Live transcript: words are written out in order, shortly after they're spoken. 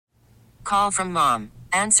call from mom.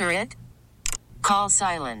 Answer it. Call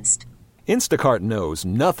silenced. Instacart knows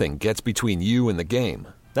nothing gets between you and the game.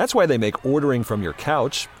 That's why they make ordering from your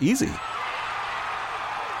couch easy.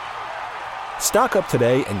 Stock up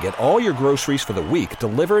today and get all your groceries for the week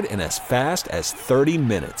delivered in as fast as 30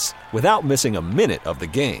 minutes without missing a minute of the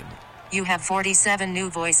game. You have 47 new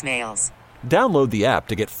voicemails. Download the app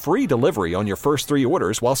to get free delivery on your first 3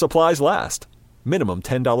 orders while supplies last. Minimum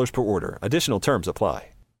 $10 per order. Additional terms apply.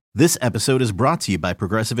 This episode is brought to you by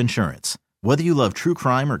Progressive Insurance. Whether you love true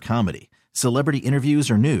crime or comedy, celebrity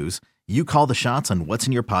interviews or news, you call the shots on what's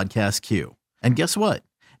in your podcast queue. And guess what?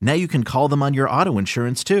 Now you can call them on your auto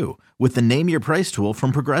insurance too with the Name Your Price tool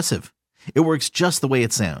from Progressive. It works just the way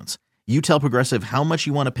it sounds. You tell Progressive how much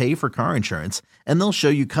you want to pay for car insurance, and they'll show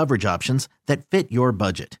you coverage options that fit your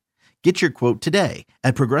budget. Get your quote today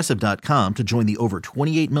at Progressive.com to join the over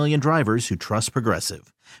 28 million drivers who trust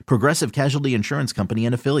Progressive. Progressive Casualty Insurance Company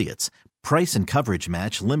and Affiliates. Price and coverage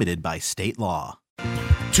match limited by state law.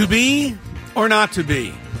 To be or not to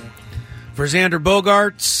be? For Xander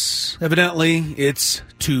Bogaerts, evidently, it's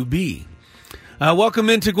to be. Welcome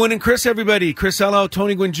into Gwynn and Chris, everybody. Chris Ello,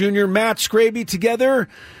 Tony Gwynn Jr., Matt Scraby together.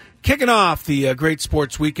 Kicking off the Great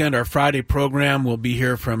Sports Weekend, our Friday program will be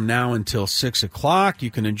here from now until 6 o'clock.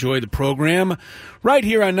 You can enjoy the program right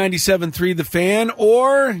here on 97.3 The Fan,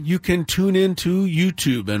 or you can tune into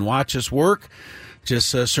YouTube and watch us work. Just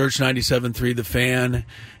search 97.3 The Fan,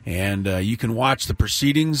 and you can watch the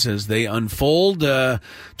proceedings as they unfold.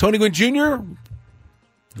 Tony Gwynn Jr.,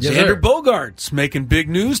 Yes, Xander sir. Bogaerts making big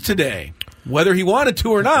news today. Whether he wanted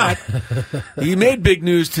to or not, he made big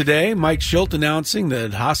news today. Mike Schilt announcing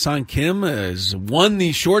that Ha-Seong Kim has won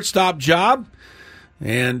the shortstop job.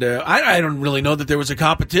 And I don't really know that there was a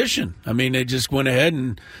competition. I mean, they just went ahead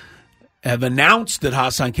and have announced that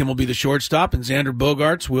Ha-Seong Kim will be the shortstop and Xander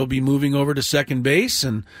Bogaerts will be moving over to second base.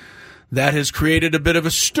 And that has created a bit of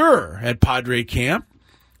a stir at Padre camp.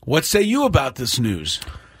 What say you about this news?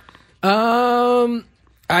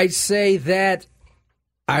 I'd say that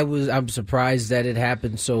I'm surprised that it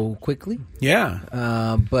happened so quickly. Yeah.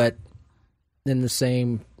 But in the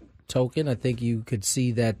same token, I think you could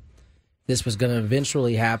see that this was going to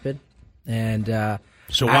eventually happen. And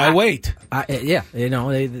so why wait? Yeah,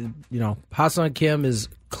 Ha-Seong Kim is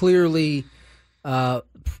clearly the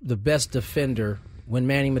best defender when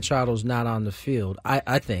Manny Machado's not on the field.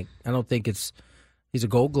 I think. I don't think he's a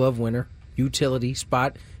Gold Glove winner, utility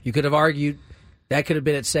spot. You could have argued that could have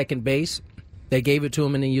been at second base. They gave it to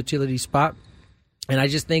him in a utility spot, and I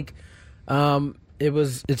just think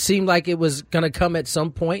it seemed like it was going to come at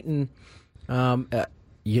some point. And at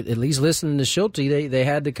least listening to Schilt, they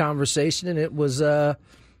had the conversation, and it was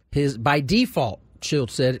his by default. Schilt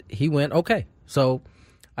said he went okay. So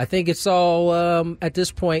I think it's all at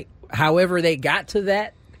this point. However, they got to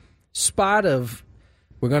that spot of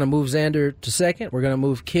we're going to move Xander to second, we're going to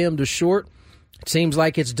move Kim to short. It seems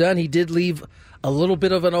like it's done. He did leave a little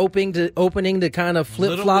bit of an opening to kind of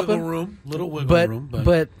flip-flop him. Little wiggle room.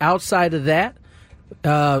 But outside of that,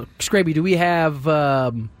 Scraby, do we have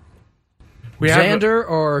Xander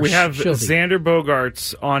or we have Schilt? Xander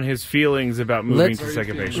Bogaerts on his feelings about moving to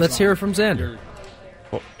second base. Let's hear it from Xander.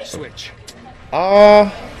 Switch. I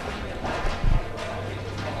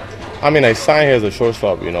mean, I signed here as a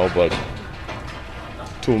shortstop, but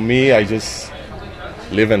to me, I just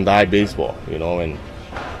live and die baseball, and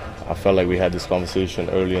I felt like we had this conversation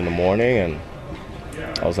early in the morning, and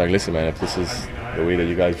I was like, listen, man, if this is the way that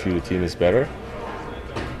you guys feel the team is better,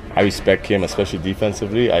 I respect him, especially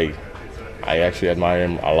defensively. I actually admire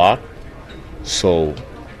him a lot. So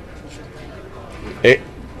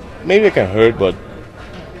maybe it can hurt, but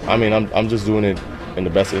I mean, I'm just doing it in the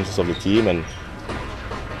best interest of the team, and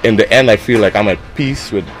in the end, I feel like I'm at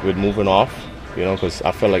peace with moving off, because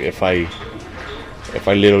I felt like if I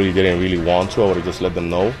literally didn't really want to, I would have just let them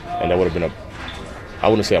know, and that would have been I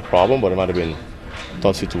wouldn't say a problem, but it might have been a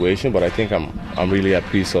tough situation. But I think I'm really at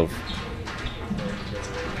peace of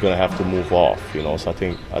gonna have to move off, So I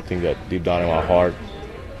think that deep down in my heart,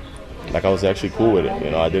 like I was actually cool with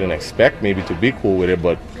it. I didn't expect maybe to be cool with it,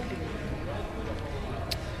 but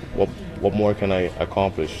what more can I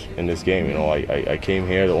accomplish in this game? I came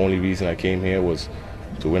here. The only reason I came here was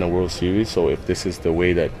to win a World Series. So if this is the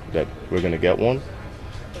way that we're gonna get one,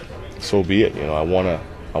 so be it. I want a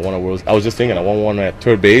World. I was just thinking, I want one at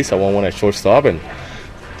third base. I want one at shortstop, and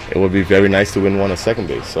it would be very nice to win one at second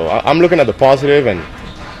base. So I'm looking at the positive, and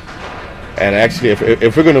actually,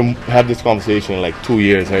 if we're gonna have this conversation in like 2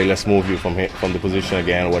 years, hey, let's move you from the position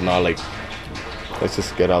again, or whatnot, like, let's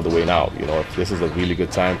just get out of the way now. If this is a really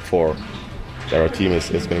good time for that our team is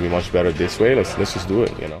going to be much better this way, let's just do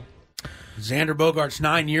it. Xander Bogaerts,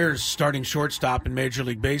 9 years starting shortstop in Major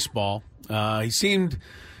League Baseball. He seemed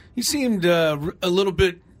a little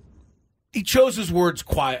bit. He chose his words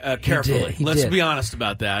carefully. Let's be honest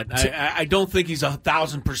about that. I don't think he's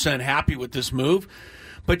 1,000% happy with this move.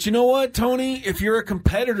 But you know what, Tony? If you're a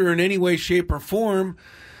competitor in any way, shape, or form,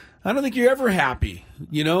 I don't think you're ever happy,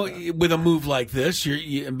 with a move like this.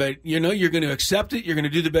 But you're going to accept it. You're going to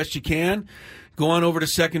do the best you can. Go on over to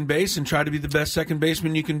second base and try to be the best second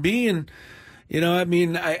baseman you can be. And,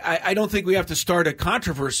 I don't think we have to start a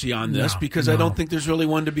controversy on this because I don't think there's really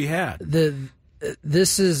one to be had.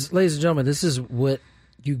 This is, ladies and gentlemen, this is what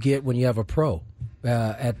you get when you have a pro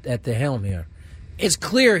at the helm here. It's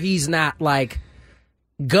clear he's not like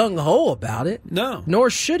gung-ho about it. No. Nor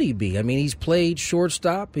should he be. I mean, he's played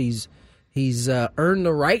shortstop. He's earned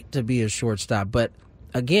the right to be a shortstop. But,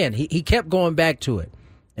 again, he kept going back to it.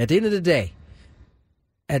 At the end of the day,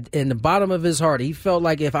 in the bottom of his heart, he felt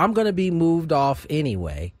like if I'm going to be moved off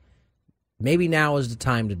anyway, maybe now is the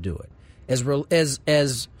time to do it.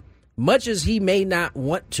 As much as he may not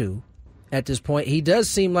want to at this point, he does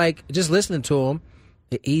seem like, just listening to him,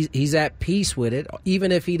 he's at peace with it,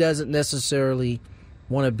 even if he doesn't necessarily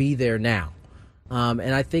want to be there now. And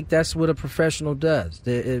I think that's what a professional does.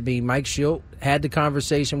 Mike Schilt had the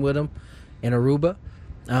conversation with him in Aruba.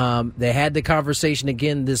 They had the conversation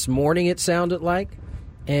again this morning, it sounded like.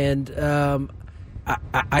 And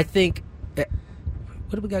I think, what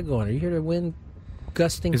do we got going? Are you here to win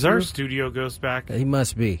gusting Is through? our studio ghost back? He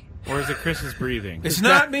must be. Or is it Chris's breathing? It's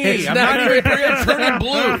not me. I'm not even breathing. I'm turning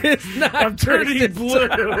blue. It's not. I'm turning blue.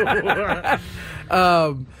 Hold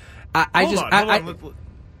on.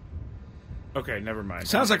 Okay, never mind.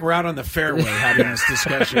 Sounds like we're out on the fairway having this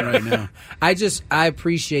discussion right now. I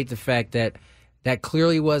appreciate the fact that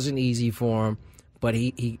clearly wasn't easy for him, but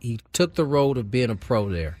he took the road of being a pro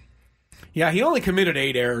there. Yeah, he only committed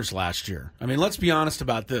 8 errors last year. I mean, let's be honest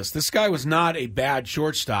about this. This guy was not a bad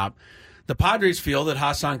shortstop. The Padres feel that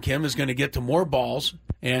Ha-Seong Kim is going to get to more balls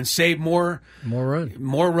and save more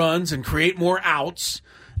runs and create more outs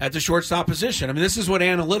at the shortstop position. I mean, this is what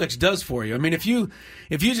analytics does for you. I mean, if you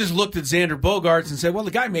just looked at Xander Bogaerts and said, well,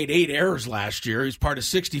 the guy made 8 errors last year. He's part of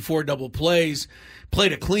 64 double plays,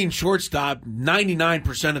 played a clean shortstop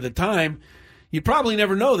 99% of the time, you probably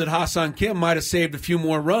never know that Ha-Seong Kim might have saved a few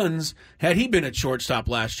more runs had he been at shortstop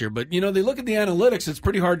last year. But, they look at the analytics. It's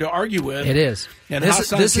pretty hard to argue with. It is. And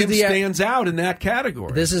Ha-Seong Kim stands out in that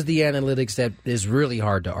category. This is the analytics that is really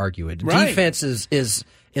hard to argue with. Right. Defense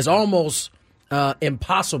is almost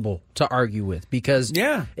impossible to argue with because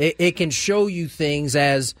it can show you things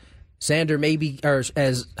as Xander maybe, or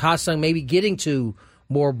as Ha-Seong maybe getting to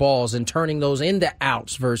more balls and turning those into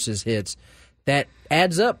outs versus hits. That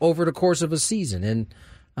adds up over the course of a season.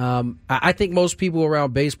 And I think most people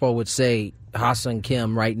around baseball would say Ha-Seong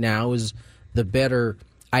Kim right now is the better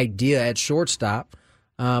idea at shortstop,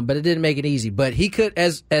 but it didn't make it easy. But he could,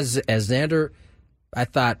 as Xander, I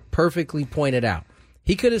thought, perfectly pointed out,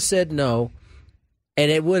 he could have said no,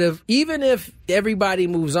 and it would have, even if everybody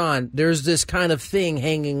moves on, there's this kind of thing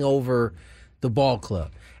hanging over the ball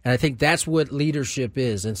club. And I think that's what leadership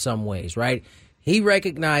is in some ways, right? He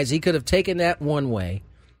recognized he could have taken that one way.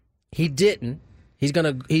 He didn't. He's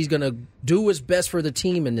gonna do his best for the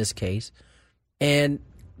team in this case, and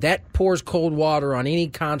that pours cold water on any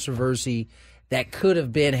controversy that could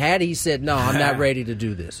have been had he said, no, I'm not ready to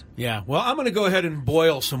do this. Yeah, well, I'm going to go ahead and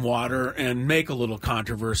boil some water and make a little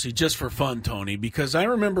controversy just for fun, Tony, because I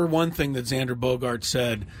remember one thing that Xander Bogaerts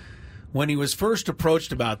said when he was first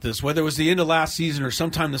approached about this, whether it was the end of last season or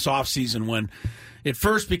sometime this offseason when it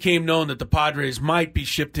first became known that the Padres might be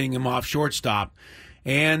shifting him off shortstop.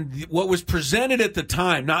 And what was presented at the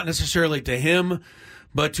time, not necessarily to him,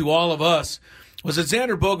 but to all of us, was that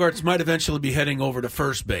Xander Bogaerts might eventually be heading over to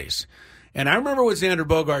first base. And I remember what Xander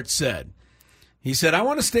Bogaerts said. He said, I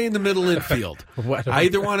want to stay in the middle infield. I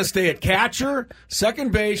either want to stay at catcher,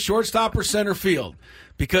 second base, shortstop, or center field.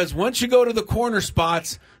 Because once you go to the corner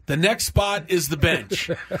spots, the next spot is the bench.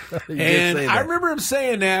 And I remember him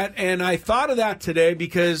saying that, and I thought of that today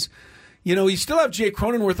because, you still have Jake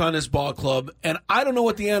Cronenworth on this ball club, and I don't know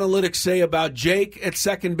what the analytics say about Jake at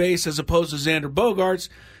second base as opposed to Xander Bogaerts,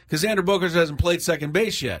 because Xander Bogaerts hasn't played second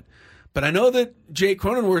base yet. But I know that Jake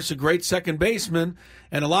Cronenworth's a great second baseman,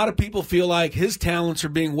 and a lot of people feel like his talents are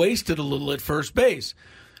being wasted a little at first base.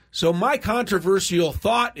 So my controversial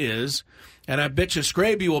thought is, and I bet you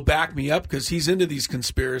Scraby will back me up because he's into these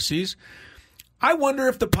conspiracies, I wonder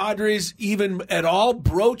if the Padres even at all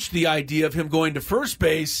broached the idea of him going to first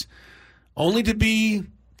base only to be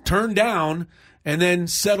turned down and then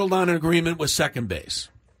settled on an agreement with second base.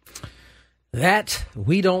 That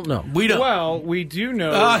we don't know. We don't. Well, we do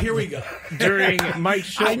know. Here we go. During Mike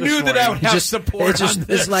Schultz I knew that I would have support on this.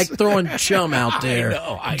 It's like throwing chum out there.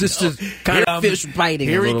 I just know. to kind of fish biting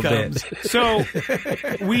Here a he little comes. bit. So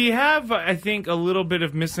we have, I think, a little bit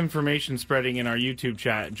of misinformation spreading in our YouTube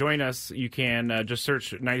chat. Join us. You can just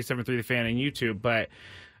search 97.3 The Fan on YouTube. But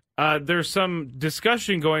there's some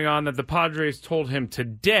discussion going on that the Padres told him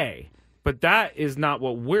today. But that is not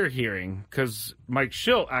what we're hearing, because Mike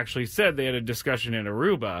Schilt actually said they had a discussion in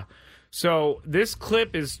Aruba. So this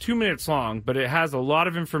clip is 2 minutes long, but it has a lot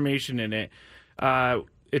of information in it.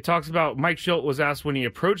 It talks about Mike Schilt was asked when he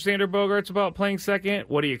approached Xander Bogaerts about playing second,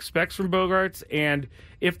 what he expects from Bogaerts, and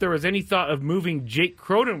if there was any thought of moving Jake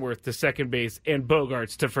Cronenworth to second base and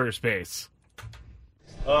Bogaerts to first base.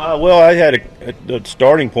 Well, I had a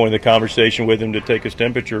starting point of the conversation with him to take his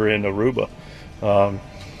temperature in Aruba.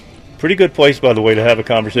 Pretty good place, by the way, to have a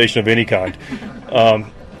conversation of any kind.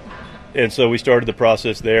 And so we started the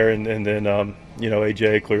process there, and then,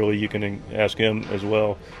 AJ, clearly you can ask him as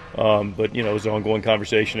well. But, it was an ongoing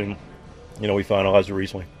conversation, and, we finalized it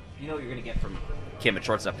recently. You know what you're going to get from Kim at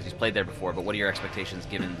shortstop because he's played there before, but what are your expectations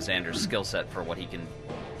given Xander's skill set for what he can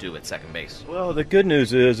do at second base? Well, the good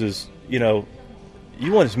news is you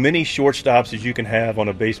want as many shortstops as you can have on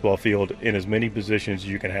a baseball field in as many positions as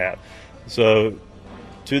you can have. So,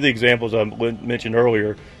 to the examples I mentioned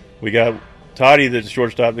earlier, we got Toddy, the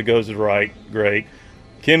shortstop that goes to right, great.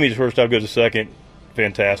 Kimmy, the shortstop, goes to second,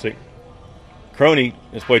 fantastic. Crony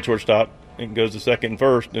has played shortstop and goes to second and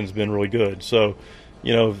first and has been really good. So,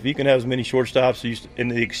 if you can have as many shortstops,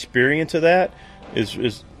 and the experience of that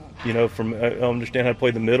is from I understand how to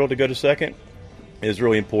play the middle to go to second is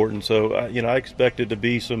really important. So, I expect it to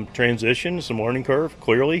be some transition, some learning curve,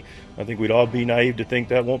 clearly. I think we'd all be naive to think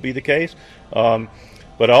that won't be the case.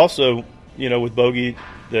 But also, with Bogey,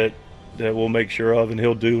 that we'll make sure of, and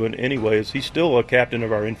he'll do in any way, is he's still a captain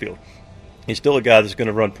of our infield. He's still a guy that's going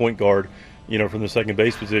to run point guard, from the second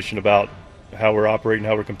base position about how we're operating,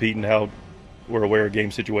 how we're competing, how we're aware of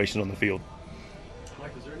game situations on the field.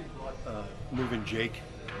 Mike, was there any thought moving Jake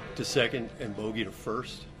to second and Bogey to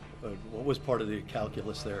first? What was part of the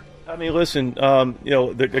calculus there? I mean, listen,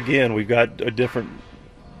 again, we've got a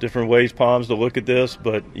different ways, Palms, to look at this,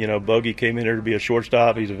 but, Bogey came in here to be a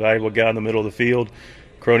shortstop. He's a valuable guy in the middle of the field.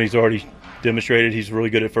 Crony's already demonstrated he's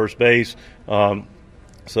really good at first base.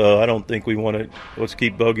 So I don't think we want to – let's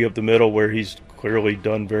keep Bogey up the middle where he's clearly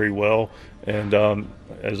done very well. And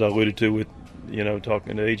as I alluded to with,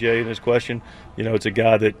 talking to AJ in his question, it's a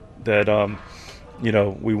guy that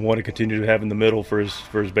we want to continue to have in the middle for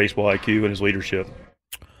his baseball IQ and his leadership.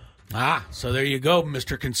 So there you go,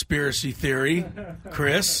 Mr. Conspiracy Theory,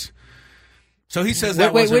 Chris. So he says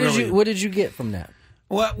that what did you get from that?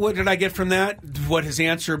 What did I get from that? What his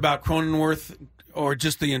answer about Cronenworth, or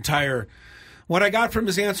just the entire? What I got from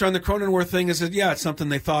his answer on the Cronenworth thing is that it's something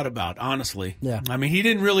they thought about. Honestly, yeah. I mean, he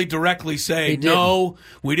didn't really directly say no.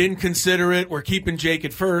 We didn't consider it. We're keeping Jake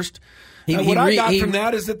at first. What I got from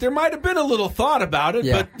that is that there might have been a little thought about it,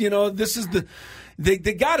 but this is the. They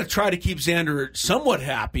got to try to keep Xander somewhat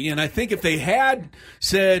happy, and I think if they had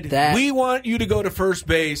said, we want you to go to first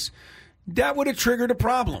base, that would have triggered a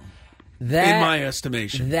problem, in my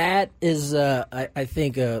estimation. That is, I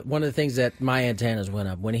think, one of the things that my antennas went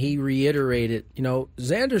up. When he reiterated,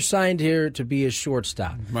 Xander signed here to be a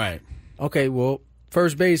shortstop. Right. Okay, well,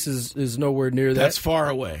 first base is nowhere near that. That's far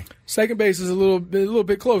away. Second base is a little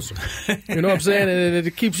bit closer. You know what I'm saying? And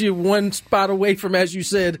it keeps you one spot away from, as you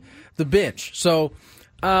said, the bench. So,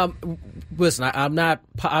 listen,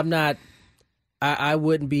 I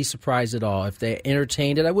wouldn't be surprised at all if they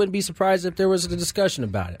entertained it. I wouldn't be surprised if there was a discussion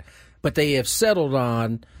about it. But they have settled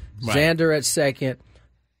on Xander at second,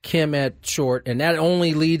 Kim at short, and that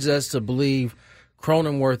only leads us to believe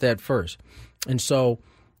Cronenworth at first. And so,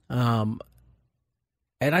 and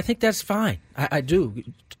I think that's fine. I do.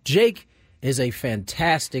 Jake is a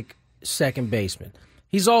fantastic second baseman.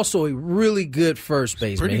 He's also a really good first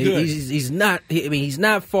baseman. Pretty good. He's not. He's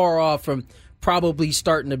not far off from probably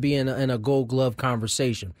starting to be in a Gold Glove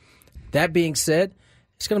conversation. That being said,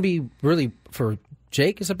 it's going to be really for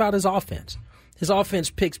Jake. It's about his offense. His offense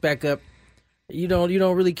picks back up. You don't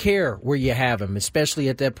really care where you have him, especially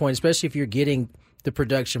at that point. Especially if you're getting the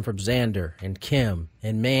production from Xander and Kim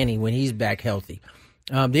and Manny when he's back healthy.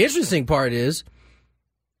 The interesting part is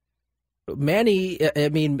Manny.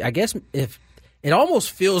 I guess if. It almost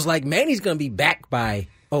feels like Manny's going to be back by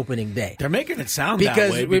opening day. They're making it sound that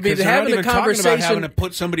way because they're having not even the conversation talking about having to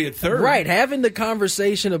put somebody at third. Right, having the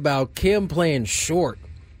conversation about Kim playing short.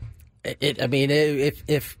 If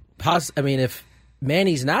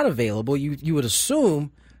Manny's not available, you would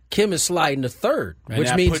assume Kim is sliding to third, And which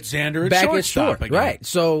that means puts Xander at back shortstop short. again. Right.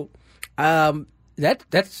 So that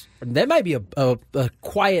might be a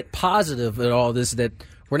quiet positive in all this, that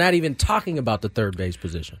we're not even talking about the third base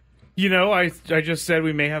position. I just said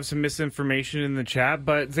we may have some misinformation in the chat,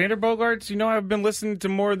 but Xander Bogaerts, I've been listening to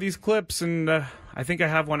more of these clips, and I think I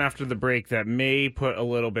have one after the break that may put a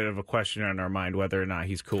little bit of a question on our mind whether or not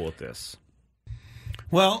he's cool with this.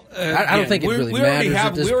 Well, I don't think it really matters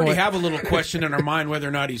at this we already point. have a little question in our mind whether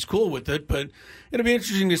or not he's cool with it, but it'll be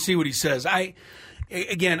interesting to see what he says. I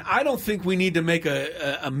don't think we need to make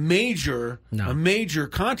a major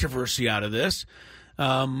controversy out of this.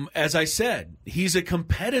 As I said, he's a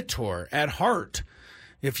competitor at heart.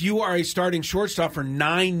 If you are a starting shortstop for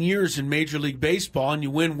 9 years in Major League Baseball and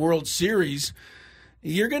you win World Series,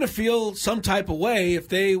 you're going to feel some type of way if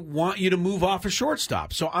they want you to move off a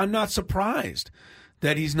shortstop. So I'm not surprised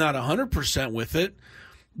that he's not 100% with it,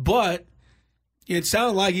 but it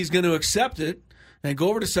sounded like he's going to accept it and go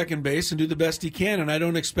over to second base and do the best he can, and I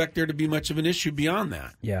don't expect there to be much of an issue beyond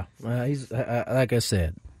that. Yeah, he's like I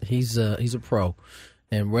said, he's a pro,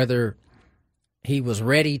 and whether he was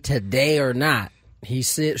ready today or not, he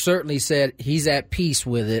certainly said he's at peace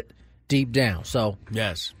with it deep down. So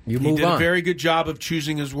yes, he did a very good job of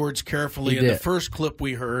choosing his words carefully in the first clip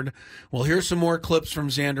we heard. Well, here's some more clips from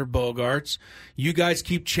Xander Bogaerts. You guys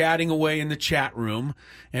keep chatting away in the chat room,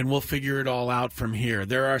 and we'll figure it all out from here.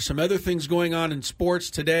 There are some other things going on in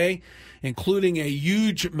sports today, including a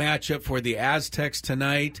huge matchup for the Aztecs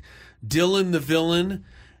tonight. Dylan the Villain,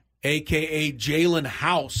 a.k.a. Jalen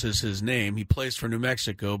House is his name. He plays for New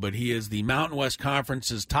Mexico, but he is the Mountain West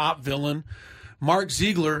Conference's top villain. Mark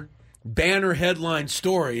Ziegler, banner headline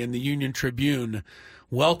story in the Union Tribune,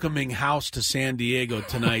 welcoming House to San Diego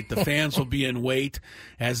tonight. The fans will be in wait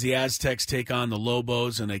as the Aztecs take on the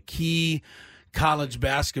Lobos in a key college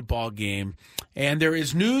basketball game. And there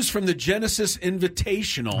is news from the Genesis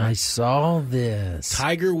Invitational. I saw this.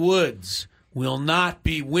 Tiger Woods will not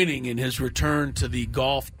be winning in his return to the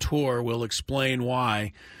golf tour. We'll explain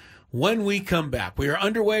why when we come back. We are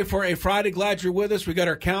underway for a Friday. Glad you're with us. We got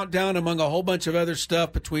our countdown among a whole bunch of other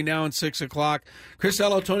stuff between now and 6 o'clock. Chris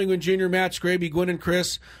Ello, Tony Gwynn Jr., Matt Scraby, Gwynn and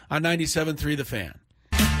Chris on 97.3 The Fan.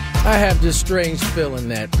 I have this strange feeling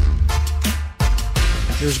that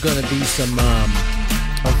there's going to be some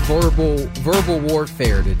verbal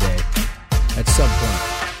warfare today at some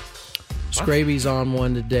point. Scraby's on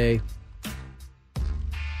one today.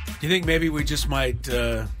 Do you think maybe we just might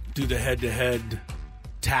do the head-to-head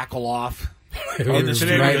tackle off? Today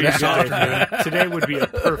would be a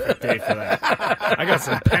perfect day for that. I got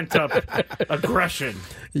some pent-up aggression.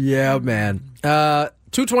 Yeah, man.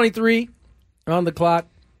 2:23 on the clock.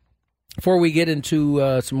 Before we get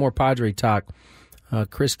into some more Padre talk,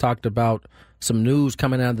 Chris talked about some news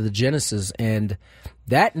coming out of the Genesis, and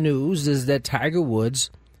that news is that Tiger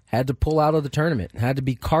Woods had to pull out of the tournament, had to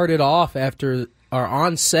be carted off after or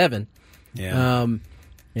on 7. Yeah.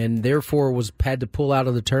 And therefore had to pull out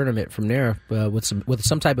of the tournament from there with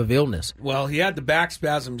some type of illness. Well, he had the back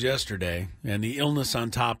spasms yesterday and the illness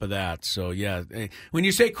on top of that. So, yeah, when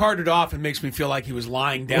you say carted off, it makes me feel like he was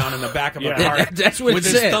lying down in the back of a car That's what with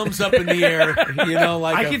it his said. thumbs up in the air.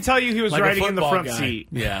 Like I can tell you he was like riding in the front guy. seat.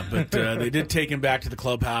 Yeah, but they did take him back to the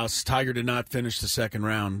clubhouse. Tiger did not finish the second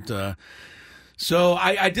round. So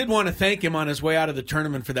I did want to thank him on his way out of the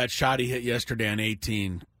tournament for that shot he hit yesterday on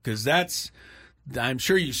 18, because I'm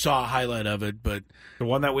sure you saw a highlight of it, but The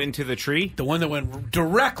one that went into the tree? The one that went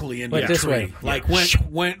directly into the this tree. way. Like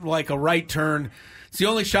went like a right turn. It's the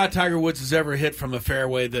only shot Tiger Woods has ever hit from a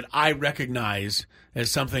fairway that I recognize as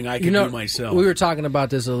something I can do myself. We were talking about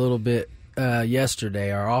this a little bit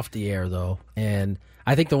yesterday, or off the air, though, and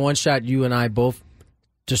I think the one shot you and I both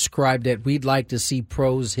described that we'd like to see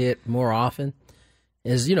pros hit more often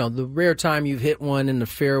is, the rare time you've hit one in the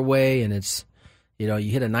fairway and it's, you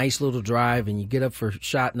hit a nice little drive and you get up for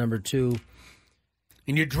shot number 2.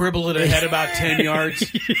 And you dribble it ahead about 10 yards.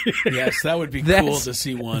 Yes, that would be cool to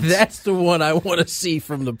see once. That's the one I want to see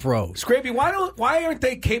from the pros. Scrappy, why aren't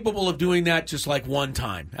they capable of doing that just like one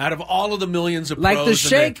time out of all of the millions of like pros?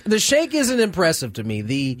 The shake isn't impressive to me.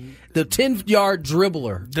 The 10-yard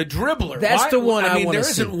dribbler. The dribbler. That's the one I want to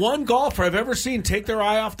see. There isn't one golfer I've ever seen take their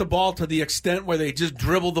eye off the ball to the extent where they just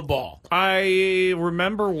dribble the ball. I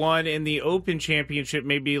remember one in the Open Championship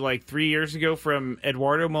maybe like 3 years ago from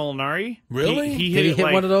Eduardo Molinari. Really? He Did he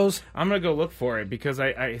hit one of those? I'm going to go look for it because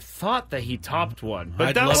I thought that he topped one.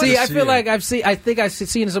 But I feel like I've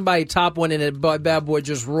seen somebody top one and that bad boy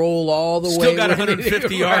just roll all the way. Still got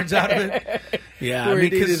 150 yards out of it. Yeah,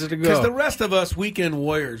 because the rest of us weekend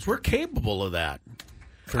warriors, we're capable of that.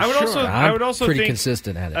 I would also pretty think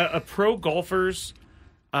consistent at it. A pro golfer's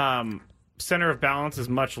center of balance is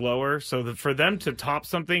much lower. So for them to top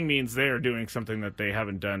something means they are doing something that they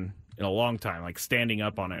haven't done in a long time, like standing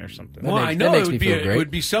up on it or something. Well, I know it would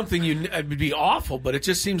be something it would be awful, but it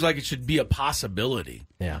just seems like it should be a possibility.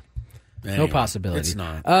 Yeah. Anyway, no possibility. It's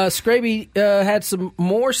not. Scraby had some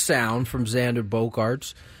more sound from Xander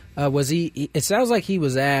Bogaerts. It sounds like he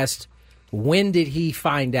was asked, when did he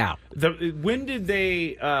find out? When did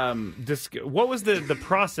they what was the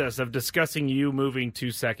process of discussing you moving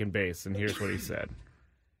to second base? And here's what he said.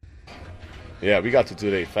 Yeah, we got to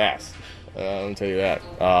today fast. I'll tell you that.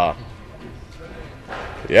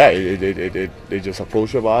 They just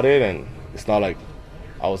approached about it, and it's not like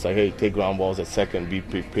I was like, hey, take ground balls at second, be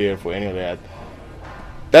prepared for any of that.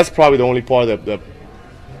 That's probably the only part that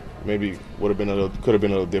maybe could have been a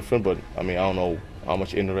little different, but I mean, I don't know how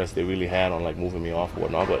much interest they really had on like moving me off or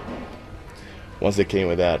whatnot, but once they came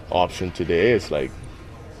with that option today, it's like,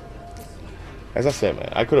 as I said,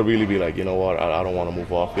 man, I could have really be like, you know what, I don't want to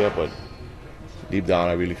move off yet, but deep down,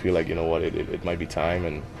 I really feel like, you know what, it might be time,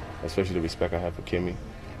 and especially the respect I have for Kimmy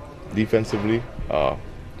defensively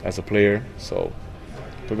as a player, so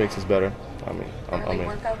it makes us better. I mean, Early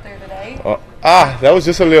work out there today? That was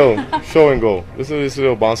just a little show and go. This is a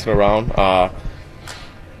little bouncing around.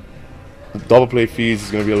 Double play feeds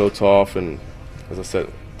is going to be a little tough, and as I said,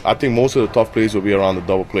 I think most of the tough plays will be around the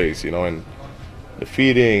double plays, you know, and the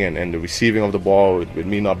feeding and the receiving of the ball with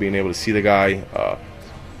me not being able to see the guy.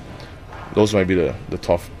 Those might be the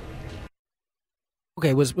tough.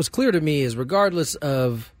 Okay, what's clear to me is regardless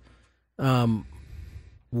of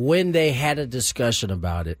when they had a discussion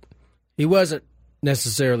about it, he wasn't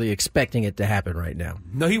necessarily expecting it to happen right now.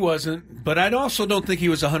 No, he wasn't. But I also don't think he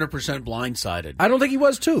was 100% blindsided. I don't think he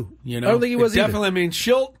was, too. You know, I don't think he was definitely. either. I mean,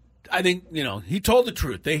 Schilt, I think, you know, he told the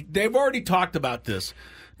truth. They've already talked about this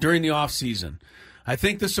during the offseason. I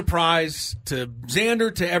think the surprise to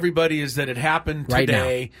Xander, to everybody, is that it happened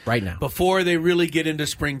today. Right now. Before they really get into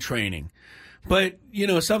spring training. But, you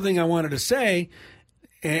know, something I wanted to say,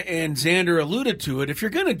 and Xander alluded to it, if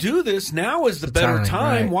you're going to do this, now is the better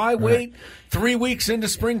time. Right, Why wait 3 weeks into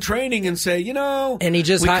spring training and say, you know, and we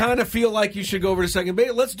kind of feel like you should go over to second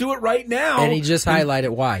base. Let's do it right now. And he just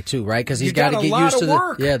highlighted why, too, right? Because he's got to get used to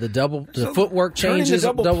the footwork changes,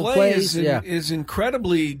 double plays. Is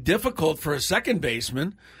incredibly difficult for a second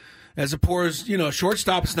baseman. As opposed, you know,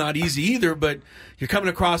 shortstop's not easy either, but you're coming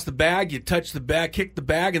across the bag, you touch the bag, kick the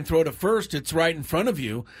bag, and throw to first. It's right in front of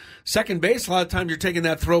you. Second base, a lot of times you're taking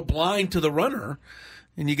that throw blind to the runner,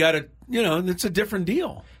 and you got to, you know, it's a different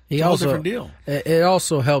deal. Different deal. It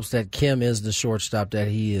also helps that Kim is the shortstop that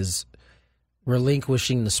he is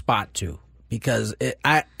relinquishing the spot to, because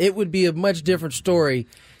it would be a much different story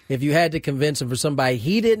if you had to convince him for somebody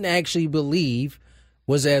he didn't actually believe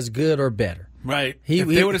was as good or better. Right. If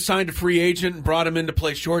they would have signed a free agent and brought him in to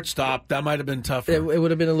play shortstop, that might have been tougher. It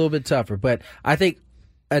would have been a little bit tougher. But I think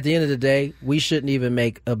at the end of the day, we shouldn't even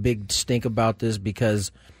make a big stink about this,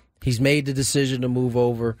 because he's made the decision to move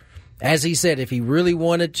over. As he said, if he really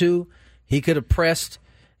wanted to, he could have pressed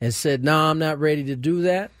and said, no, I'm not ready to do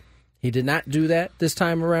that. He did not do that this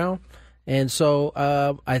time around. And so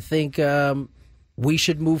I think we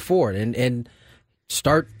should move forward and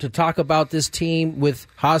start to talk about this team with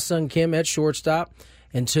Ha-Seong Kim at shortstop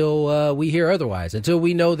until we hear otherwise, until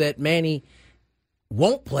we know that Manny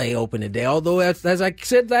won't play opening day. Although, as I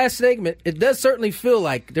said last segment, it does certainly feel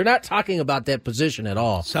like they're not talking about that position at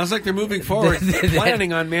all. Sounds like they're moving forward,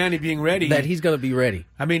 planning on Manny being ready. That he's going to be ready.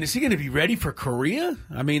 I mean, is he going to be ready for Korea?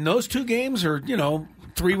 I mean, those two games are,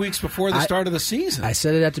 3 weeks before the start of the season. I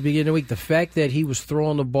said it at the beginning of the week. The fact that he was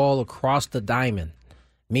throwing the ball across the diamond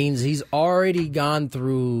means he's already gone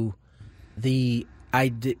through the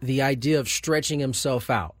idea of stretching himself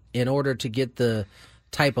out in order to get the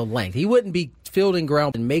type of length. He wouldn't be fielding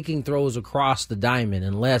ground and making throws across the diamond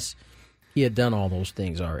unless he had done all those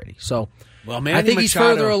things already. So I think he's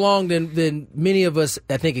further along than many of us,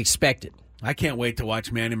 I think, expected. I can't wait to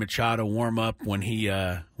watch Manny Machado warm up when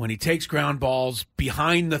he takes ground balls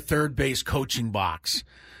behind the third base coaching box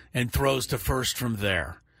and throws to first from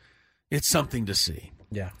there. It's something to see.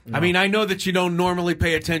 Yeah. No. I mean, I know that you don't normally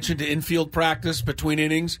pay attention to infield practice between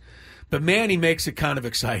innings, but Manny makes it kind of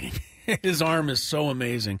exciting. His arm is so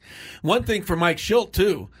amazing. One thing for Mike Schilt,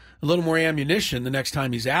 too, a little more ammunition the next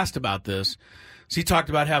time he's asked about this, is he talked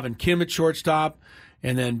about having Kim at shortstop,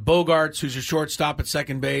 and then Bogaerts, who's a shortstop at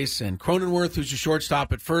second base, and Cronenworth, who's a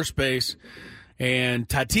shortstop at first base, and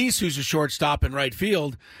Tatis, who's a shortstop in right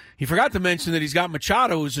field. He forgot to mention that he's got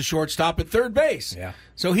Machado, who's a shortstop at third base. Yeah.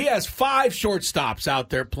 So he has 5 shortstops out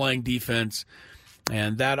there playing defense,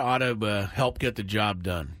 and that ought to help get the job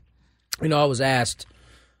done. I was asked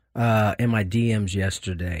in my DMs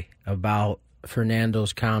yesterday about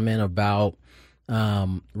Fernando's comment about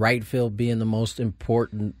right field being the most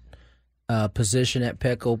important position at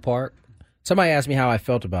Petco Park. Somebody asked me how I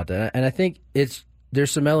felt about that, and I think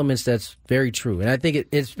there's some elements that's very true, and I think it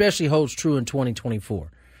especially holds true in 2024,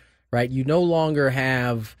 right? You no longer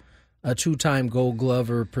have a two-time Gold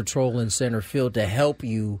Glover patrolling center field to help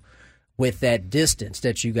you with that distance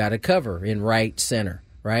that you got to cover in right center,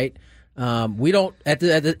 right? We don't at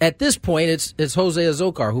this point. It's Jose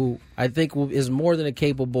Azocar, who I think is more than a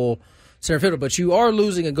capable center fielder, but you are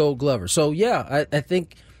losing a Gold Glover. So yeah, I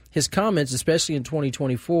think his comments, especially in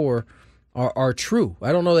 2024. Are true.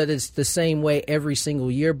 I don't know that it's the same way every single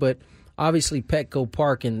year, but obviously Petco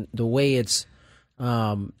Park and the way it's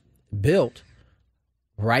built,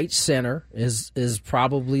 right center is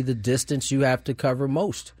probably the distance you have to cover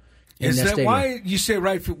most. Is that why you say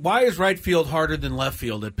right field? Why is right field harder than left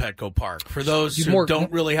field at Petco Park? For those who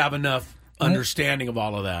don't really have enough understanding of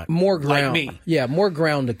all of that, more ground, like me. Yeah, more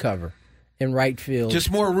ground to cover. In right field. Just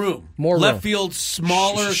more room. Left field,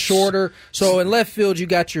 smaller. Shorter. So in left field, you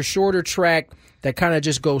got your shorter track that kind of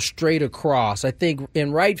just goes straight across. I think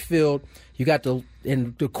in right field, you got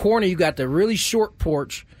in the corner, you got the really short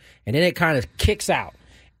porch, and then it kind of kicks out.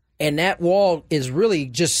 And that wall is really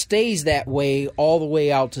just stays that way all the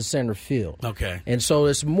way out to center field. Okay. And so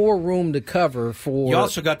there's more room to cover for. You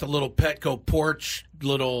also got the little Petco porch thing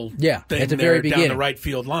at the there very beginning. Down the right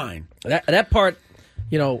field line. That part.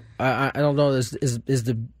 I don't know. Is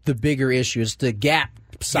the bigger issue? It's the gap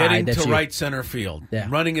side. Getting to right center field,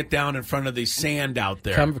 running it down in front of the sand out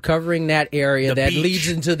there, covering that area that beach. Leads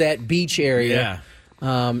into that beach area.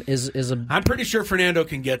 Is a. I'm pretty sure Fernando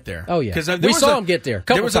can get there. Oh yeah, because we saw him get there.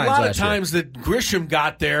 There was a lot of times that Grisham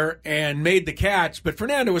got there and made the catch, but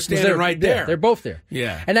Fernando was standing right there. They're both there.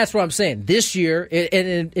 Yeah, and that's what I'm saying. This year,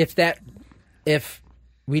 and if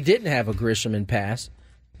we didn't have a Grisham in pass,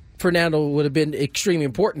 Fernando would have been extremely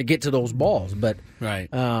important to get to those balls. But right.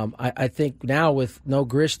 I think now with no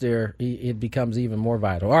Grish there, it becomes even more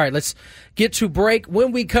vital. All right, let's get to break.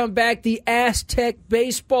 When we come back, the Aztec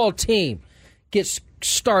baseball team gets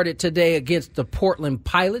started today against the Portland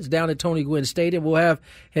Pilots down at Tony Gwynn Stadium. We'll have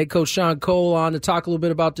head coach Shaun Cole on to talk a little bit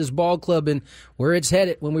about this ball club and where it's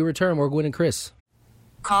headed when we return. We're Gwynn and Chris.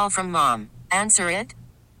 Call from mom. Answer it.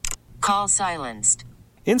 Call silenced.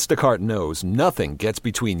 Instacart knows nothing gets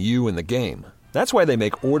between you and the game. That's why they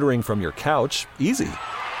make ordering from your couch easy.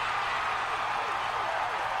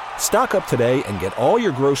 Stock up today and get all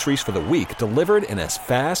your groceries for the week delivered in as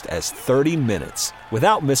fast as 30 minutes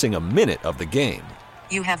without missing a minute of the game.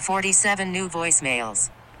 You have 47 new voicemails.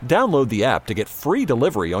 Download the app to get free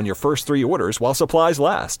delivery on your first 3 orders while supplies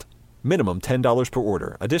last. Minimum $10 per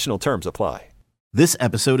order. Additional terms apply. This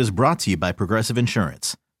episode is brought to you by Progressive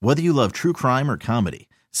Insurance. Whether you love true crime or comedy,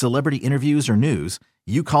 celebrity interviews or news,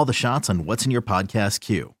 you call the shots on what's in your podcast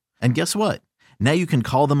queue. And guess what? Now you can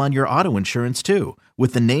call them on your auto insurance too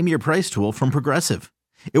with the Name Your Price tool from Progressive.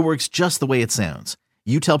 It works just the way it sounds.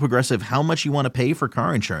 You tell Progressive how much you want to pay for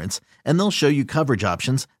car insurance, and they'll show you coverage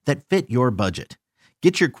options that fit your budget.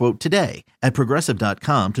 Get your quote today at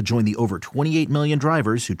Progressive.com to join the over 28 million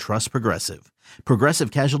drivers who trust Progressive. Progressive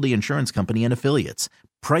Casualty Insurance Company and Affiliates.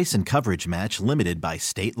 Price and coverage match limited by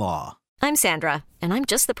state law. I'm Sandra, and I'm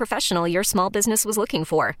just the professional your small business was looking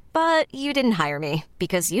for. But you didn't hire me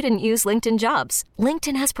because you didn't use LinkedIn Jobs.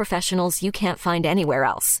 LinkedIn has professionals you can't find anywhere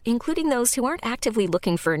else, including those who aren't actively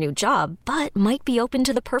looking for a new job, but might be open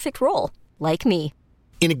to the perfect role, like me.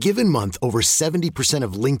 In a given month, over 70%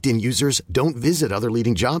 of LinkedIn users don't visit other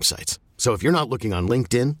leading job sites. So if you're not looking on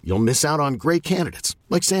LinkedIn, you'll miss out on great candidates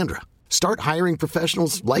like Sandra. Start hiring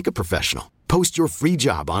professionals like a professional. Post your free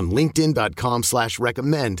job on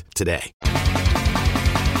linkedin.com/recommend today.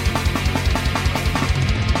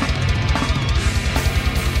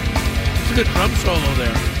 It's a good drum solo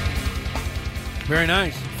there. Very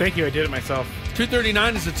nice. Thank you. I did it myself.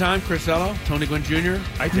 2:39 is the time. Crisello, Tony Gwynn Jr.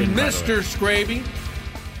 I did. Mr. Scraby.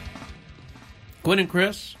 Gwynn and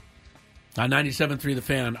Chris on 97.3 The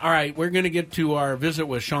Fan. All right, we're going to get to our visit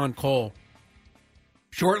with Shaun Cole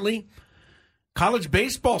shortly. College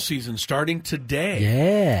baseball season starting today.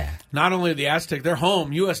 Yeah. Not only the Aztecs, they're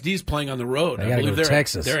home. USD's playing on the road. I believe they're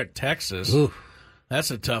Texas. They're at Texas. Ooh.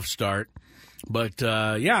 That's a tough start. But,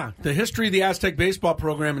 the history of the Aztec baseball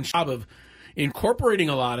program and job of incorporating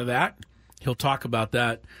a lot of that. He'll talk about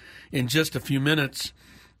that in just a few minutes.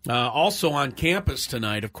 Also on campus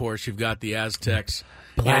tonight, of course, you've got the Aztecs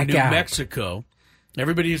in New Mexico.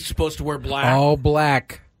 Everybody's supposed to wear black. All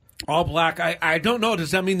black. All black. I don't know.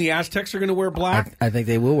 Does that mean the Aztecs are going to wear black? I think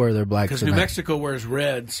they will wear their black because New Mexico wears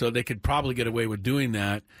red, so they could probably get away with doing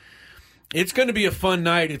that. It's going to be a fun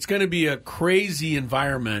night. It's going to be a crazy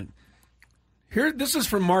environment. This is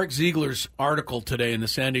from Mark Ziegler's article today in the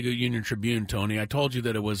San Diego Union-Tribune, Tony. I told you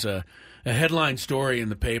that it was a headline story in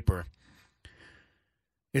the paper.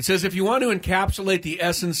 It says, if you want to encapsulate the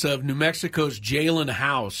essence of New Mexico's Jalen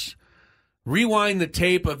House, rewind the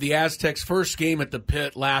tape of the Aztecs' first game at the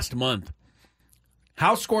Pit last month.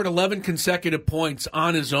 House scored 11 consecutive points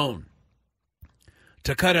on his own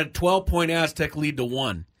to cut a 12-point Aztec lead to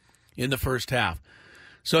 1 in the first half.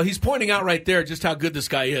 So he's pointing out right there just how good this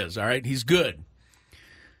guy is, all right? He's good.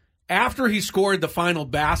 After he scored the final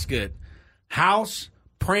basket, House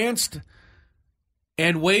pranced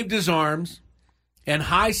and waved his arms and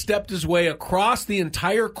high-stepped his way across the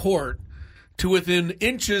entire court to within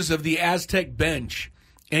inches of the Aztec bench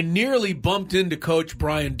and nearly bumped into Coach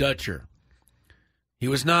Brian Dutcher. He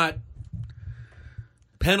was not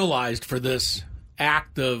penalized for this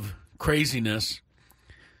act of craziness.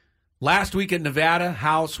 Last week at Nevada,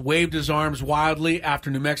 House waved his arms wildly after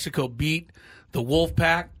New Mexico beat the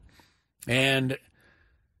Wolfpack, and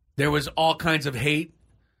there was all kinds of hate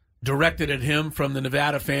directed at him from the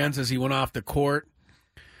Nevada fans as he went off the court.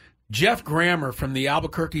 Jeff Grammer from the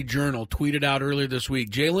Albuquerque Journal tweeted out earlier this week,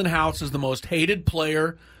 Jalen House is the most hated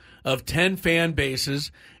player of 10 fan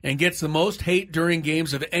bases and gets the most hate during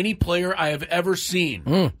games of any player I have ever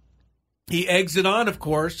seen. He eggs it on, of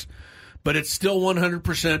course, but it's still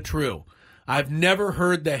 100% true. I've never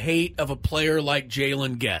heard the hate of a player like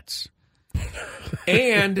Jalen gets.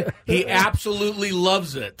 And he absolutely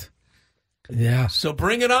loves it. Yeah. So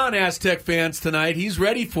bring it on, Aztec fans, tonight. He's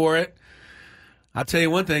ready for it. I'll tell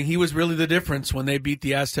you one thing. He was really the difference when they beat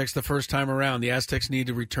the Aztecs the first time around. The Aztecs need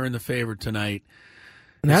to return the favor tonight.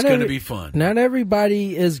 It's going to be fun. Not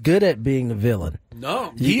everybody is good at being a villain.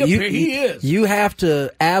 No, he is. You have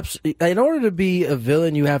to in order to be a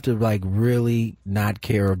villain, you have to really not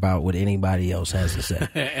care about what anybody else has to say.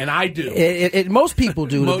 And I do. Most people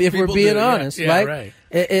do, if we're being honest, right?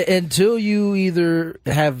 Until you either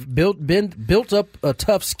have built up a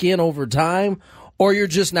tough skin over time, or you're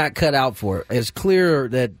just not cut out for it. It's clear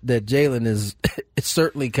that Jalen is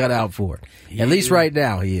certainly cut out for it. At least right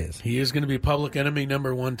now he is. He is going to be public enemy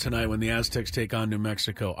number 1 tonight when the Aztecs take on New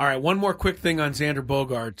Mexico. All right, one more quick thing on Xander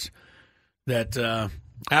Bogaerts that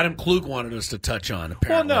Adam Klug wanted us to touch on,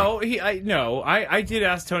 apparently. Well, no, I did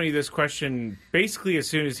ask Tony this question basically as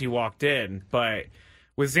soon as he walked in, but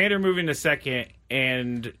with Xander moving to second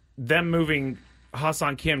and them moving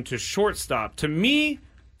Hassan Kim to shortstop, to me,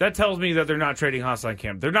 that tells me that they're not trading Hassan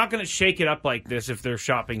Kim. They're not going to shake it up like this if they're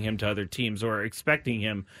shopping him to other teams or expecting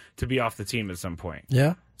him to be off the team at some point.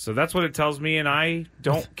 Yeah. So that's what it tells me, and I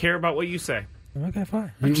don't care about what you say. Okay,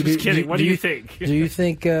 fine. I'm just kidding. What do you think? Do you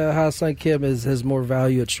think Hassan Kim has more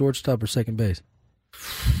value at shortstop or second base?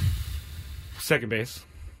 Second base.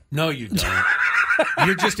 No, you don't.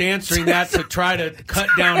 You're just answering that to try to cut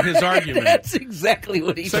down his argument. That's exactly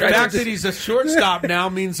what he's tried to do. The fact that he's a shortstop now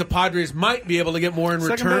means the Padres might be able to get more in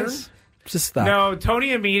return. Base. Just stop. No,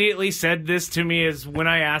 Tony immediately said this to me as when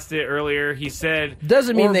I asked it earlier. He said,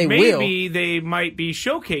 "Doesn't mean they will. Maybe they might be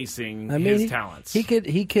showcasing his talents.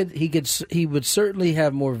 He would certainly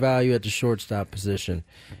have more value at the shortstop position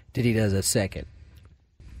than he does at second.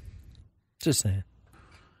 Just saying.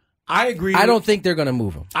 I agree. I don't think they're going to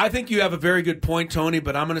move him. I think you have a very good point, Tony,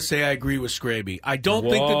 but I'm going to say I agree with Scraby. I don't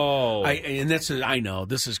think that. I know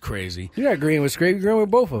this is crazy. You're not agreeing with Scraby. You're agreeing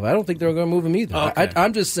with both of them. I don't think they're going to move him either. Okay.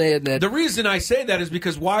 I'm just saying that. The reason I say that is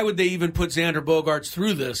because why would they even put Xander Bogaerts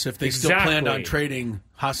through this if they still planned on trading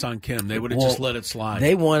Hassan Kim? They would have just let it slide.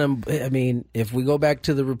 They want him. I mean, if we go back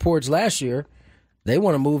to the reports last year, they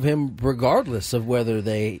want to move him regardless of whether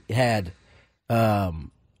they had.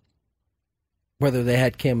 Whether they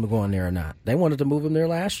had Kim going there or not. They wanted to move him there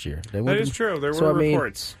last year. That is true. There were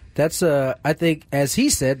reports. That's I think, as he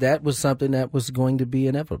said, that was something that was going to be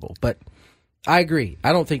inevitable. But I agree.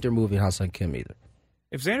 I don't think they're moving Hassan Kim either.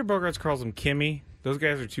 If Xander Bogaerts calls him Kimmy, those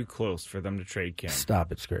guys are too close for them to trade Kim.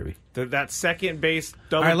 Stop it, Scurvy. That second base double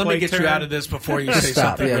play. All right, let me get turn. you out of this before you say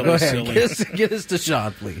something really go ahead. silly. Get us to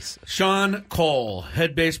Shaun, please. Shaun Cole,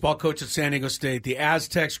 head baseball coach at San Diego State. The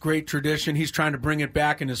Aztecs' great tradition. He's trying to bring it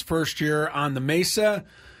back in his first year on the Mesa.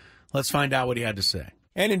 Let's find out what he had to say.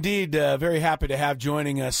 And indeed, very happy to have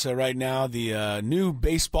joining us right now the new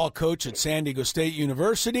baseball coach at San Diego State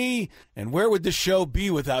University. And where would this show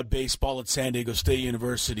be without baseball at San Diego State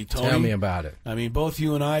University, Tony? Tell me about it. I mean, both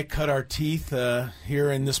you and I cut our teeth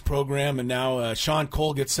here in this program, and now Shaun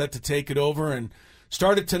Cole gets set to take it over and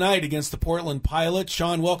start it tonight against the Portland Pilots.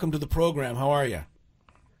 Shaun, welcome to the program. How are you?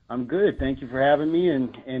 I'm good. Thank you for having me,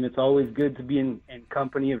 and it's always good to be in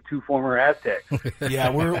company of two former Aztecs.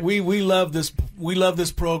 Yeah, we love this. We love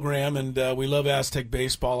this program, and we love Aztec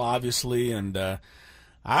baseball, obviously. And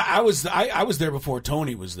I was there before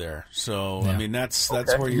Tony was there, so I mean that's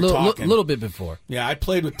where you're talking. A little bit before. Yeah, I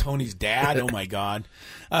played with Tony's dad. Oh my God.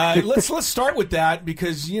 Let's start with that,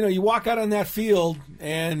 because you walk out on that field,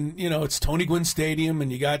 and it's Tony Gwynn Stadium,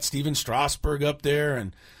 and you got Steven Strasburg up there,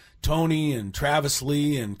 and Tony and Travis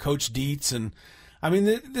Lee and Coach Dietz. And I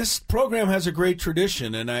mean, this program has a great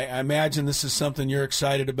tradition, and I imagine this is something you're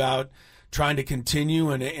excited about trying to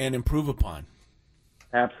continue and improve upon.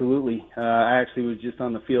 Absolutely. I actually was just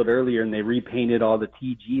on the field earlier, and they repainted all the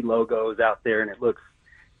TG logos out there, and it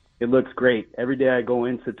looks great. Every day I go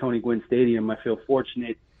into Tony Gwynn Stadium, I feel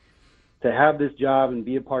fortunate to have this job and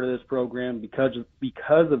be a part of this program because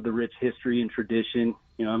of the rich history and tradition.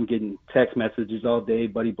 I'm getting text messages all day.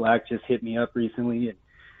 Buddy Black just hit me up recently,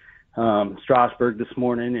 and Strasburg this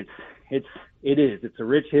morning. It's a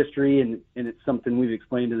rich history, and it's something we've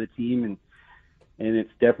explained to the team, and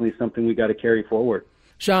it's definitely something we got to carry forward.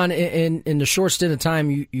 Shaun, in the short stint of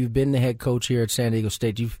time you've been the head coach here at San Diego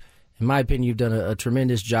State, in my opinion, you've done a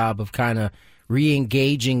tremendous job of kind of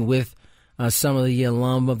re-engaging with some of the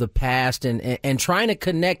alum of the past and trying to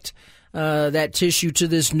connect that tissue to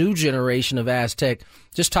this new generation of Aztec.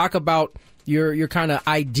 Just talk about your kind of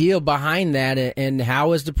idea behind that, and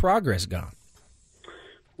how has the progress gone?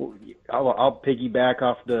 Well, I'll piggyback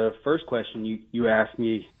off the first question you asked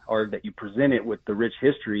me, or that you presented with the rich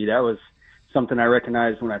history. That was something I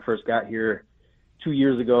recognized when I first got here 2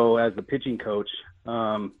 years ago as the pitching coach.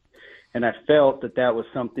 And I felt that was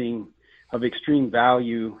something of extreme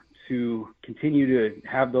value to continue to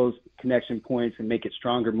have those connection points and make it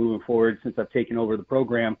stronger moving forward since I've taken over the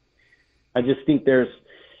program. I just think there's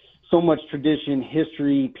so much tradition,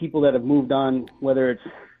 history, people that have moved on, whether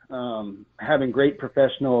it's having great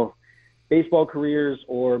professional baseball careers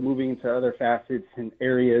or moving into other facets and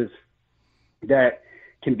areas that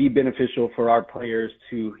can be beneficial for our players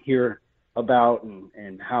to hear about,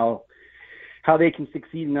 and how they can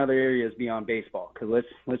succeed in other areas beyond baseball. Because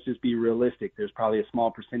let's just be realistic. There's probably a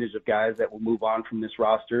small percentage of guys that will move on from this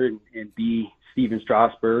roster and be Steven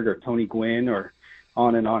Strasburg or Tony Gwynn or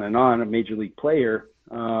on and on and on, a major league player.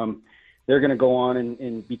 They're going to go on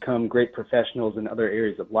and become great professionals in other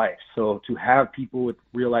areas of life. So to have people with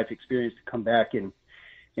real life experience to come back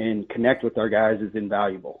and connect with our guys is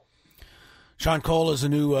invaluable. Shaun Cole is a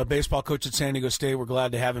new baseball coach at San Diego State. We're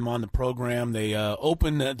glad to have him on the program. They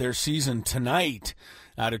open their season tonight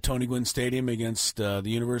out at Tony Gwynn Stadium against the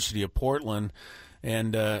University of Portland.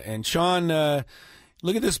 And Shaun,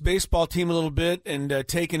 look at this baseball team a little bit and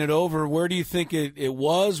taking it over. Where do you think it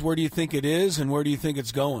was? Where do you think it is? And where do you think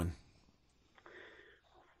it's going?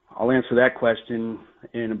 I'll answer that question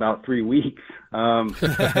in about 3 weeks. I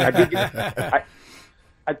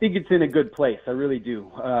think it's in a good place. I really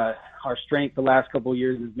do. Our strength the last couple of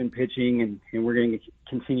years has been pitching, and we're going to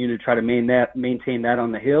continue to try to maintain that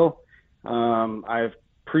on the hill. I've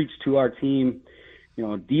preached to our team,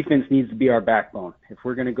 defense needs to be our backbone. If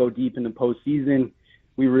we're going to go deep in the postseason,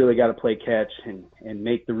 we really got to play catch and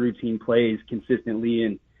make the routine plays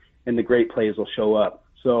consistently, and the great plays will show up.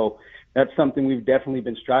 So that's something we've definitely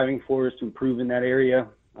been striving for, is to improve in that area.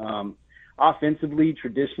 Offensively,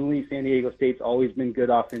 traditionally, San Diego State's always been good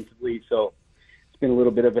offensively, so it's been a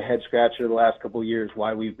little bit of a head scratcher the last couple of years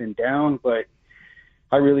why we've been down, but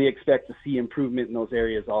I really expect to see improvement in those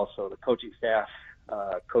areas also. The coaching staff,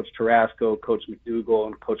 Coach Tarasco, Coach McDougall,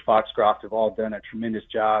 and Coach Foxcroft have all done a tremendous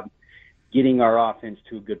job getting our offense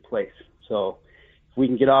to a good place. So if we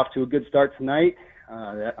can get off to a good start tonight,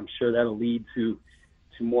 I'm sure that'll lead to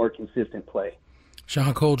more consistent play.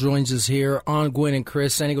 Shaun Cole joins us here on Gwynn and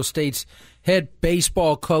Chris, San Diego State's head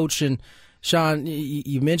baseball coach. And Shaun,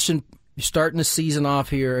 you mentioned starting the season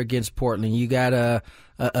off here against Portland. You got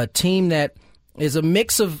a team that is a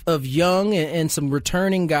mix of young and some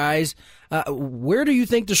returning guys. Where do you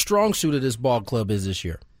think the strong suit of this ball club is this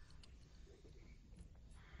year?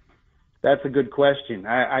 That's a good question.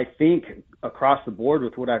 I think across the board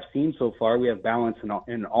with what I've seen so far, we have balance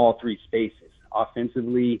in all three spaces,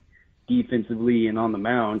 offensively, defensively, and on the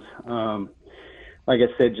mound. Like I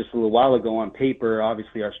said just a little while ago, on paper,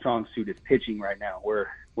 obviously our strong suit is pitching right now. We're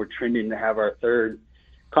trending to have our third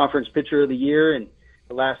conference pitcher of the year, and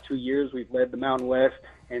the last 2 years we've led the Mountain West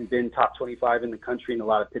and been top 25 in the country in a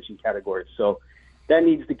lot of pitching categories. So that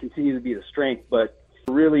needs to continue to be the strength, but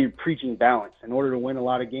we're really preaching balance. In order to win a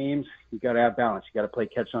lot of games, you've got to have balance. You got to play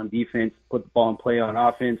catch on defense, put the ball in play on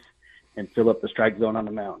offense, and fill up the strike zone on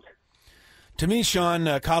the mound. To me,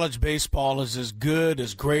 Shaun, college baseball is as good,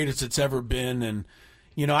 as great as it's ever been, and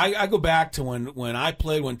I go back to when I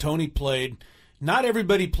played, when Tony played. Not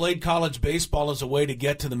everybody played college baseball as a way to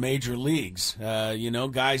get to the major leagues.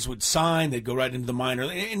 Guys would sign, they'd go right into the minor.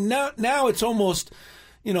 And now it's almost,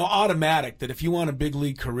 automatic that if you want a big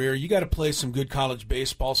league career, you got to play some good college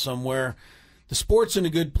baseball somewhere. The sport's in a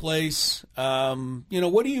good place. What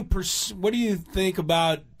do you think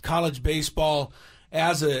about college baseball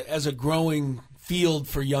as a growing field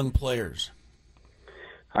for young players?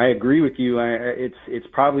 I agree with you. It's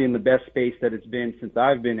probably in the best space that it's been since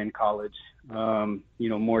I've been in college.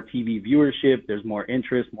 More TV viewership, there's more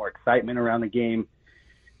interest, more excitement around the game.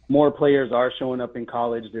 More players are showing up in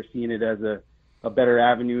college. They're seeing it as a better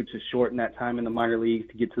avenue to shorten that time in the minor leagues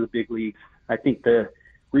to get to the big leagues. I think the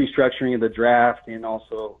restructuring of the draft and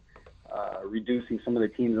also reducing some of the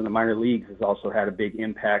teams in the minor leagues has also had a big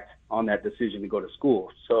impact on that decision to go to school.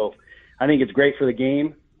 So I think it's great for the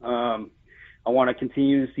game. I want to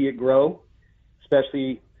continue to see it grow,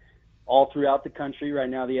 especially all throughout the country. Right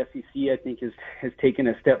now, the SEC, I think, has taken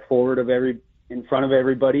a step forward in front of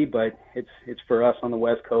everybody, but it's for us on the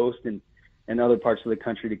West Coast and other parts of the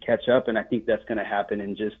country to catch up, and I think that's going to happen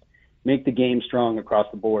and just make the game strong across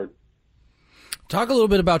the board. Talk a little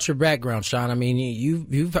bit about your background, Shaun. I mean,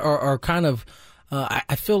 you are kind of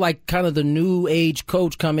I feel like kind of the new age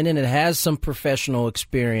coach coming in that has some professional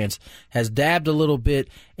experience, has dabbed a little bit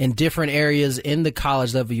in different areas in the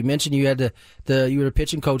college level. You mentioned you had you were a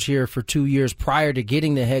pitching coach here for 2 years prior to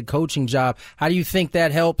getting the head coaching job. How do you think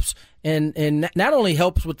that helps and not only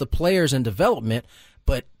helps with the players and development,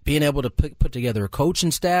 but being able to put together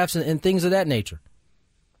coaching staffs and things of that nature?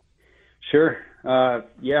 Sure.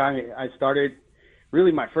 I started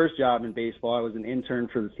really my first job in baseball. I was an intern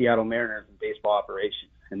for the Seattle Mariners in baseball operations.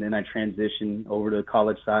 And then I transitioned over to the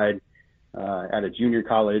college side at a junior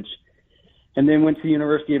college. And then went to the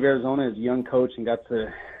University of Arizona as a young coach and got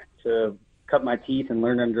to cut my teeth and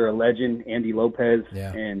learn under a legend, Andy Lopez,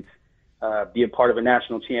 and be a part of a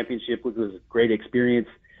national championship, which was a great experience.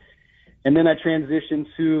 And then I transitioned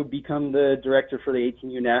to become the director for the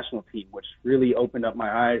 18U national team, which really opened up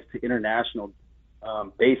my eyes to international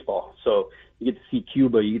baseball. So you get to see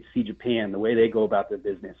Cuba, you get to see Japan, the way they go about their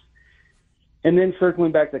business. And then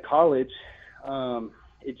circling back to college,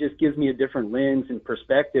 it just gives me a different lens and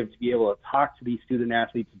perspective to be able to talk to these student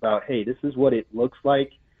athletes about, hey, this is what it looks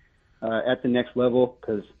like at the next level.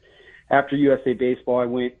 Because after USA Baseball, I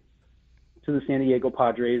went to the San Diego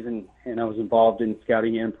Padres and I was involved in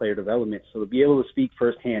scouting and player development. So to be able to speak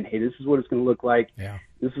firsthand, hey, this is what it's going to look like. Yeah.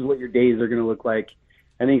 This is what your days are going to look like.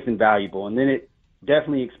 I think it's invaluable. And then it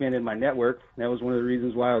definitely expanded my network. That was one of the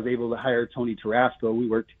reasons why I was able to hire Tony Tarasco. We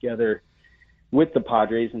worked together with the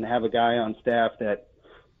Padres, and to have a guy on staff that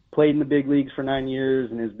played in the big leagues for 9 years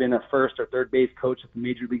and has been a first or third base coach at the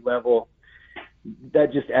major league level,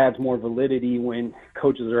 that just adds more validity when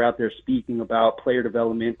coaches are out there speaking about player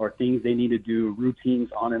development or things they need to do, routines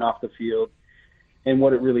on and off the field, and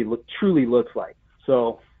what it really truly looks like.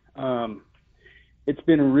 So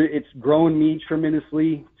it's grown me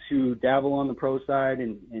tremendously to dabble on the pro side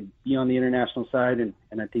and be on the international side, and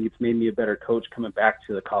I think it's made me a better coach coming back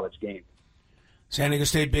to the college game. San Diego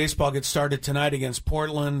State baseball gets started tonight against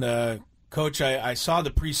Portland. Coach, I saw the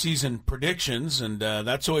preseason predictions, and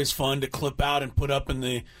that's always fun to clip out and put up in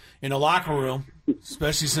a locker room,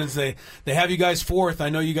 especially since they have you guys fourth. I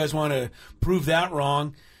know you guys want to prove that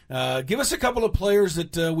wrong. Give us a couple of players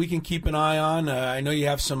that we can keep an eye on. I know you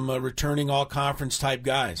have some returning all-conference type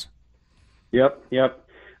guys. Yep.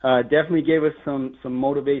 Definitely gave us some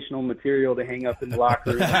motivational material to hang up in the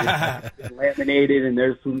locker room. It's laminated, and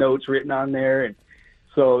there's some notes written on there, and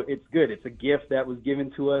so it's good. It's a gift that was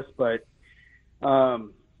given to us, but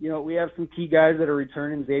we have some key guys that are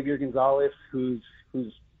returning. Xavier Gonzalez, who's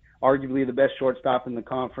arguably the best shortstop in the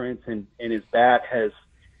conference, and his bat has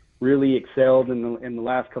really excelled in the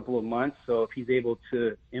last couple of months. So if he's able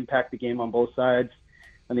to impact the game on both sides,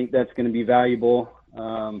 I think that's going to be valuable.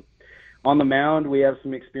 On the mound, we have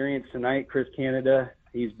some experience tonight. Chris Canada,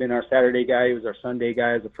 he's been our Saturday guy. He was our Sunday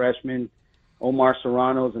guy as a freshman. Omar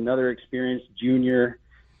Serrano is another experienced junior.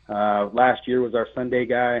 Last year was our Sunday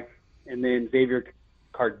guy. And then Xavier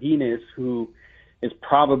Cardenas, who is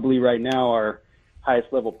probably right now our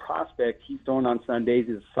highest level prospect. He's throwing on Sundays.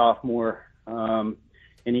 He's a sophomore, and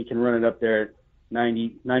he can run it up there at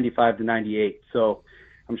 95 to 98. So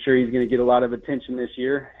I'm sure he's going to get a lot of attention this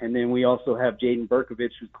year. And then we also have Jaden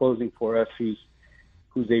Berkovich, who's closing for us, who's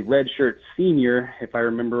a redshirt senior, if I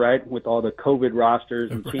remember right, with all the COVID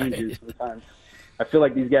rosters and changes sometimes. I feel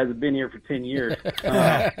like these guys have been here for 10 years.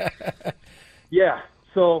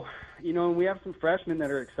 So, we have some freshmen that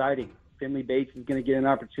are exciting. Finley Bates is going to get an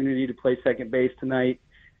opportunity to play second base tonight.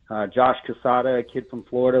 Josh Casada, a kid from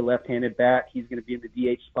Florida, left-handed bat. He's going to be in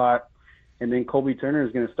the DH spot. And then Colby Turner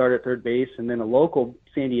is going to start at third base. And then a local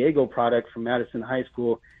San Diego product from Madison High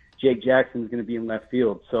School, Jake Jackson, is going to be in left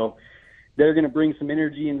field. So they're going to bring some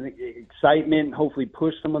energy and excitement and hopefully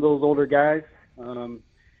push some of those older guys.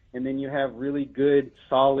 And then you have really good,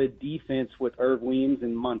 solid defense with Irv Weems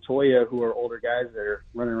and Montoya, who are older guys that are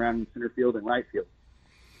running around in center field and right field.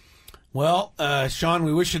 Well, Shaun,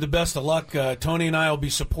 we wish you the best of luck. Tony and I will be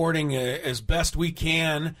supporting as best we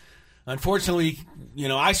can. Unfortunately,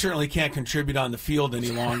 I certainly can't contribute on the field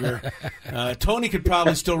any longer. Tony could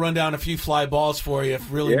probably still run down a few fly balls for you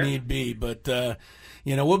if really need be. But,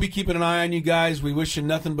 we'll be keeping an eye on you guys. We wish you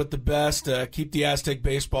nothing but the best. Keep the Aztec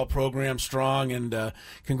baseball program strong. And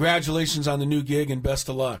congratulations on the new gig and best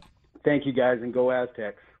of luck. Thank you, guys, and go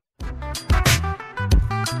Aztecs.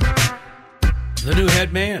 The new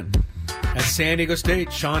head man at San Diego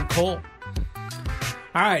State, Shaun Cole.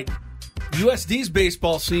 All right. USD's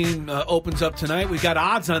baseball scene opens up tonight. We got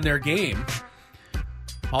odds on their game.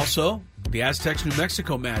 Also, the Aztecs-New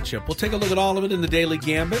Mexico matchup. We'll take a look at all of it in the Daily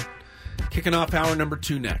Gambit. Kicking off hour number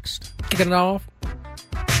 2 next. Kicking it off.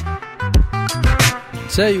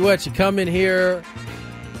 Tell you what, you come in here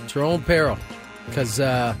at your own peril because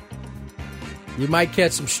you might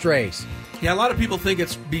catch some strays. Yeah, a lot of people think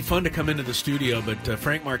it'd be fun to come into the studio, but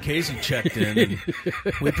Frank Marchese checked in, and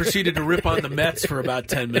we proceeded to rip on the Mets for about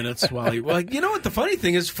 10 minutes. Well, you know what? The funny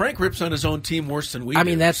thing is, Frank rips on his own team worse than we do. I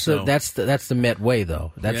mean, that's the Met way,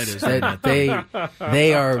 though.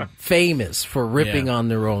 They are famous for ripping on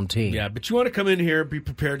their own team. Yeah, but you want to come in here, be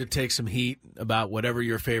prepared to take some heat about whatever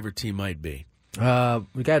your favorite team might be. We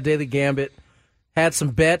got a Daily Gambit. Had some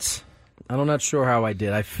bets. I'm not sure how I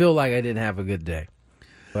did. I feel like I didn't have a good day.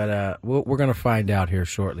 But we're going to find out here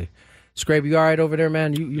shortly. Scrape, you all right over there,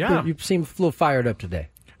 man? You seem a little fired up today.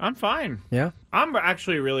 I'm fine. Yeah? I'm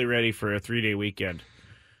actually really ready for a 3-day weekend.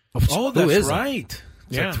 Oh, that's right.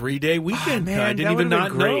 It's a 3-day weekend. Man, I didn't even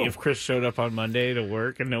not great know. If Chris showed up on Monday to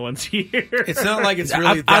work and no one's here. It's not like it's really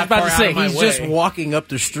I was that about far to say, out of my he's way. just walking up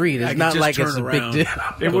the street. It's not like it's a big deal.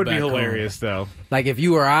 It would be hilarious, though. Like if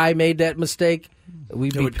you or I made that mistake,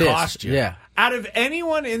 we'd be would pissed. Cost you. Yeah. Out of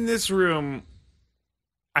anyone in this room,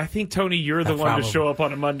 I think, Tony, you're the one to show up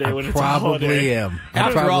on a Monday when it's a holiday. Probably am.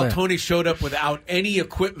 After all, Tony showed up without any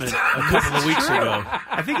equipment a couple of weeks ago.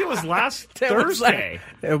 I think it was last Thursday.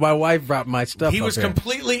 My wife brought my stuff. He was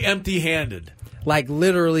completely empty-handed. Like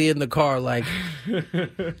literally in the car, like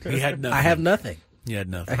he had nothing. I have nothing. He had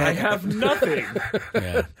nothing. I have nothing.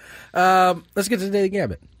 Yeah. Let's get to the Daily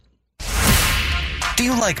Gambit. Do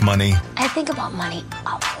you like money? I think about money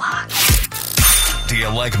a lot. Do you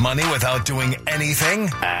like money without doing anything?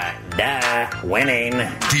 Winning.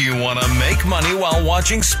 Do you want to make money while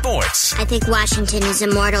watching sports? I think Washington is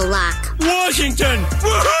immortal luck. Washington!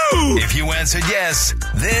 Woohoo! If you answered yes,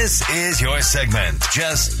 this is your segment.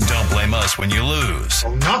 Just don't blame us when you lose.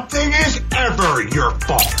 Well, nothing is ever your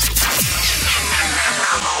fault.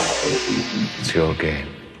 It's your game.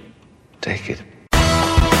 Take it.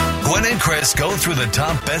 Gwynn and Chris go through the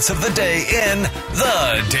top bets of the day in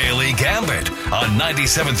The Daily Gambit on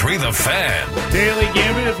 97.3 The Fan. Daily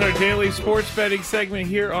Gambit is our daily sports betting segment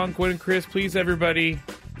here on Gwynn and Chris. Please, everybody,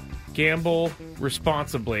 gamble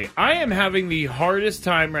responsibly. I am having the hardest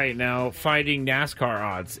time right now finding NASCAR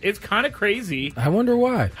odds. It's kind of crazy. I wonder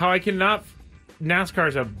why. How I cannot... NASCAR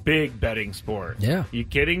is a big betting sport. Yeah. You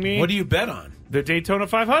kidding me? What do you bet on? The Daytona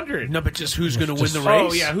 500. No, but just who's going to win the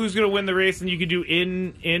race? Oh, yeah, who's going to win the race, and you can do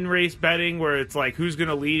in-race betting where it's like who's going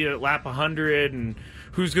to lead at lap 100 and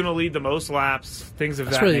who's going to lead the most laps, things of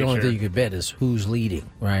that nature. That's really the only thing you could bet is who's leading,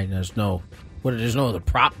 right? There's no other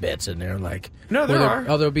prop bets in there. Like no, there are.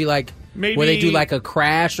 Oh, there'll be like maybe where they do like a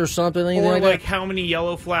crash or something. Or like how many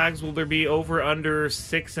yellow flags will there be over, under,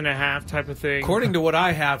 6.5 type of thing. According to what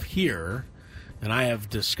I have here, and I have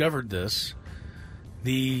discovered this,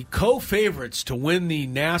 the co-favorites to win the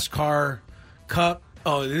NASCAR Cup.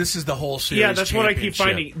 Oh, this is the whole series. Yeah, that's what I keep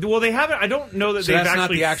finding. Well, they haven't. I don't know that they've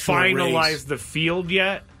actually finalized the field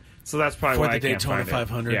yet. So that's probably why I can't find it. For the Daytona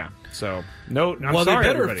 500. Yeah. So no. I'm well, sorry, they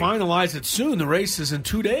better everybody. finalize it soon. The race is in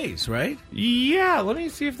 2 days, right? Yeah. Let me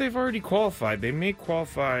see if they've already qualified. They may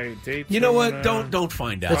qualify. Daytona. You know what? Don't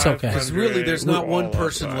find out. It's okay. Because really, there's not one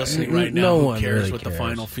person listening right now who cares really what cares. the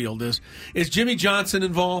final field is. Is Jimmy Johnson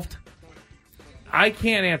involved? I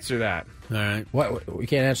can't answer that. All right. What? We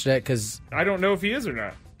can't answer that because I don't know if he is or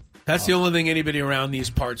not. That's the only thing anybody around these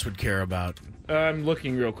parts would care about. I'm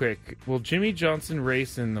looking real quick. Will Jimmy Johnson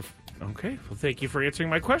race in the... Okay, well, thank you for answering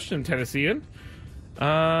my question, Tennessean.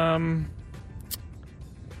 NASCAR.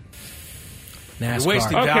 You're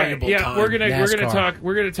wasting valuable time.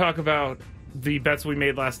 We're gonna talk about the bets we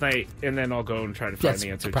made last night, and then I'll go and try to find That's the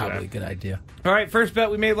answer to probably that. a good idea. All right, first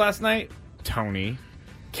bet we made last night, Tony.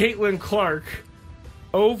 Caitlin Clark,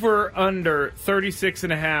 over under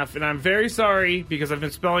 36.5, and I'm very sorry because I've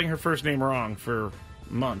been spelling her first name wrong for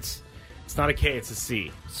months. It's not a K, it's a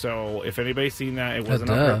C. So if anybody's seen that, it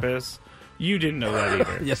wasn't on purpose. You didn't know that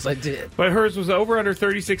either. Yes, I did. But hers was over under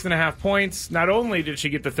 36.5 points. Not only did she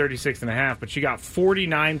get the 36.5, but she got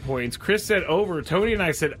 49 points. Chris said over. Tony and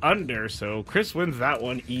I said under, so Chris wins that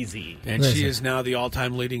one easy. And she is now the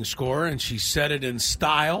all-time leading scorer, and she said it in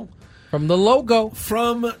style. From the logo.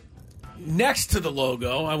 From next to the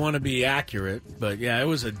logo. I want to be accurate, but yeah, it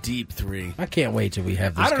was a deep 3. I can't wait till we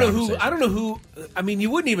have this I don't know who. I mean,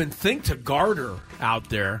 you wouldn't even think to guard her out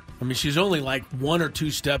there. I mean, she's only like 1 or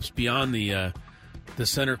 2 steps beyond the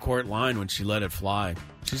center court line when she let it fly.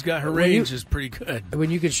 She's got her range is pretty good.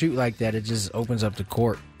 When you can shoot like that, it just opens up the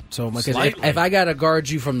court. So because if I got to guard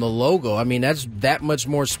you from the logo, I mean, that's that much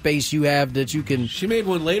more space you have that you can. She made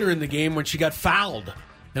one later in the game when she got fouled.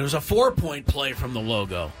 It was a 4-point play from the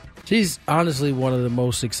logo. She's honestly one of the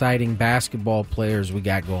most exciting basketball players we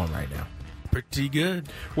got going right now. Pretty good.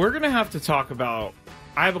 We're going to have to talk about...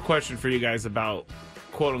 I have a question for you guys about,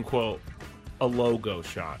 quote-unquote, a logo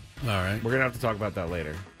shot. All right. We're going to have to talk about that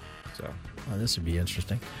later. So, this would be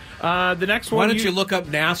interesting. The next one... Why don't you look up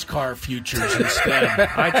NASCAR futures instead?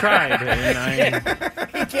 I tried,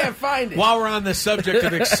 and He can't find it. While we're on the subject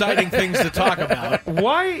of exciting things to talk about.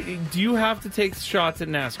 Why do you have to take shots at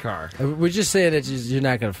NASCAR? We're just saying that you're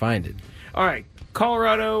not going to find it. All right.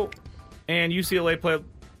 Colorado and UCLA played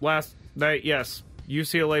last night. Yes.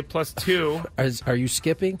 UCLA +2. Are you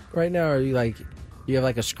skipping right now? Or are you like, you have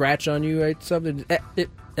like a scratch on you, right? Something.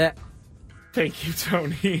 Thank you,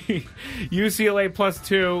 Tony. UCLA +2.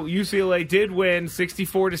 UCLA did win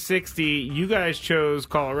 64-60. You guys chose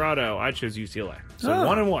Colorado. I chose UCLA. So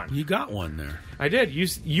 1-1. You got one there. I did.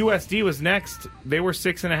 USD was next. They were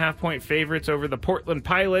 6.5-point favorites over the Portland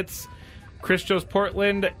Pilots. Chris chose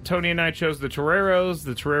Portland. Tony and I chose the Toreros.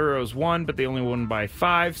 The Toreros won, but they only won by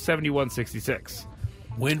 5, 71-66.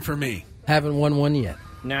 Win for me. Haven't won one yet.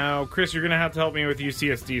 Now, Chris, you're going to have to help me with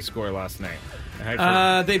UCSD score last night.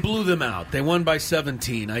 They blew them out. They won by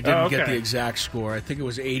 17. I didn't get the exact score. I think it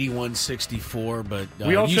was 81-64, but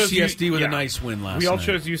UCSD with a nice win last night. We all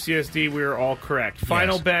chose UCSD. We were all correct.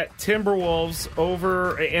 Final bet, Timberwolves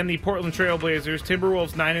over and the Portland Trailblazers.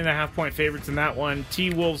 Timberwolves 9.5-point favorites in that one.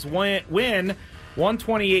 T-Wolves win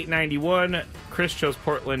 128-91. Chris chose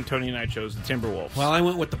Portland. Tony and I chose the Timberwolves. Well, I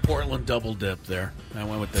went with the Portland double dip there. I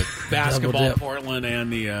went with the basketball Portland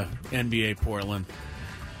and the NBA Portland.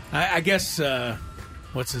 I guess,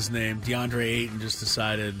 what's his name? DeAndre Ayton just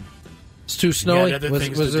decided it's too snowy.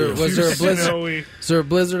 Was there a blizzard? Is there a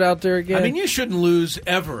blizzard out there again? I mean, you shouldn't lose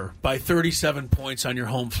ever by 37 points on your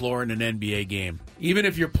home floor in an NBA game, even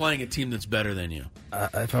if you're playing a team that's better than you.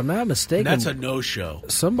 If I'm not mistaken, that's a no-show.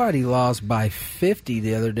 Somebody lost by 50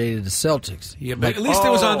 the other day to the Celtics. Yeah, but at least it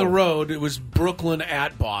was on the road. It was Brooklyn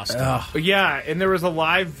at Boston. Yeah, and there was a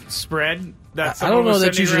live spread. I don't know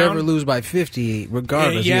that you should ever lose by 50,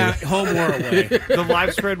 regardless. Yeah, home or away. The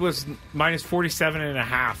live spread was minus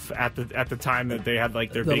 47.5 at the time that they had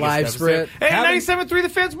like their biggest live deficit. spread. Hey, 97.3 The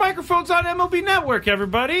Fans microphones on MLB Network,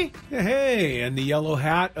 everybody. Hey, and the yellow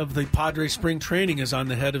hat of the Padres spring training is on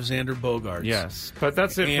the head of Xander Bogaerts. Yes, but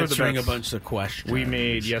that's it for the answering bets a bunch of questions we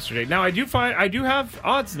made yesterday. Now I do have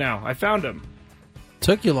odds now. I found them.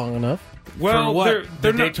 Took you long enough. Well, for what?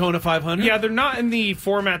 They're the not, Daytona 500? Yeah, they're not in the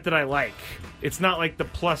format that I like. It's not like the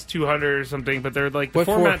plus 200 or something, but they're like the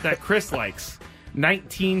format that Chris likes.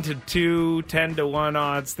 19-2, 10-1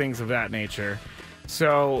 odds, things of that nature.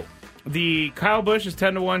 So the Kyle Busch is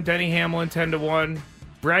 10-1, Denny Hamlin 10-1,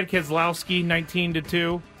 Brad Keselowski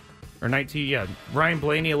 19-2, or 19, yeah. Ryan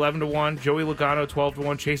Blaney 11-1, Joey Logano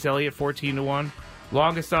 12-1, Chase Elliott 14-1.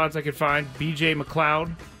 Longest odds I could find, BJ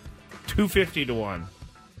McLeod 250-1.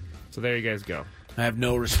 So there you guys go. I have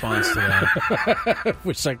no response to that.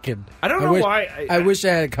 Wish I could. I don't know why. I wish I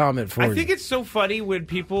had a comment for you. I think it's so funny when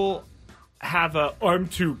people have I'm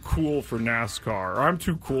too cool for NASCAR. Or, I'm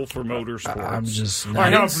too cool for motorsports. I'm just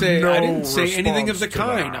not. I didn't say anything of the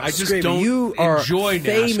kind. I just don't you are enjoy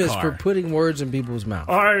famous NASCAR. for putting words in people's mouths.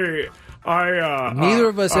 Neither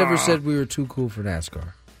of us ever said we were too cool for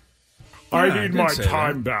NASCAR. I need my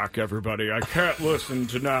time back, everybody. I can't listen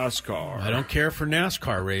to NASCAR. I don't care for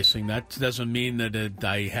NASCAR racing. That doesn't mean that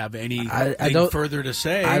I have anything further to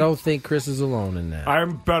say. I don't think Chris is alone in that.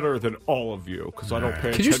 I'm better than all of you because I don't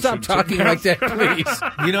pay attention. Could you stop talking like that, please?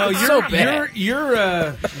 You know, so bad.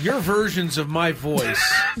 your versions of my voice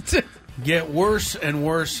get worse and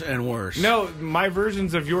worse and worse. No, my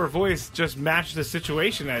versions of your voice just match the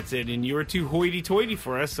situation that's in, and you were too hoity-toity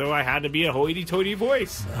for us, so I had to be a hoity-toity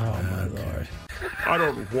voice. Oh, my Lord. I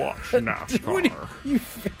don't watch NASCAR.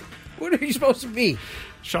 What are you supposed to be?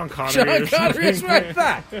 Sean Connery. Sean Connery, that's what I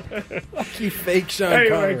thought. You fake Sean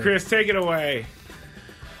Connery. Anyway, Chris, take it away.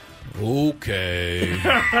 Okay.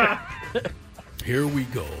 Here we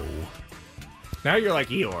go. Now you're like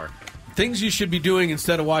Eeyore. Things you should be doing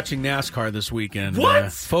instead of watching NASCAR this weekend.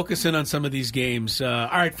 What? Focus in on some of these games. All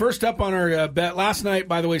right, first up on our bet. Last night,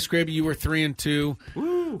 by the way, Scraby, you were 3-2.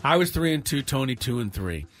 Woo. I was 3-2. Tony,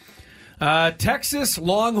 2-3. Texas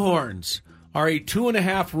Longhorns are a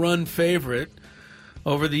 2.5-run favorite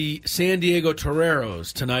over the San Diego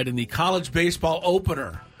Toreros tonight in the college baseball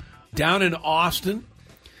opener down in Austin.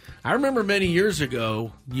 I remember many years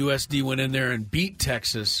ago, USD went in there and beat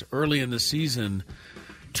Texas early in the season,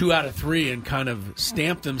 2 out of 3, and kind of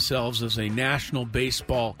stamped themselves as a national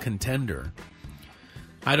baseball contender.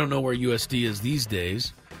 I don't know where USD is these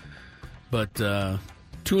days, but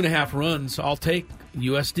 2.5 runs, I'll take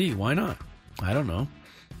USD. Why not? I don't know.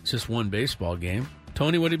 It's just one baseball game.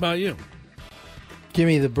 Tony, what about you? Give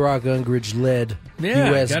me the Brock Ungridge-led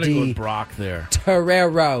Yeah, gotta go USD with Brock there.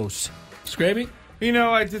 Toreros. Scraby? You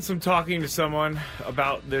know, I did some talking to someone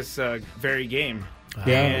about this very game.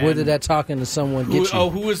 Yeah, And where did that talking to someone get you? Oh,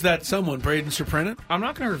 who was that someone? Braden Surprenant? I'm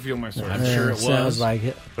not going to reveal my source. I'm sure it was. Sounds like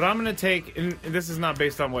it. But I'm going to take, and this is not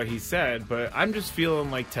based on what he said, but I'm just feeling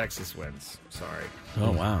like Texas wins. Sorry.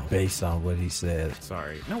 Oh, wow. Based on what he said.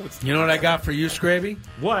 Sorry. No, it's You know what I got for you, Scraby?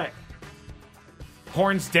 What?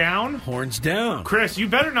 Horns down? Horns down. Chris, you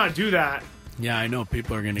better not do that. Yeah, I know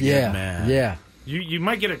people are going to get mad. Yeah. You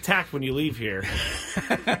might get attacked when you leave here.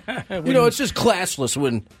 You know, it's just classless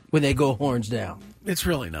when they go horns down. It's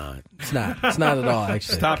really not. It's not. It's not at all,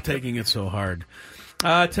 actually. Stop taking it so hard.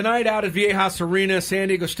 Tonight out at Viejas Arena, San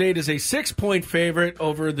Diego State is a 6-point favorite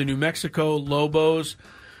over the New Mexico Lobos.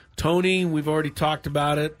 Tony, we've already talked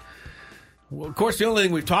about it. Well, of course, the only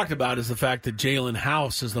thing we've talked about is the fact that Jalen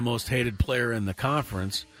House is the most hated player in the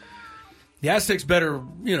conference. The Aztecs better,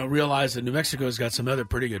 realize that New Mexico's got some other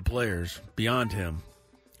pretty good players beyond him.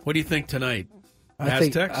 What do you think tonight?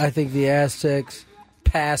 Aztecs? I think the Aztecs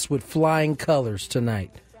pass with flying colors tonight.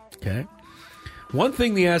 Okay. One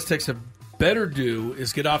thing the Aztecs have better do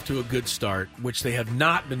is get off to a good start, which they have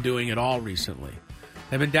not been doing at all recently.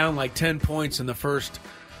 They've been down like 10 points in the first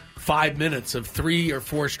 5 minutes of 3 or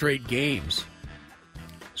 4 straight games.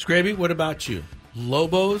 Scraby, what about you?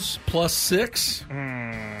 Lobos plus 6?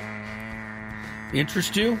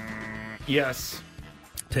 Interest you? Yes.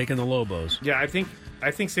 Taking the Lobos. Yeah, I think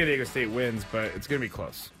San Diego State wins, but it's going to be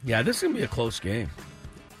close. Yeah, this is going to be a close game.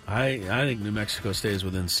 I think New Mexico stays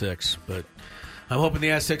within 6, but I'm hoping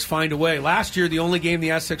the Aztecs find a way. Last year, the only game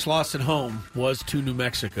the Aztecs lost at home was to New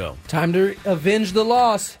Mexico. Time to avenge the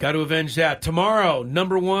loss. Got to avenge that. Tomorrow,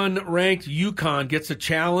 number 1 ranked UConn gets a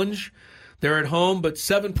challenge. They're at home, but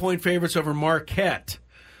 7-point favorites over Marquette.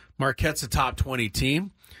 Marquette's a top 20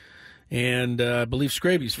 team. And I believe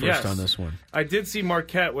Scraby's first on this one. I did see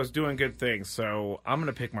Marquette was doing good things, so I'm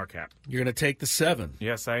going to pick Marquette. You're going to take the 7.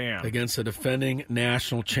 Yes, I am. Against the defending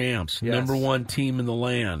national champs. Yes. Number 1 team in the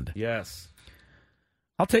land. Yes.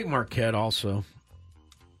 I'll take Marquette also.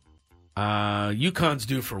 UConn's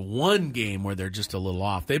due for one game where they're just a little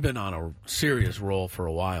off. They've been on a serious roll for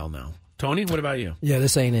a while now. Tony, what about you? Yeah,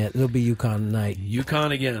 this ain't it. It'll be UConn tonight.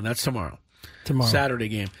 UConn again. That's tomorrow. Tomorrow. Saturday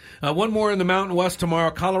game. One more in the Mountain West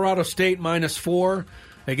tomorrow. Colorado State -4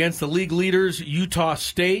 against the league leaders, Utah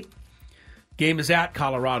State. Game is at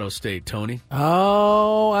Colorado State, Tony.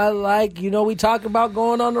 Oh, I like, we talk about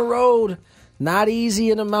going on the road. Not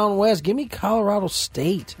easy in the Mountain West. Give me Colorado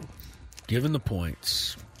State. Given the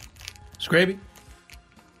points. Scraby?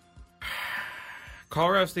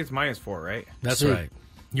 Colorado State's -4, right? That's right.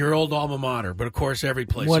 Your old alma mater, but of course every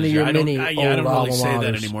place one is of your I many don't old really alma say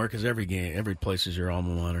that maters. anymore because every place is your alma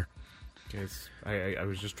mater. I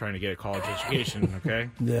was just trying to get a college education, okay?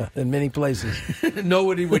 Yeah, in many places.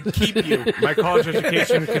 Nobody would keep you. My college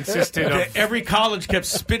education consisted of... Every college kept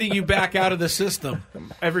spitting you back out of the system.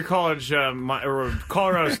 Every college,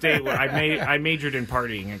 Colorado State, I majored in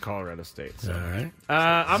partying in Colorado State. So. All right.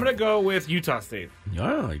 I'm going to go with Utah State.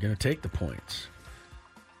 Oh, you're going to take the points.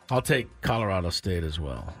 I'll take Colorado State as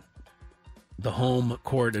well. The home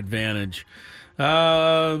court advantage.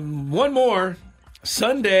 One more.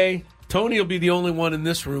 Sunday, Tony will be the only one in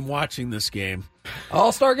this room watching this game.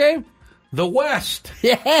 All-Star game? The West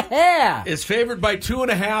is favored by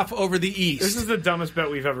 2.5 over the East. This is the dumbest bet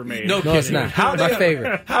we've ever made. No kidding. It's not. How My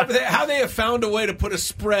favorite. How they have found a way to put a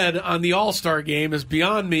spread on the All-Star game is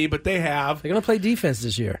beyond me, but they have. They're going to play defense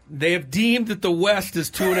this year. They have deemed that the West is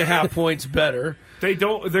 2.5 points better. They're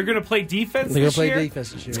going to play defense They're this going to year? play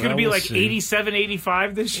defense this year. It's going to be like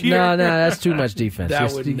 87-85 this year? No, that's too much defense.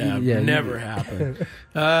 That would never happen.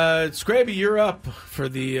 Scraby, you're up for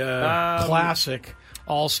the classic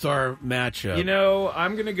All-Star matchup. You know,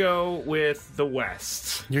 I'm going to go with the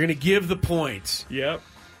West. You're going to give the points. Yep.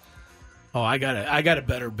 Oh, I got a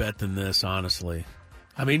better bet than this, honestly.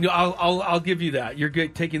 I mean, I'll give you that. You're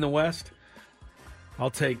taking the West?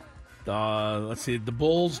 I'll take let's see, the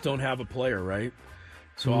Bulls don't have a player, right?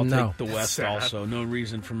 So I'll take the West also. No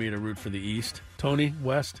reason for me to root for the East. Tony,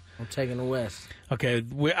 West? I'm taking the West. Okay,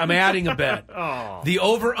 I'm adding a bet. The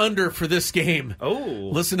over-under for this game.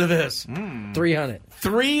 Oh. Listen to this. 300.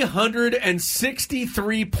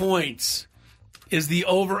 363 points is the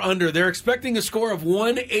over-under. They're expecting a score of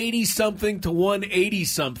 180-something to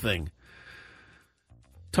 180-something.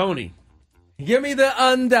 Tony. Give me the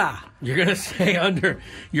under. You're going to say under.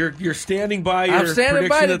 You're standing by your prediction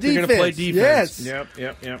by that they're going to play defense. Yes.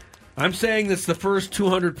 Yep. I'm saying this is the first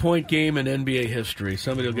 200-point game in NBA history.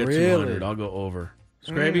 Somebody will get 200. I'll go over.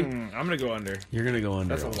 Scraby? I'm going to go under. You're going to go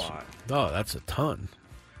under. That's also. a lot. Oh, that's a ton.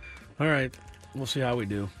 All right. We'll see how we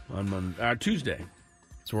do on Tuesday.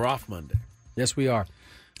 So we're off Monday. Yes, we are.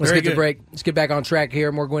 Let's Very get good. the break. Let's get back on track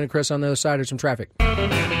here. More Gwynn and Chris on the other side. There's some traffic. All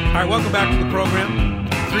right, welcome back to the program.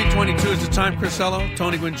 3:22 is the time. Chris Ello,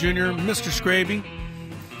 Tony Gwynn Jr., Mr. Scraby.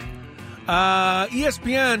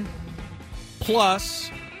 ESPN Plus,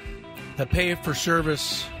 the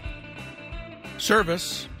pay-for-service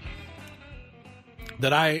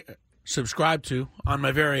that I subscribe to on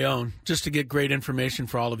my very own, just to get great information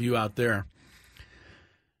for all of you out there,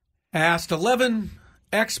 asked 11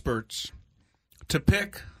 experts to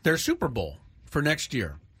pick their Super Bowl for next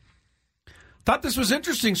year. Thought this was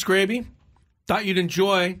interesting, Scraby. Thought you'd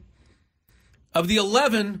enjoy. Of the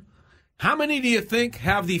 11, how many do you think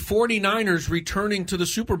have the 49ers returning to the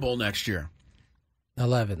Super Bowl next year?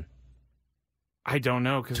 11. I don't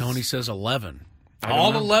know. Tony says 11.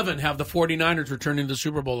 All 11 have the 49ers returning to the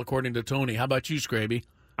Super Bowl, according to Tony. How about you, Scraby?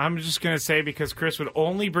 I'm just going to say, because Chris would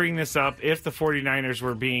only bring this up if the 49ers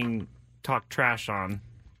were being talked trash on,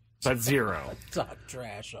 but 0. Talk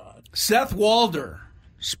trash on. Seth Walder,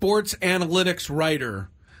 sports analytics writer,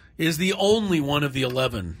 is the only one of the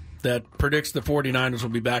 11 that predicts the 49ers will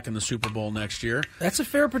be back in the Super Bowl next year. That's a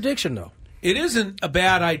fair prediction, though. It isn't a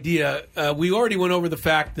bad idea. We already went over the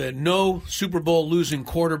fact that no Super Bowl losing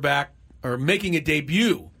quarterback or making a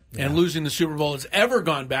debut and losing the Super Bowl has ever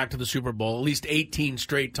gone back to the Super Bowl. At least 18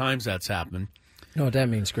 straight times that's happened. You know what that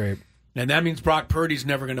means, Grape? And that means Brock Purdy's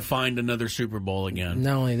never going to find another Super Bowl again.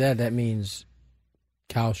 Not only that, that means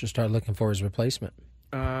Kyle should start looking for his replacement.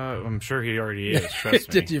 I'm sure he already is.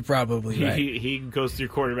 Trust me. You're probably right. He goes through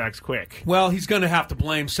quarterbacks quick. Well, he's going to have to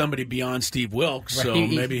blame somebody beyond Steve Wilkes, so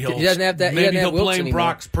maybe he doesn't have that. Maybe he'll Wilkes blame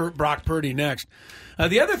Brock Purdy next.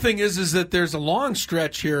 The other thing is that there's a long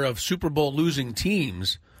stretch here of Super Bowl losing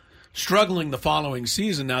teams struggling the following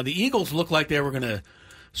season. Now, the Eagles look like they were going to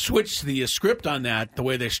switch the script on that the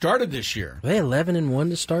way they started this year. Were they 11-1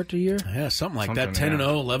 to start the year? Yeah, something like that. 10-0,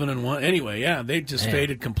 11-1. Anyway, yeah, they just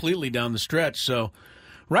faded completely down the stretch. So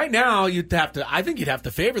right now, I think you'd have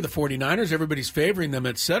to favor the 49ers. Everybody's favoring them,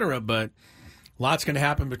 etc. But lots going to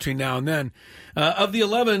happen between now and then. Of the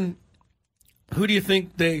 11, who do you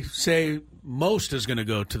think they say most is going to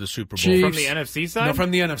go to the Super Bowl? Chiefs. From the NFC side? No,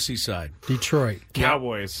 from the NFC side. Detroit.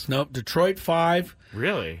 Cowboys. Nope, Detroit 5.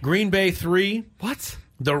 Really? Green Bay 3. What?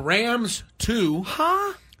 The Rams 2.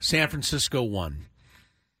 Huh? San Francisco 1.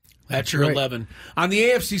 That's your right. 11. On the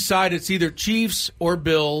AFC side, it's either Chiefs or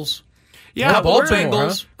Bills. Yeah, or but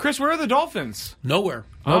Bengals. Chris, where are the Dolphins? Nowhere.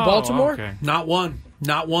 No Baltimore? Okay. Not one.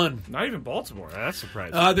 Not one. Not even Baltimore. That's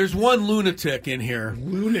surprising. There's one lunatic in here.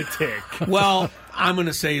 Lunatic. Well, I'm going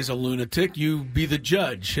to say he's a lunatic. You be the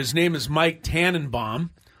judge. His name is Mike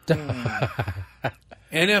Tannenbaum.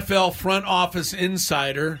 NFL front office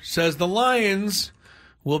insider says the Lions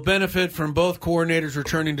will benefit from both coordinators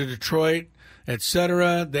returning to Detroit,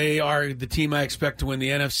 etc. They are the team I expect to win the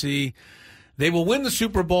NFC. They will win the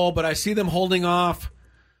Super Bowl, but I see them holding off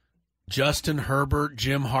Justin Herbert,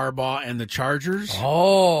 Jim Harbaugh, and the Chargers.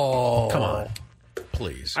 Oh. Come on.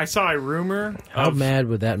 Please. I saw a rumor. How mad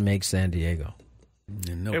would that make San Diego?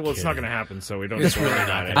 No it's not going to happen, so we don't. It's really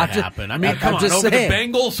not going to happen. I mean, come on. just Over saying.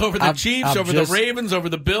 the Bengals, over the Chiefs, over the Ravens, over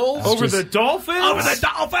the Bills. Over the Dolphins? Over the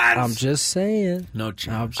Dolphins! I'm just saying. No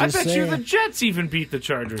chance. I bet you the Jets even beat the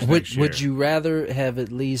Chargers next year. Would you rather have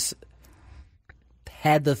at least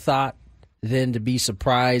had the thought than to be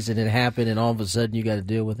surprised and it happened and all of a sudden you got to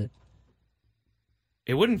deal with it?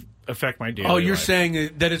 It wouldn't affect my daily Oh, you're life. saying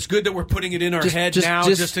that it's good that we're putting it in our head now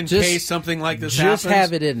just in case something like this happens? Just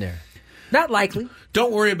have it in there. Not likely.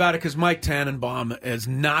 Don't worry about it because Mike Tannenbaum has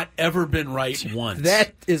not ever been right once.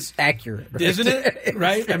 That is accurate. Right? Isn't it?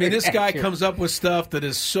 Right? I mean, this guy accurate. comes up with stuff that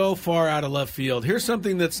is so far out of left field. Here's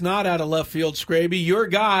something that's not out of left field, Scraby. Your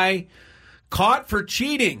guy caught for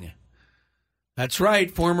cheating. That's right.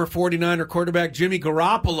 Former 49er quarterback Jimmy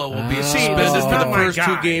Garoppolo will be suspended for the first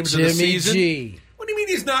 2 games of the season. G. What do you mean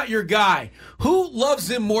he's not your guy? Who loves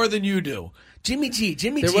him more than you do? Jimmy G,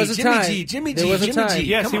 Jimmy There G, was a Jimmy time. G, Jimmy There G, was a Jimmy time. G.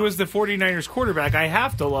 Yes, Come he on. was the 49ers quarterback. I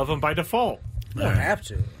have to love him by default. You don't have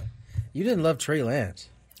to. You didn't love Trey Lance.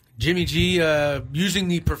 Jimmy G using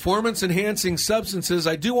the performance-enhancing substances.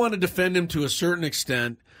 I do want to defend him to a certain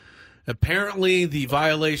extent. Apparently, the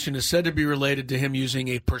violation is said to be related to him using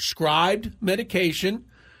a prescribed medication,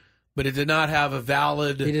 but it did not have a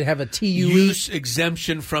valid He didn't have a TUE use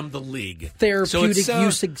exemption from the league. therapeutic So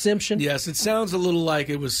use exemption. Yes, it sounds a little like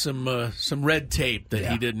it was some red tape that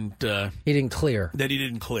he didn't clear. That he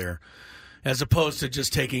didn't clear, as opposed to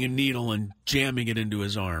just taking a needle and jamming it into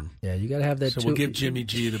his arm. Yeah, you got to have that. So we'll give Jimmy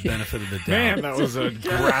G the benefit of the doubt. Man, that was a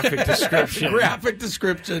graphic description. Graphic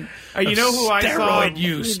description. You know who I saw? Steroid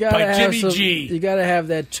use by Jimmy G. You got to have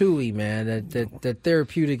that TUE, man. That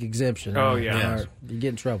therapeutic exemption. Oh, yeah. Or you get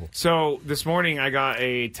in trouble. So this morning I got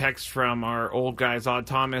a text from our old guys, Odd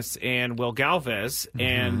Thomas and Will Galvez,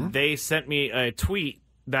 and they sent me a tweet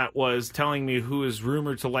that was telling me who is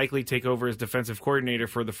rumored to likely take over as defensive coordinator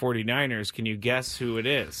for the 49ers. Can you guess who it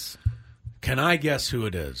is? Can I guess who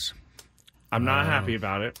it is? I'm not happy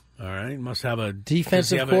about it. All right. Must have a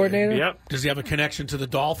defensive coordinator? Yep. Does he have a connection to the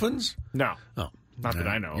Dolphins? No. Oh. Not that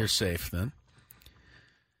I know. You're safe then.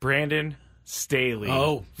 Brandon Staley.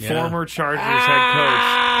 Oh, yeah. Former Chargers head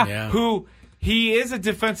coach. Yeah. Who he is a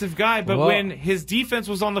defensive guy, but Well- when his defense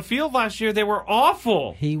was on the field last year, they were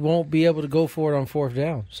awful. He won't be able to go for it on 4th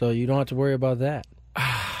down, so you don't have to worry about that.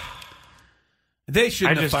 They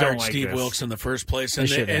shouldn't I have just fired don't like Steve this. Wilkes in the first place. They And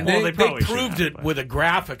shouldn't have. they Well, they probably proved shouldn't have, it with a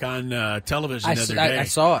graphic on television I the other day. I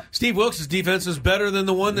saw it. Steve Wilkes' defense is better than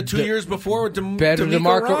the one the 2 years before with Better than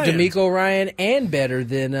Ryan. D'Amico Ryan, and better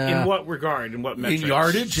than In what regard? In what metrics? in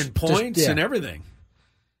yardage and points yeah. and everything.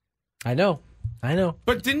 I know.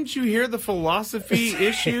 But didn't you hear the philosophy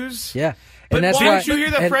issues? Yeah. But And that's why- why, Didn't you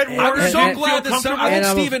hear that Fred Warner I was so didn't glad feel that comfortable? I think And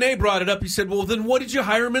I'm a- Stephen A. brought it up. He said, well, then what did you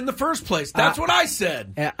hire him in the first place? That's what I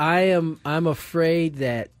said. I'm afraid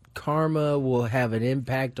that karma will have an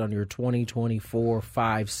impact on your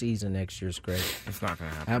 2024-5 season next year, Greg. It's not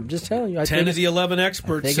going to happen. I'm just telling you. 10 of the 11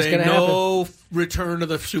 experts think it's say gonna no return to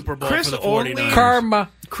the Super Bowl Chris for the only- 49ers. Karma.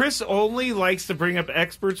 Chris only likes to bring up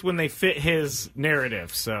experts when they fit his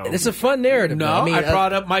narrative. So It's a fun narrative. No, though. I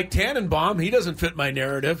brought up Mike Tannenbaum. He doesn't fit my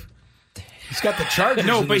narrative. He's got the Chargers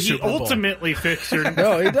no, in but the he Super Bowl. ultimately fits your.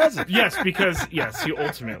 No, he doesn't. Yes, because he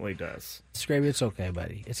ultimately does. Scraby, it's okay,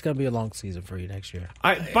 buddy. It's going to be a long season for you next year.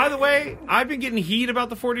 By the way, I've been getting heat about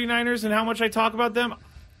the 49ers and how much I talk about them.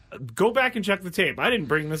 Go back and check the tape. I didn't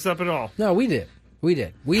bring this up at all. No, we did.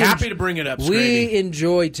 Happy to bring it up, We Scraby.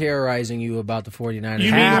 enjoy terrorizing you about the 49ers.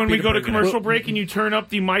 You mean Happy when we to go to bring it commercial up. break and you turn up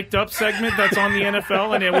the mic'd up segment that's on the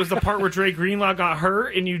NFL and it was the part where Dre Greenlaw got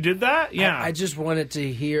hurt and you did that? Yeah. I just wanted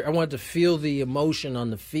to hear. I wanted to feel the emotion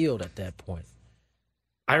on the field at that point.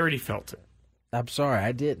 I already felt it. I'm sorry,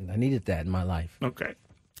 I didn't. I needed that in my life. Okay.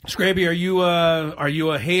 Scraby, are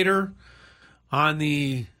you a hater on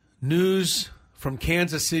the news from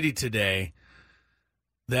Kansas City today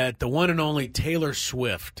that the one and only Taylor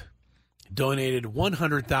Swift donated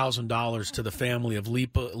 $100,000 to the family of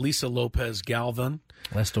Lisa Lopez Galvan,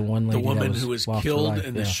 That's the one the lady woman that who was lost her killed life,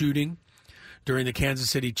 in the yeah. shooting during the Kansas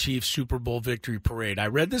City Chiefs Super Bowl victory parade? I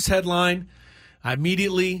read this headline. I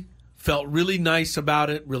immediately felt really nice about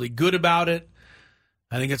it, really good about it.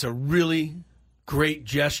 I think it's a really great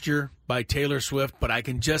gesture by Taylor Swift, but I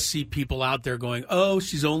can just see people out there going, oh,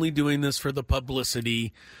 she's only doing this for the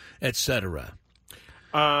publicity, etc.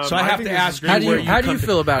 So I have think to this ask is you, great. where How do you come to-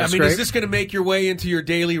 feel about it, I mean, Scrape? is this going to make your way into your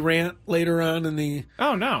daily rant later on in the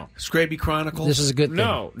Oh, no. Scraby Chronicles? This is a good thing.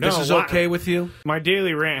 No. This is why- okay with you? My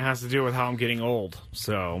daily rant has to do with how I'm getting old.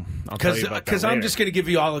 So I'll tell you about that Because I'm later. just going to give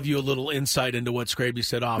you all of you a little insight into what Scraby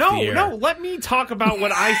said off No, the air. no, let me talk about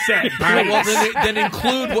what I said. All right, well, please. then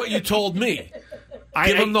include what you told me.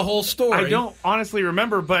 Give him the whole story. I don't honestly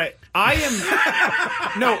remember, but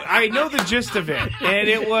I know the gist of it, and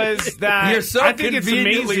it was that You're so I think it's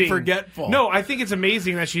conveniently amazing. forgetful. No, I think it's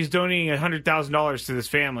amazing that she's donating $100,000 to this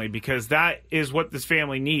family because that is what this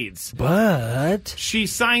family needs. But she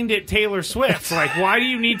signed it Taylor Swift. Like, why do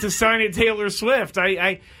you need to sign it Taylor Swift?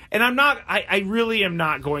 I really am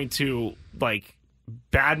not going to like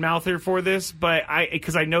badmouth her for this, but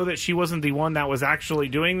because I know that she wasn't the one that was actually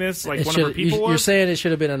doing this. Like one of her people was. You're saying it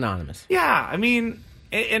should have been anonymous. Yeah, I mean,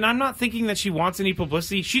 and I'm not thinking that she wants any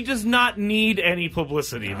publicity. She does not need any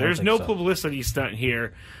publicity. There's no publicity stunt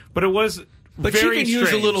here, but it was. But very she can use a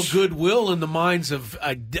strange. little goodwill in the minds of,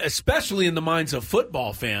 especially in the minds of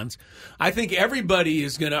football fans. I think everybody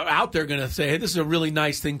is out there going to say, "Hey, this is a really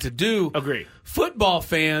nice thing to do." Agree. Football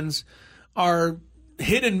fans are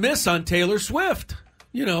hit and miss on Taylor Swift.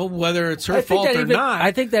 You know, whether it's her fault or not.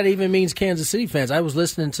 I think that even means Kansas City fans. I was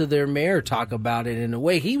listening to their mayor talk about it, and the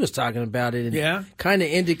way he was talking about it, kind of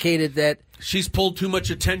indicated that she's pulled too much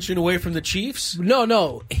attention away from the Chiefs.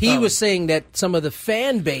 No, he was saying that some of the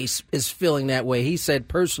fan base is feeling that way. He said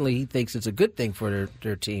personally he thinks it's a good thing for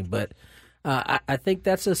their team, but I think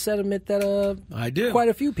that's a sentiment that I do. Quite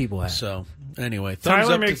a few people have. So anyway,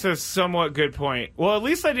 Tyler makes a somewhat good point. Well, at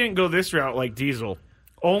least I didn't go this route like Diesel.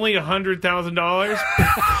 Only $100,000.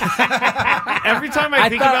 Every time I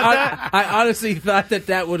think about that, I honestly thought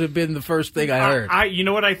that would have been the first thing I heard. You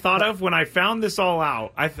know what I thought of when I found this all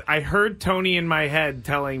out? I heard Tony in my head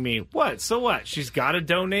telling me, "What? So what? She's got to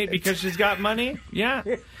donate because she's got money." Yeah.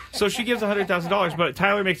 So she gives $100,000. But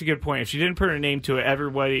Tyler makes a good point. If she didn't put her name to it,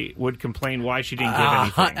 everybody would complain why she didn't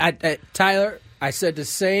give anything. Tyler, I said the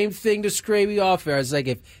same thing to Scraby off air. I was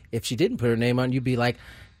like, if she didn't put her name on, you'd be like,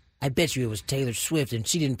 I bet you it was Taylor Swift, and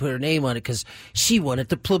she didn't put her name on it because she wanted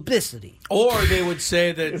the publicity. Or they would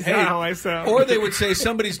say that, It's hey, not how I sound. Or they would say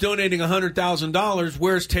somebody's donating $100,000.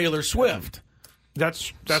 Where's Taylor Swift?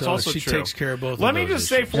 That's So also she true. takes care of both. Let of me those just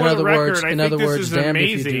say issues. for the record, I think this is damned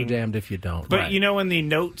amazing. if you do, damned if you don't. But Right. you know, in the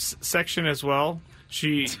notes section as well,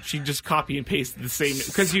 she just copy and pasted the same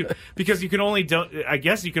because you can only I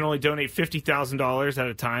guess you can only donate $50,000 at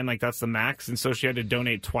a time, like that's the max, and so she had to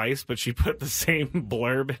donate twice, but she put the same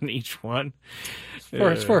blurb in each one.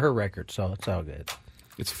 It's for her record, so it's all good.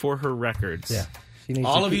 It's for her records. Yeah.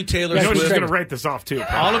 All of you Taylor You know Swift, she's going to write this off too.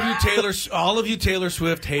 all of you Taylor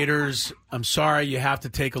Swift haters, I'm sorry you have to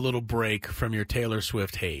take a little break from your Taylor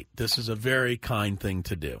Swift hate. This is a very kind thing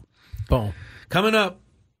to do. Boom. Coming up,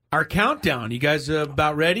 our countdown. You guys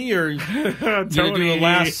about ready, or you gonna do a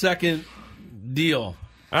last second deal?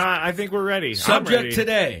 I think we're ready. Subject I'm ready.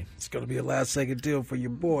 today. It's going to be a last second deal for your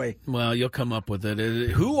boy. Well, you'll come up with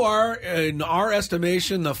it. Who are, in our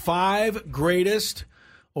estimation, the 5 greatest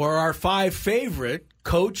or our 5 favorite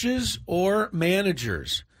coaches or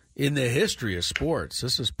managers in the history of sports?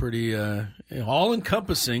 This is pretty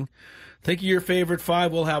all-encompassing. Think of your favorite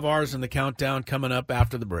 5. We'll have ours in the countdown coming up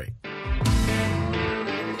after the break.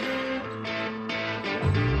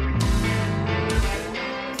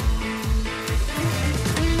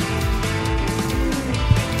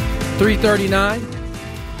 $3.39.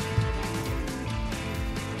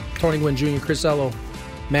 Tony Gwynn Jr., Chris Ello,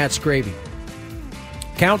 Matt Scraby.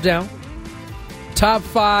 Countdown. Top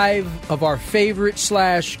 5 of our favorite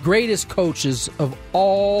 / greatest coaches of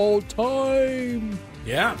all time.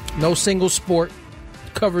 Yeah. No single sport.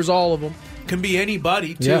 Covers all of them. Can be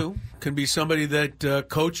anybody, too. Yeah. Can be somebody that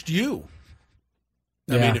coached you.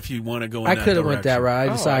 I Yeah. mean, if you want to go in I that could have went that direction. route.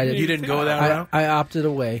 I decided. You didn't go that route? I opted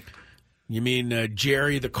away. You mean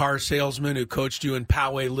Jerry, the car salesman who coached you in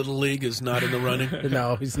Poway Little League, is not in the running?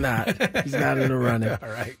 No, he's not. He's not in the running. All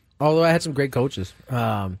right. Although I had some great coaches.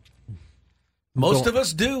 Most of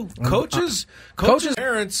us do. Coaches,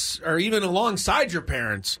 parents, or even alongside your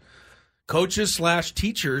parents, coaches /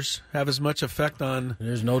 teachers have as much effect on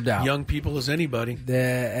there's no doubt young people as anybody.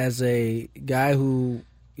 As a guy who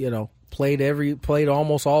played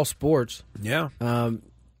almost all sports. Yeah.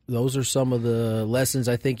 Those are some of the lessons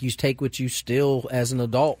I think you take with you still as an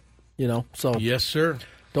adult. So yes, sir.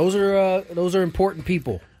 Those are important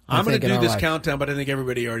people. I'm going to do this life. countdown, but I think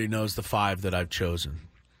everybody already knows the 5 that I've chosen.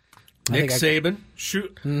 Nick Saban,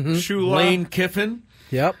 Shula, Lane Kiffin,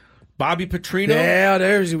 yep, Bobby Petrino, yeah,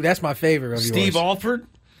 that's my favorite. Of Steve yours. Alford,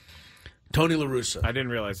 Tony La Russa. I didn't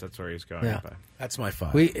realize that's where he's going. Yeah. But. That's my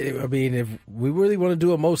 5. If we really want to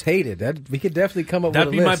do a most hated, we could definitely come up That'd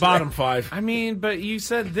with a be list. my bottom 5. I mean, but you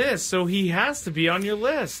said this, so he has to be on your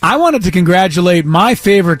list. I wanted to congratulate my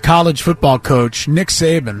favorite college football coach, Nick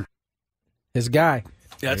Saban. His guy.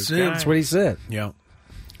 That's His it. guy. That's what he said. Yeah.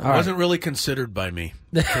 All wasn't really considered by me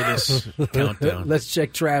for this countdown. Let's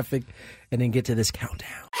check traffic and then get to this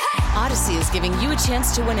countdown. Odyssey is giving you a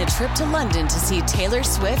chance to win a trip to London to see Taylor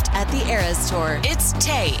Swift at the Eras Tour. It's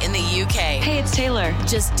Tay in the UK. Hey, it's Taylor.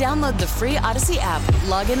 Just download the free Odyssey app,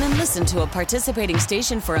 log in and listen to a participating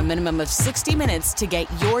station for a minimum of 60 minutes to get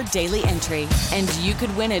your daily entry. And you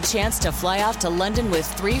could win a chance to fly off to London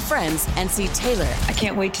with 3 friends and see Taylor. I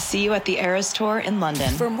can't wait to see you at the Eras Tour in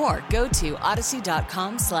London. For more, go to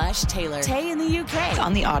odyssey.com/Taylor. Tay in the UK. It's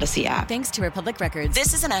on the Odyssey app. Thanks to Republic Records.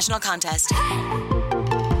 This is a national contest.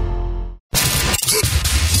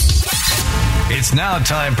 It's now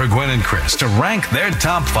time for Gwynn and Chris to rank their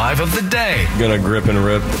top 5 of the day. Gonna grip and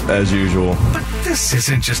rip as usual. But this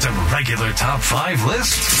isn't just a regular top 5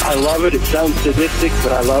 list. I love it. It sounds sadistic,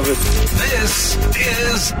 but I love it. This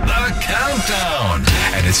is The Countdown.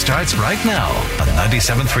 And it starts right now on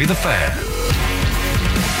 97.3 The Fan.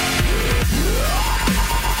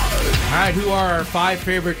 All right, who are our 5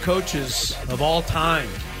 favorite coaches of all time?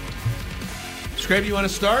 Scrape, you want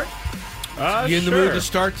to start? You in the mood to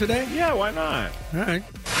start today? Yeah, why not? All right.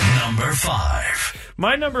 Number 5.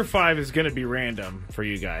 My number 5 is going to be random for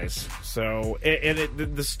you guys. So,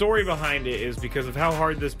 the story behind it is because of how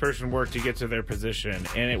hard this person worked to get to their position,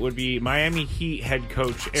 and it would be Miami Heat head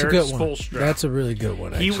coach Eric Spoelstra. That's a really good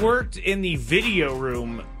one. He worked in the video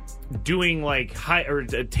room doing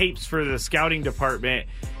tapes for the scouting department.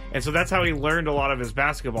 And so that's how he learned a lot of his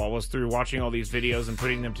basketball, was through watching all these videos and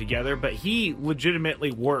putting them together. But he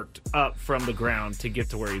legitimately worked up from the ground to get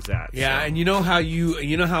to where he's at. Yeah, so. And you know how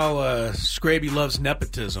Scraby loves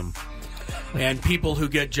nepotism and people who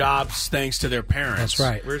get jobs thanks to their parents. That's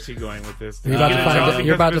right. Where's he going with this? You're about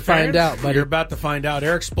to find out, buddy. You're about to find out.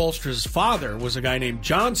 Eric Spoelstra's father was a guy named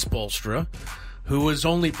John Spoelstra, who was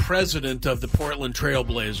only president of the Portland Trail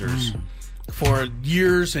Blazers for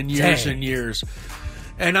years and years and years.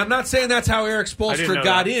 And I'm not saying that's how Eric Spoelstra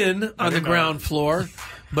got in on the ground floor,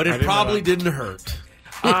 but it probably didn't hurt.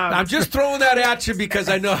 I'm just throwing that at you because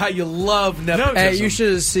I know how you love nepotism. Hey, you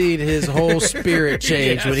should have seen his whole spirit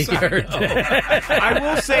change when he heard that. I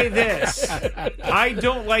will say this. I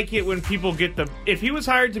don't like it when people get if he was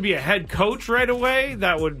hired to be a head coach right away,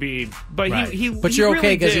 that would be... But right. But you're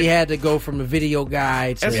okay because he had to go from a video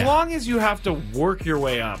guy to... As long as you have to work your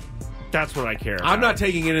way up. That's what I care about. I'm not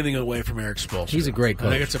taking anything away from Eric Spoelstra. He's a great coach. I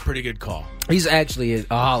think it's a pretty good call. He's actually a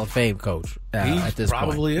Hall of Fame coach at this point.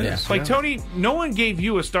 Probably is. Yeah. Like, Tony, no one gave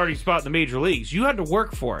you a starting spot in the major leagues. You had to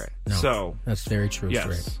work for it. No, so that's very true.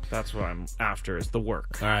 Yes, that's what I'm after, is the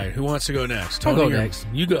work. All right, who wants to go next? I'll Tony, go next.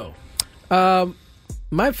 You go. The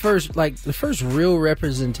first real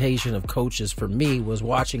representation of coaches for me was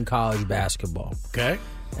watching college basketball. Okay.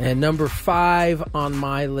 And number 5 on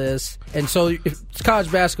my list, and so college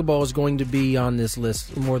basketball is going to be on this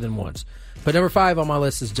list more than once. But number 5 on my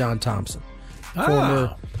list is John Thompson,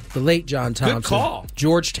 the late John Thompson. Good call.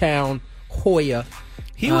 Georgetown, Hoya.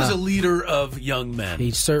 He was a leader of young men.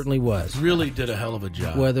 He certainly was. Really did a hell of a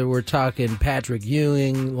job. Whether we're talking Patrick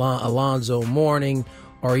Ewing, Alonzo Mourning,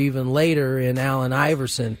 or even later in Allen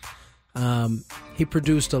Iverson, he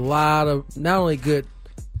produced a lot of not only good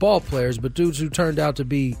ball players, but dudes who turned out to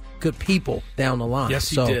be good people down the line. Yes,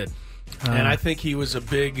 he did. And I think he was a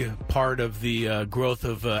big part of the growth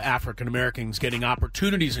of African Americans getting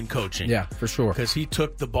opportunities in coaching. Yeah, for sure. Because he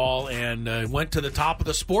took the ball and went to the top of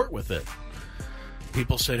the sport with it.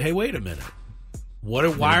 People said, hey, wait a minute.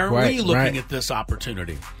 Why aren't we looking at this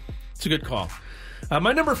opportunity? It's a good call.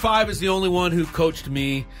 My number 5 is the only one who coached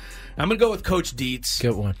me. I'm going to go with Coach Dietz.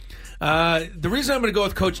 Good one. The reason I'm going to go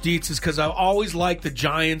with Coach Dietz is because I always liked the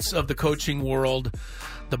giants of the coaching world.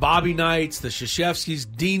 The Bobby Knights, the Krzyzewskis,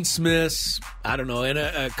 Dean Smiths, I don't know,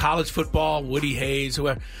 in college football, Woody Hayes,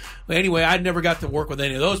 whoever. Anyway, I never got to work with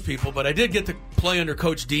any of those people, but I did get to play under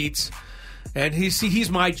Coach Dietz. And he's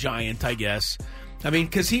my giant, I guess. I mean,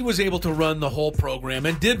 because he was able to run the whole program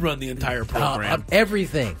and did run the entire program.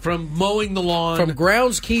 Everything. From mowing the lawn. From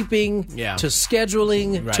groundskeeping to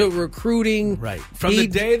scheduling to recruiting. Right. From the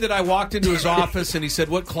day that I walked into his office and he said,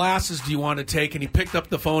 what classes do you want to take? And he picked up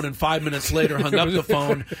the phone and 5 minutes later hung up the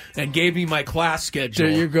phone and gave me my class schedule.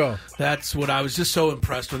 There you go. That's what I was just so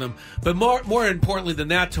impressed with him. But more importantly than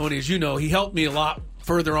that, Tony, as you know, he helped me a lot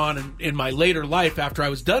further on in my later life after I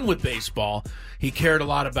was done with baseball. He cared a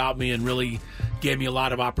lot about me and really gave me a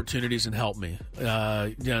lot of opportunities and helped me,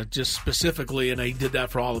 just specifically, and he did that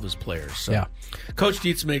for all of his players. So, yeah. Coach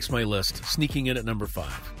Dietz makes my list, sneaking in at number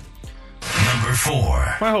 5. Number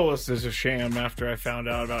 4. My whole list is a sham after I found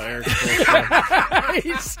out about Eric's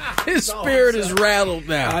His spirit is rattled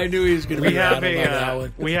now. I knew he was going to be rattled by that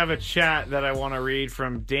one. We have a chat that I want to read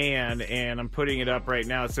from Dan, and I'm putting it up right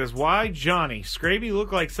now. It says, "Why, Johnny, Scraby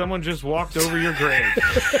look like someone just walked over your grave."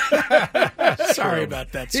 Sorry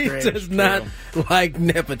about that, Scraby. He does not like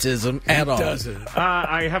nepotism at all. He doesn't.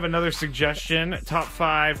 I have another suggestion. Top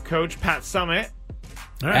 5 coach Pat Summitt.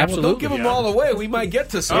 All right, absolutely. Well, don't give them all away. We might get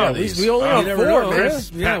to some of these. We only have 4, man.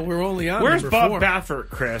 Yeah, we're only on Where's number Bob 4. Baffert,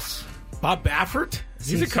 Chris? Bob Baffert?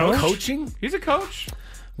 He's a coach. Coaching? He's a coach.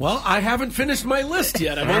 Well, I haven't finished my list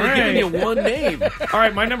yet. I've only given you one name. All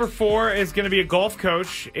right, my number 4 is going to be a golf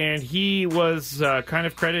coach, and he was kind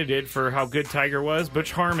of credited for how good Tiger was.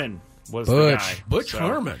 Butch Harmon was the guy. Butch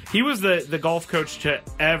Harmon. He was the golf coach to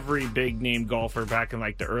every big-name golfer back in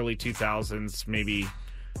like the early 2000s, maybe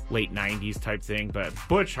late 90s type thing, but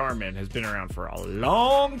Butch Harmon has been around for a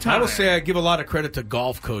long time. I will say I give a lot of credit to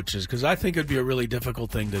golf coaches because I think it would be a really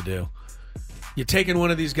difficult thing to do. You're taking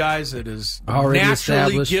one of these guys that is already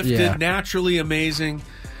naturally gifted, yeah. naturally amazing,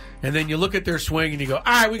 and then you look at their swing and you go, all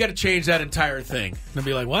right, we got to change that entire thing. And they'll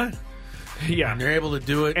be like, what? Yeah. And they're able to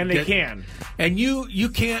do it. And they can. And you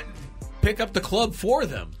can't pick up the club for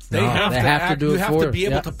them. They have to do it. You have to be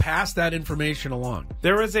able to pass that information along.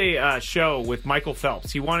 There was a show with Michael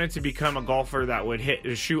Phelps. He wanted to become a golfer that would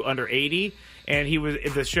shoot under 80, and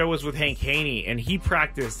the show was with Hank Haney, and he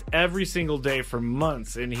practiced every single day for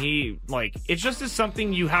months. And it just is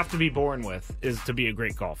something you have to be born with, is to be a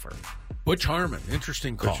great golfer. Butch Harmon,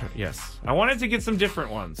 interesting call. Yes, I wanted to get some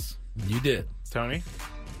different ones. You did, Tony.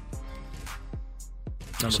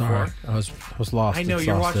 Number Sorry, 4. I was lost. I know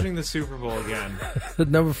you're watching the Super Bowl again.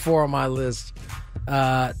 Number 4 on my list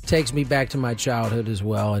takes me back to my childhood as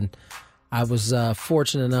well, and I was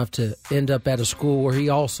fortunate enough to end up at a school where he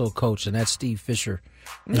also coached, and that's Steve Fisher.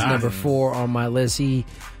 Is number 4 on my list. He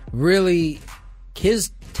really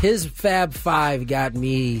his Fab 5 got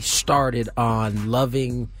me started on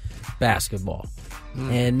loving basketball.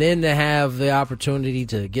 And then to have the opportunity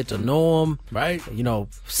to get to know him, right?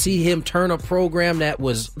 See him turn a program that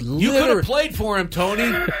was you could have played for him, Tony.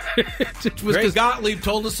 Greg Gottlieb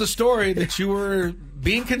told us the story that you were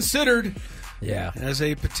being considered, as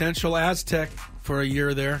a potential Aztec for a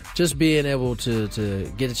year there. Just being able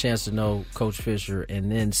to get a chance to know Coach Fisher and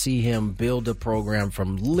then see him build a program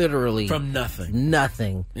from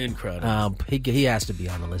nothing. Incredible. He has to be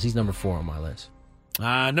on the list. He's number 4 on my list.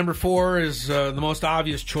 Number 4 is the most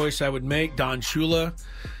obvious choice I would make, Don Shula.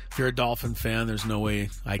 If you're a Dolphin fan, there's no way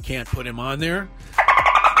I can't put him on there.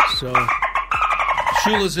 So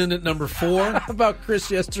Shula's in at number 4. How about Chris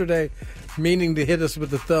yesterday meaning to hit us with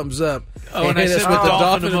the thumbs up? And I said with the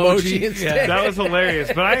dolphin emoji instead. Yeah, that was hilarious.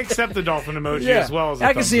 But I accept the dolphin emoji as well as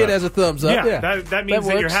I can see it as a thumbs up. Yeah, that means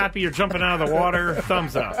that you're happy, you're jumping out of the water,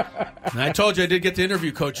 thumbs up. And I told you I did get to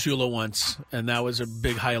interview Coach Shula once, and that was a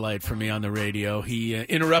big highlight for me on the radio. He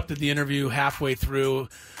interrupted the interview halfway through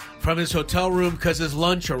from his hotel room because his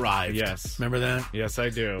lunch arrived. Yes. Remember that? Yes, I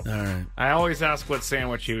do. All right. I always ask what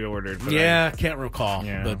sandwich you ordered. But I can't recall.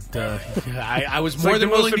 Yeah. But I was more than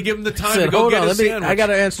willing to give him the time to go hold get on, a sandwich. I got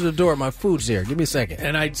to answer the door. My food's here. Give me a second.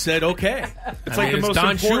 And I said, okay. It's like the most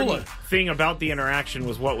important thing about the interaction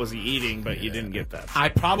was what was he eating, but you didn't get that. I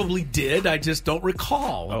probably did. I just don't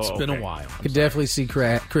recall. It's been a while. I could definitely see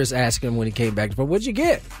Chris ask him when he came back. But what'd you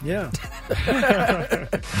get? Yeah.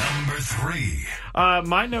 Number 3.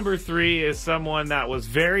 My number 3 is someone that was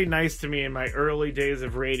very nice to me in my early days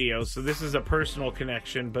of radio. So this is a personal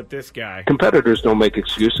connection, but this guy. Competitors don't make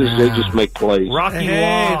excuses. They just make plays. Rocky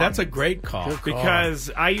Long. That's a great call.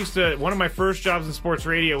 Because I used to, one of my first jobs in sports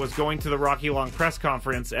radio was going to the Rocky Long press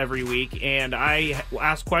conference every week, and I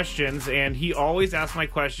asked questions, and he always asked my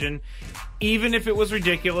question, even if it was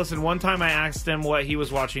ridiculous. And one time I asked him what he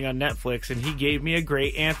was watching on Netflix, and he gave me a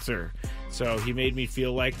great answer. So he made me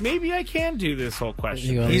feel like maybe I can do this whole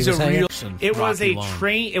question. He's a real person. It was a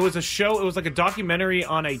train. It was a show. It was like a documentary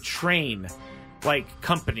on a train,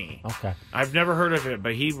 company. Okay. I've never heard of it,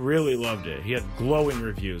 but he really loved it. He had glowing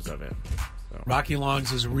reviews of it. So. Rocky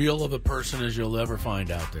Long's as real of a person as you'll ever find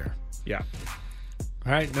out there. Yeah.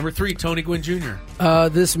 All right, number 3, Tony Gwynn Jr.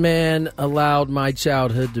 This man allowed my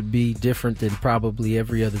childhood to be different than probably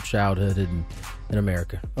every other childhood in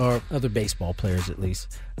America, or other baseball players at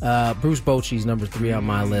least. Bruce Bochy's number 3 on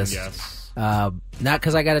my list. Yes. Not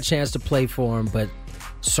because I got a chance to play for him, but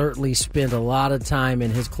certainly spent a lot of time in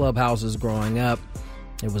his clubhouses growing up.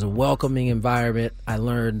 It was a welcoming environment. I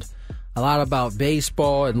learned a lot about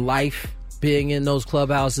baseball and life being in those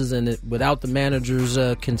clubhouses, and without the manager's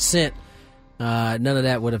consent, none of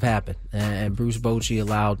that would have happened. And Bruce Bochy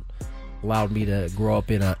allowed allowed me to grow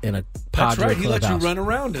up in a That's Padre right. He let you clubhouse. run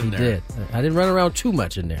around in there. He did. I didn't run around too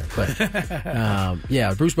much in there, but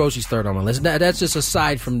yeah, Bruce Bochy's third on my list. That's just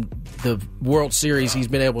aside from the World Series he's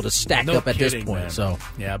been able to stack No up at kidding, this point. man. So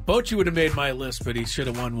yeah, Bochy would have made my list, but he should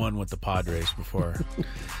have won one with the Padres before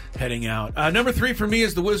heading out. Number 3 for me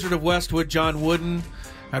is the Wizard of Westwood, John Wooden.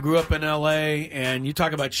 I grew up in L.A., and you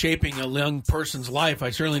talk about shaping a young person's life.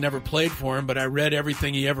 I certainly never played for him, but I read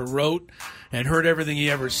everything he ever wrote and heard everything he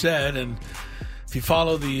ever said. And if you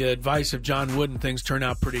follow the advice of John Wooden, things turn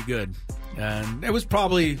out pretty good. And it was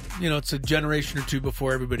probably, it's a generation or two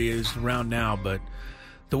before everybody is around now, but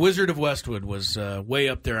the Wizard of Westwood was way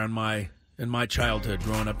up there in my childhood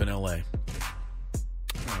growing up in L.A.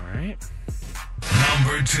 All right.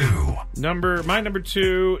 Number 2. My number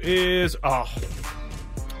 2 is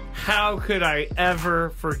how could I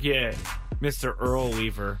ever forget Mr. Earl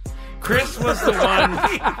Weaver? Chris was the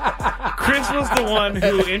one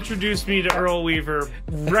who introduced me to Earl Weaver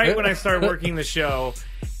right when I started working the show.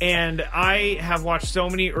 And I have watched so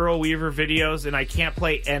many Earl Weaver videos, and I can't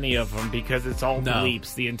play any of them because it's all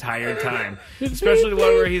bleeps the entire time. Especially the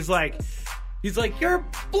one where he's like, you're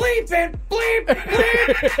bleeping, bleep,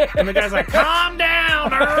 bleep. And the guy's like, calm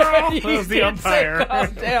down, Earl. That was the umpire.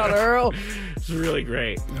 Calm down, Earl. It's really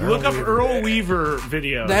great. Look up Earl Weaver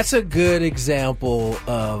videos. That's a good example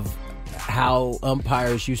of how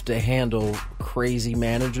umpires used to handle crazy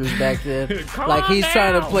managers back then. Like he's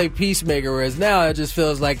trying to play peacemaker, whereas now it just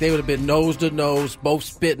feels like they would have been nose to nose, both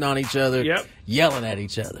spitting on each other, yelling at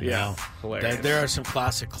each other. Yeah, hilarious. There are some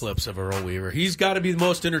classic clips of Earl Weaver. He's got to be the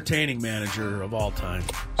most entertaining manager of all time.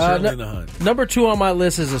 Certainly in the hunt. Number 2 on my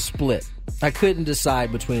list is a split. I couldn't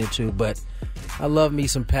decide between the two, but I love me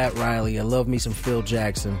some Pat Riley. I love me some Phil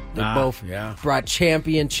Jackson. They both brought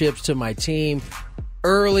championships to my team.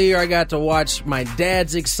 Earlier, I got to watch my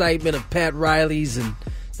dad's excitement of Pat Riley's and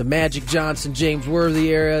the Magic Johnson, James Worthy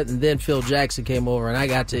era, and then Phil Jackson came over, and I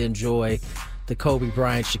got to enjoy the Kobe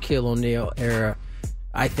Bryant, Shaquille O'Neal era.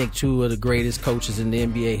 I think 2 of the greatest coaches in the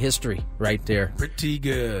NBA history right there. Pretty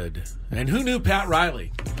good. And who knew Pat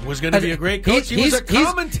Riley was going to be a great coach? He was a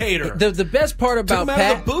commentator. The best part about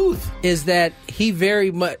Pat of the booth is that he very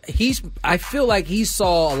much I feel like he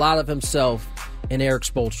saw a lot of himself in Eric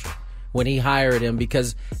Spoelstra when he hired him,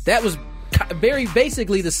 because that was very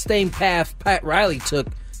basically the same path Pat Riley took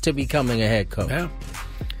to becoming a head coach. Yeah.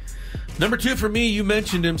 Number 2 for me, you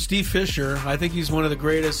mentioned him, Steve Fisher. I think he's one of the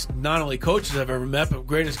greatest, not only coaches I've ever met, but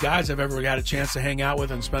greatest guys I've ever got a chance to hang out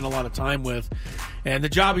with and spend a lot of time with. And the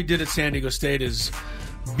job he did at San Diego State is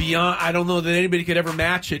beyond, I don't know that anybody could ever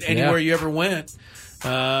match it anywhere you ever went.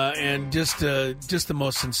 And just the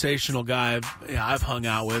most sensational guy I've hung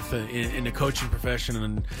out with in the coaching profession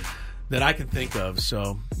and that I can think of.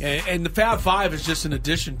 So, and the Fab Five is just an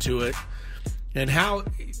addition to it. And how,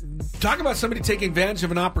 talk about somebody taking advantage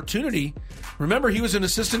of an opportunity. Remember, he was an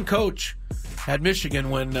assistant coach at Michigan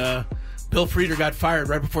when Bill Frieder got fired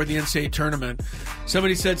right before the NCAA tournament.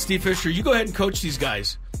 Somebody said, Steve Fisher, you go ahead and coach these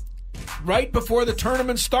guys. Right before the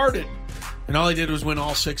tournament started. And all he did was win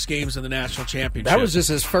all 6 games in the national championship. That was just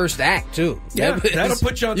his first act, too. Yeah, that'll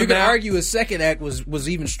put you on the map. You can argue his second act was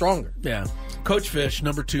even stronger. Yeah. Coach Fish,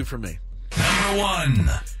 number 2 for me. Number 1.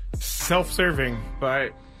 Self-serving,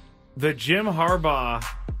 but the Jim Harbaugh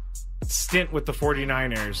stint with the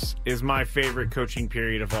 49ers is my favorite coaching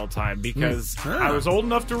period of all time because I was old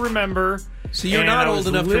enough to remember. See, you're not old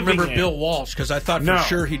enough to remember Bill Walsh, because I thought for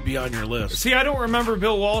sure he'd be on your list. See, I don't remember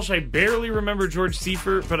Bill Walsh. I barely remember George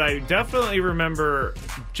Seifert, but I definitely remember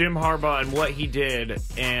Jim Harbaugh and what he did,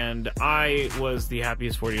 and I was the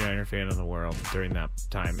happiest 49er fan in the world during that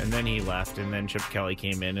time. And then he left, and then Chip Kelly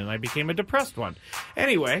came in, and I became a depressed one.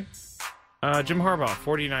 Anyway, Jim Harbaugh,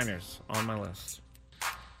 49ers, on my list.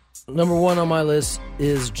 Number 1 on my list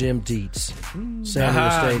is Jim Dietz, San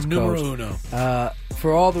Diego State's coach.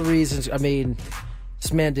 For all the reasons, I mean,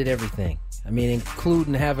 this man did everything. I mean,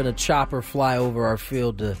 including having a chopper fly over our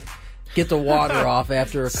field to get the water off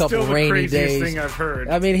after a couple rainy days. Still the craziest thing I've heard.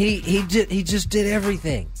 I mean, he just did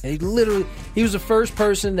everything. He was the first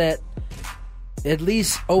person that at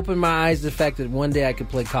least opened my eyes to the fact that one day I could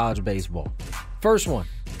play college baseball. First one.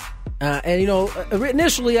 And,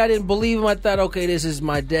 initially I didn't believe him. I thought, okay, this is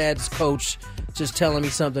my dad's coach just telling me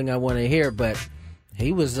something I want to hear. But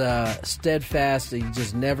he was steadfast. He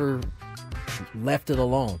just never left it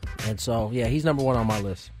alone. And so, yeah, he's number 1 on my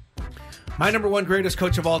list. My number 1 greatest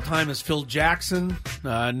coach of all time is Phil Jackson,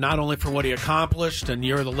 not only for what he accomplished, and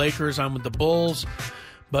you're the Lakers, I'm with the Bulls,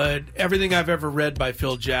 but everything I've ever read by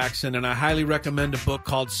Phil Jackson. And I highly recommend a book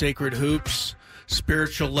called Sacred Hoops,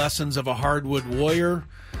 Spiritual Lessons of a Hardwood Warrior.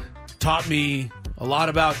 Taught me a lot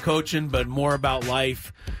about coaching, but more about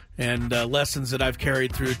life. and lessons that I've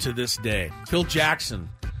carried through to this day. Phil Jackson,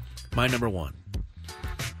 my number one.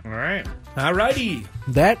 All right. All righty.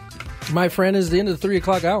 That, my friend, is the end of the 3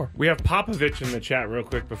 o'clock hour. We have Popovich in the chat real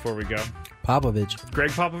quick before we go. Popovich.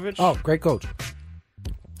 Greg Popovich? Oh, great coach.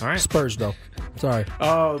 All right. Spurs, though. Sorry.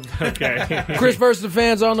 Oh, okay. Chris versus the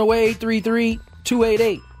fans on the way,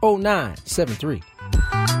 833-288-0973.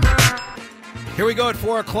 Here we go at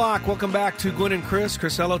 4 o'clock. Welcome back to Gwynn and Chris.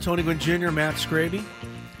 Chrisello, Tony Gwynn Jr., Matt Scraby.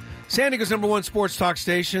 San Diego's number one sports talk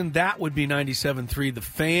station. That would be 97.3 The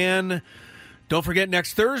Fan. Don't forget,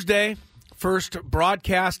 next Thursday, first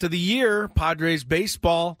broadcast of the year, Padres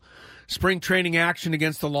baseball, spring training action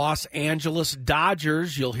against the Los Angeles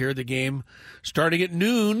Dodgers. You'll hear the game starting at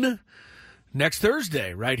noon next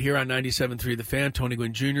Thursday, right here on 97.3 The Fan. Tony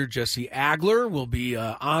Gwynn Jr., Jesse Agler will be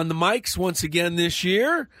on the mics once again this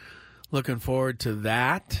year. Looking forward to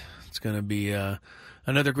that. It's going to be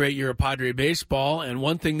another great year of Padre baseball. And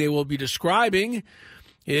one thing they will be describing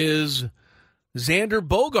is Xander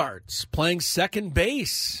Bogaerts playing second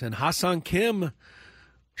base and Hassan Kim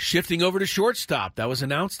shifting over to shortstop. That was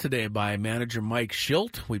announced today by manager Mike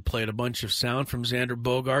Schilt. We played a bunch of sound from Xander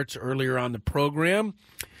Bogaerts earlier on the program.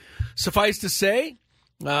 Suffice to say,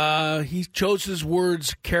 he chose his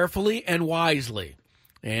words carefully and wisely.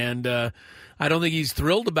 And I don't think he's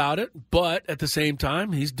thrilled about it, but at the same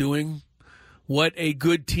time, he's doing what a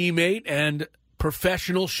good teammate and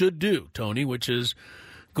professional should do, Tony, which is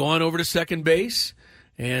go on over to second base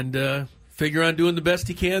and figure on doing the best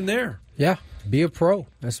he can there. Yeah, be a pro.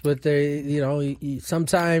 That's what they,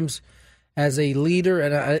 sometimes as a leader,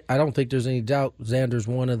 and I don't think there's any doubt Xander's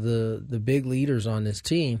one of the big leaders on this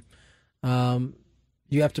team,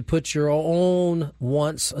 you have to put your own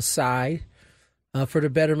wants aside for the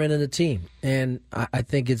betterment of the team. And I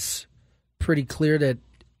think it's pretty clear that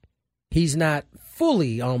he's not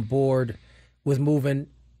fully on board with moving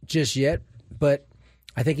just yet, but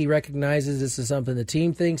I think he recognizes this is something the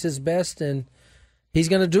team thinks is best, and he's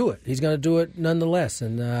going to do it. He's going to do it nonetheless.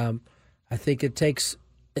 And I think it takes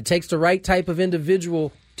the right type of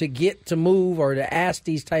individual to get to move or to ask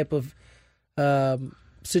these type of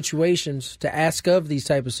situations, to ask of these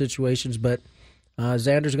type of situations. But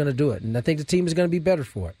Xander's going to do it, and I think the team is going to be better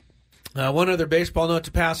for it. One other baseball note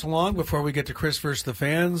to pass along before we get to Chris versus the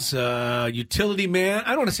fans. Utility man. I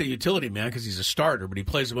don't want to say utility man because he's a starter, but he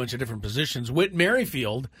plays a bunch of different positions. Whit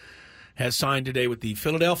Merrifield has signed today with the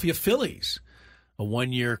Philadelphia Phillies, a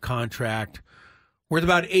one-year contract worth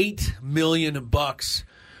about $8 million,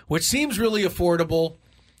 which seems really affordable,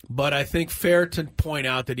 but I think fair to point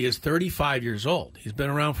out that he is 35 years old. He's been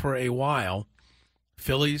around for a while.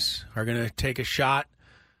 Phillies are going to take a shot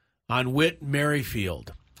on Whit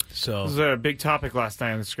Merrifield. So this was a big topic last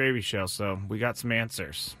night on the Scraby Show, so we got some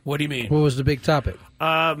answers. What do you mean? What was the big topic?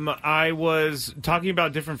 I was talking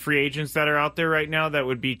about different free agents that are out there right now that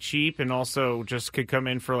would be cheap and also just could come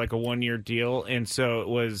in for like a one-year deal. And so it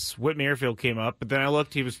was Whit Merrifield came up, but then I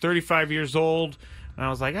looked, he was 35 years old, and I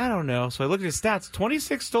was like, I don't know. So I looked at his stats,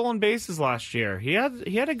 26 stolen bases last year. He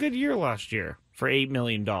had a good year last year for $8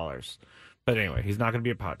 million. But anyway, he's not going to be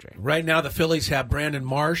a Padre. Right now, the Phillies have Brandon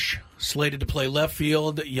Marsh slated to play left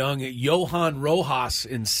field, young Johan Rojas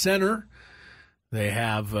in center. They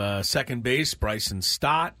have second base, Bryson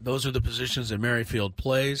Stott. Those are the positions that Merrifield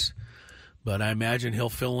plays. But I imagine he'll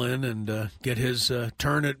fill in and get his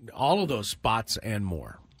turn at all of those spots and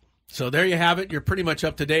more. So there you have it. You're pretty much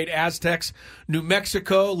up to date. Aztecs, New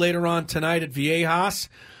Mexico, later on tonight at Viejas.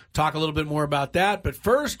 Talk a little bit more about that. But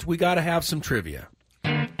first, we got to have some trivia.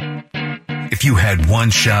 If you had one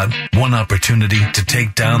shot, one opportunity to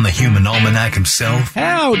take down the human almanac himself,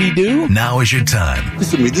 howdy do. Now is your time.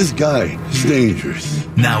 Listen to me, this guy is dangerous.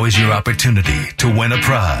 Now is your opportunity to win a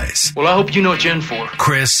prize. Well, I hope you know what you're in for.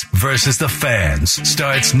 Chris versus the fans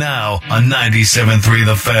starts now on 97.3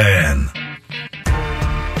 The Fan.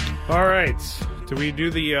 All right. Did we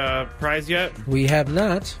do the prize yet? We have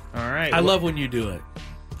not. All right. I love when you do it.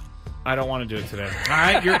 I don't want to do it today. All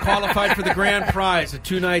right, you're qualified for the grand prize, a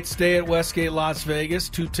 2-night stay at Westgate, Las Vegas.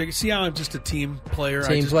 2 tickets. See how I'm just a team player?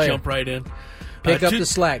 I just jump right in. Pick up the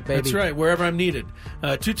slack, baby. That's right, wherever I'm needed.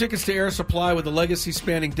 2 tickets to Air Supply with a legacy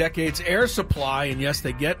spanning decades. Air Supply, and yes,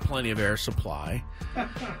 they get plenty of Air Supply.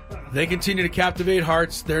 They continue to captivate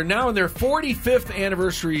hearts. They're now in their 45th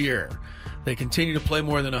anniversary year. They continue to play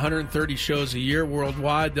more than 130 shows a year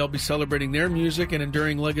worldwide. They'll be celebrating their music and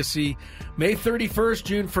enduring legacy May 31st,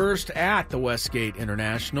 June 1st at the Westgate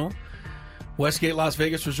International. Westgate Las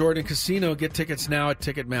Vegas Resort and Casino. Get tickets now at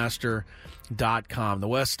Ticketmaster.com. The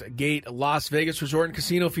Westgate Las Vegas Resort and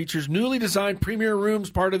Casino features newly designed premier rooms,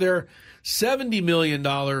 part of their $70 million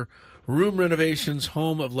room renovations,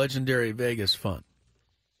 home of legendary Vegas fun.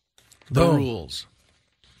 The rules.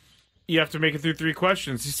 You have to make it through 3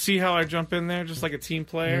 questions. You see how I jump in there just like a team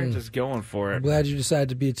player? Just going for it. I'm glad you decided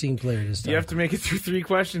to be a team player this time. You have to make it through 3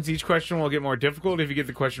 questions. Each question will get more difficult. If you get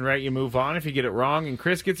the question right, you move on. If you get it wrong and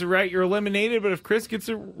Chris gets it right, you're eliminated. But if Chris gets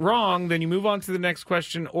it wrong, then you move on to the next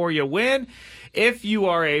question or you win. If you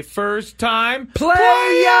are a first-time player.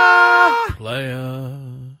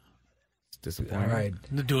 It's disappointing. All right.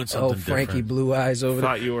 They're doing something Frankie different. Blue Eyes over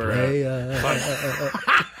Thought there. you were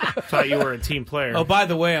thought you were a team player. Oh, by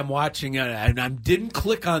the way, I'm watching, and I didn't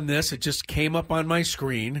click on this. It just came up on my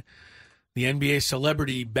screen. The NBA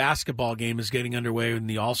celebrity basketball game is getting underway in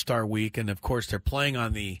the All-Star week, and of course, they're playing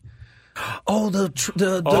on the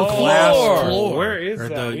glass floor. Where is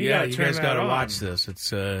that? You guys got to watch this.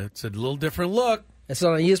 It's a little different look. It's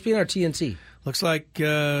on ESPN or TNT? Looks like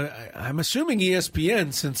I'm assuming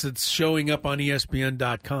ESPN since it's showing up on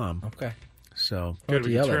ESPN.com. Okay. So good,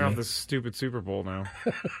 we can turn off this stupid Super Bowl now.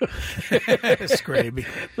 Scraby.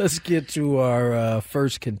 Let's get to our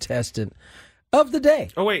first contestant of the day.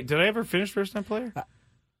 Oh, wait. Did I ever finish first-time player?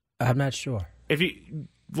 I'm not sure. If you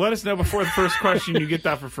let us know before the first question, you get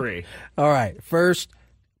that for free. All right. First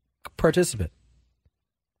participant.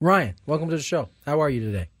 Ryan, welcome to the show. How are you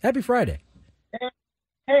today? Happy Friday.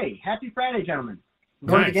 Hey, happy Friday, gentlemen. I'm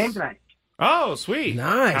going to the game tonight. Oh, sweet.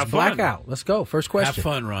 Nice. Have fun. Blackout. Let's go. First question. Have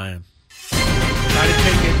fun, Ryan. Try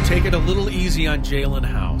to take it a little easy on Jalen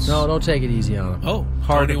House. No, don't take it easy on him. Oh,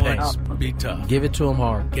 hard to 21. pace. Be tough. Give it to him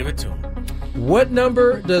hard. Give it to him. What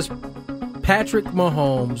number does Patrick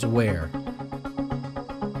Mahomes wear?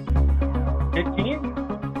 15?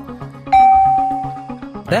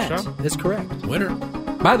 That is correct. Winner.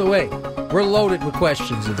 By the way, we're loaded with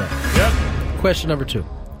questions today. Yep. Question number 2.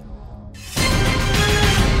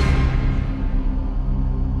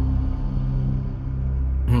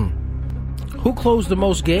 Who closed the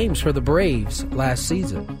most games for the Braves last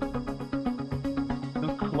season?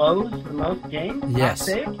 Who closed the most games? Yes. Not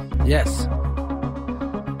saved? Yes.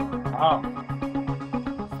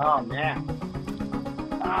 Oh, man.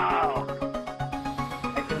 Oh.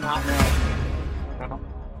 I do not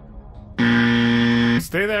know.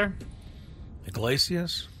 Stay there.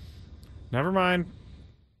 Iglesias? Never mind.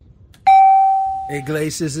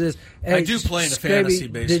 Iglesias is. I do play in a fantasy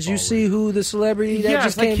baseball Did you see who the celebrity that Yes,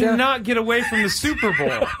 just I came down? cannot get away from the Super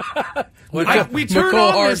Bowl. We McCall turned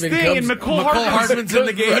on this Hardman thing, and comes- McCall Hardman's in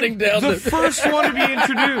the game. running down the first one to be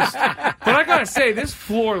introduced. But I gotta say, this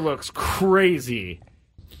floor looks crazy.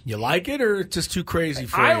 You like it, or it's just too crazy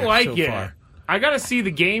for you? I like so it. Far? I gotta see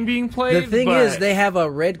the game being played. The thing but is, they have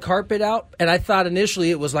a red carpet out, and I thought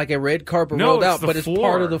initially it was like a red carpet No, rolled it's out, the but it's floor.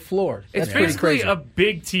 part of the floor. It's That's pretty basically crazy. a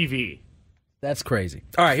big TV. That's crazy.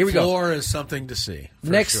 All right, here we go. Floor is something to see.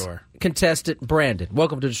 For Next sure. contestant, Brandon.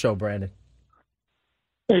 Welcome to the show, Brandon.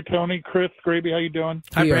 Hey, Tony, Chris, Graby, how you doing?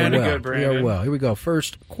 Hi, We are Brandon. well. Good, Brandon. We are well. Here we go.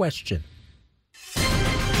 First question.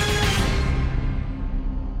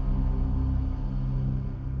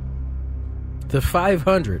 The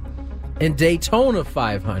 500 and Daytona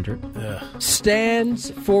 500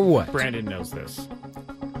 stands for what? Brandon knows this.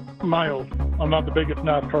 Miles. I'm not the biggest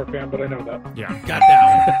NASCAR fan, but I know that. Yeah. Got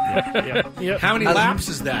that one. Yep. How many laps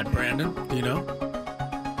is that, Brandon? Do you know?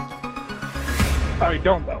 I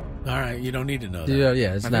don't know. All right, you don't need to know that.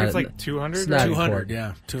 Yeah, it's I not. think it's like 200. It's not 200, important.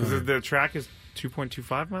 yeah. Because 200. the track is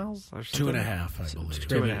 2.25 miles? Or something? 2.5, I believe.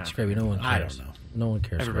 Two and a half. Scrappy, no one cares. I don't know. No one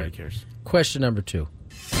cares. Everybody Scrappy. cares. Question number 2.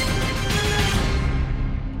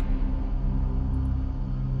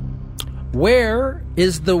 Where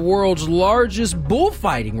is the world's largest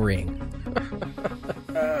bullfighting ring?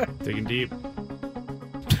 Digging deep.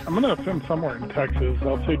 I'm going to assume somewhere in Texas.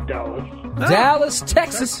 I'll say Dallas. Dallas,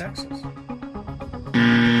 Texas.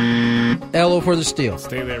 Elo for the steal.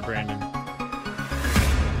 Stay there, Brandon.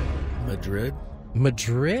 Madrid?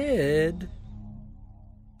 Madrid.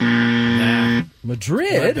 Nah.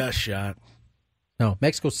 Madrid. My best shot. No,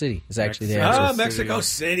 Mexico City is actually the answer. Mexico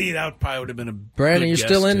City. That probably would have been a Brandon, good you're guess,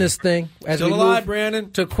 still in too. this thing. As Still we alive, move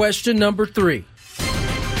Brandon. to question number 3.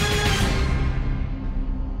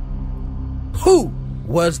 Who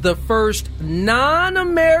was the first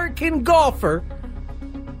non-American golfer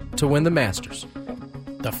to win the Masters?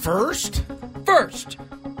 The first? First.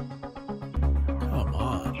 Come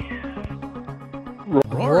on.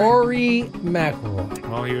 Rory McIlroy.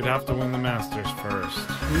 Well, he would have to win the Masters first.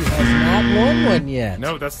 He has not won one yet.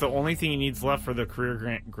 No, that's the only thing he needs left for the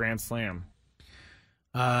career Grand Slam.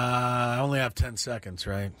 I only have 10 seconds,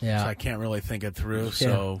 right? Yeah. So I can't really think it through. Yeah.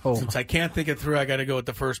 So Oh. since I can't think it through, I got to go with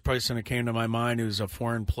the first person that came to my mind, who's a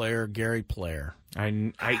foreign player, Gary Player.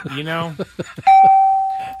 You know.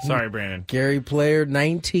 Sorry, Brandon. Gary Player,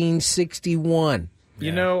 1961.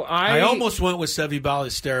 You know, I almost went with Seve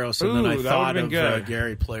Ballesteros, and then I thought of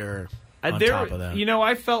Gary Player on top of that. You know,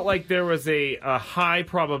 I felt like there was a high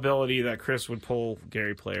probability that Chris would pull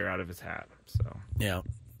Gary Player out of his hat. So yeah,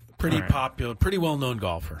 pretty popular, pretty well-known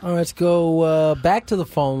golfer. All right, let's go back to the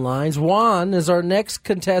phone lines. Juan is our next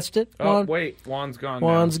contestant. Oh, wait, Juan's gone.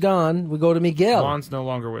 Juan's gone. We go to Miguel. Juan's no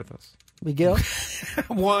longer with us. Miguel?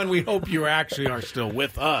 Juan, we hope you actually are still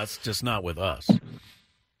with us, just not with us.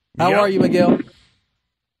 How are you, Miguel?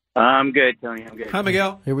 I'm good, Tony. I'm good. Hi,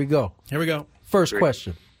 Miguel. Here we go. First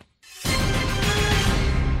question.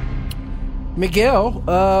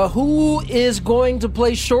 Miguel, who is going to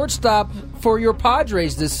play shortstop for your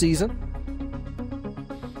Padres this season?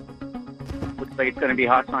 Looks like it's going to be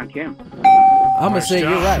Hassan Kim. I'm going to say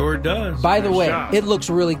you're right. Sure does. By the way, it looks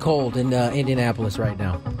really cold in Indianapolis right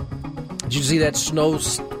now. Did you see that snow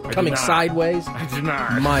coming sideways? I did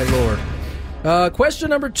not. My Lord. Question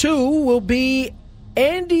number 2 will be,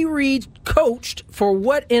 Andy Reid coached for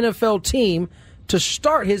what NFL team to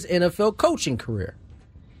start his NFL coaching career?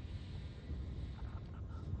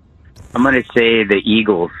 I'm going to say the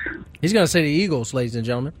Eagles. He's going to say the Eagles, ladies and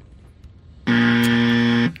gentlemen.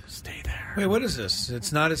 Stay there. Wait, what is this?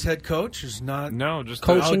 It's not his head coach? It's not just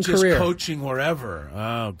coaching just career. Coaching wherever.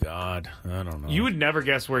 Oh God, I don't know. You would never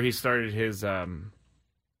guess where he started his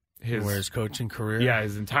coaching career? Yeah,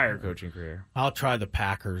 his entire coaching career. I'll try the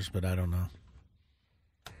Packers, but I don't know.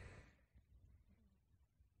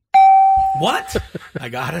 What? I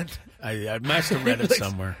got it. I must have read it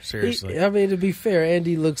somewhere. Seriously. I mean, to be fair,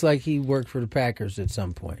 Andy looks like he worked for the Packers at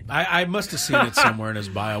some point. I must have seen it somewhere in his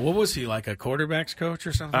bio. What was he, like a quarterbacks coach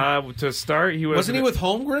or something? To start, he was... Wasn't he with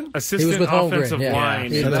Holmgren? Assistant he was with offensive Holmgren,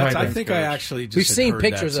 line. Yeah. I think I actually just We've seen heard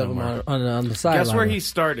pictures that of him somewhere. on the sideline. Guess where he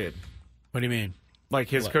started? What do you mean? Like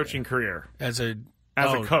his coaching career. As a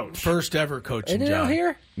coach. First ever coaching Isn't job. it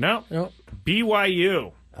here? No.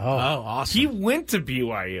 BYU. Oh, awesome. He went to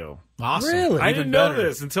BYU. Awesome. Really? I didn't know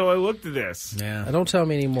this until I looked at this. Yeah. Don't tell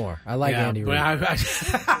me anymore. I like Andy Reid.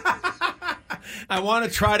 I want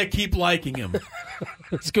to try to keep liking him.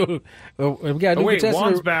 Let's go. We got a new wait, contestant.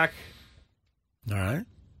 Juan's back. All right.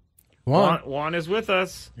 Juan is with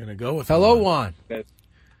us. Gonna go with Hello, Juan.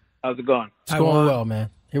 How's it going? It's going well, man.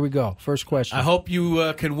 Here we go. First question. I hope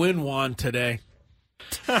you can win, Juan, today.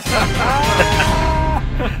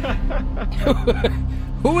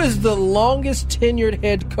 Who is the longest tenured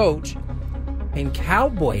head coach in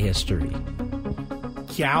Cowboy history?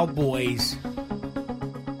 Cowboys.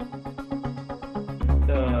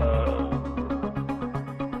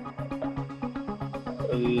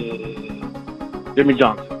 Jimmy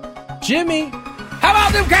Johnson. Jimmy, how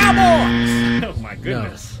about them Cowboys? Oh, my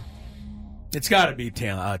goodness. No. It's got to be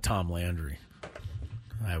Tom Landry,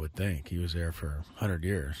 I would think. He was there for 100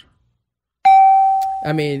 years.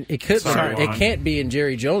 I mean, it could. Sorry, it can't be in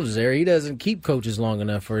Jerry Jones' there. He doesn't keep coaches long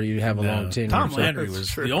enough for you to have a long tenure. Tom Landry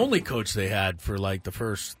was the only coach they had for like the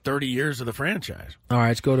first 30 years of the franchise. All right,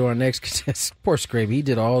 let's go to our next contestant. Poor Scraby. He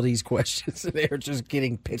did all these questions, and they're just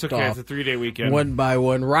getting picked It's okay. off. It's a 3-day weekend. One by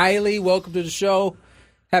one. Riley, welcome to the show.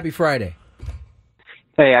 Happy Friday.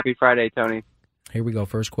 Hey, happy Friday, Tony. Here we go.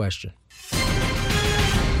 First question.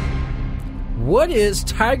 What is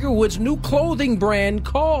Tiger Woods' new clothing brand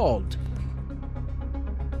called?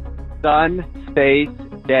 Sun, Space,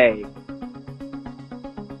 Day.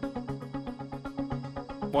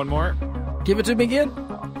 One more. Give it to me again.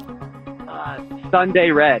 Sunday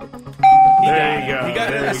Red. There you go. He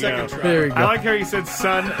got it in the second try. There you go. I like how you said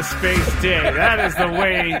sun, space, day. That is the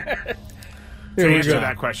way to answer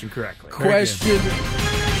that question correctly. Question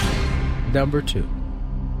number 2.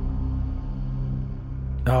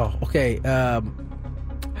 Oh, okay.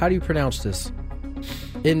 How do you pronounce this?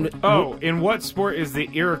 In what sport is the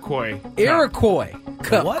Iroquois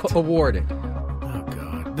Cup awarded? Oh,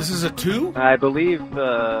 God. This is a 2? I believe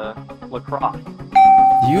lacrosse.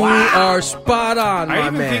 You are spot on, my I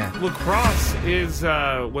even man. think lacrosse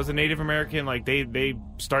was a Native American. Like they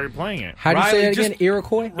started playing it. How do you say that again? just-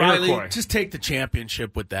 Iroquois? Riley, Iroquois. just take the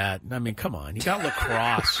championship with that. I mean, come on. You got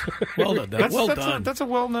lacrosse. Well done. That's done. That's a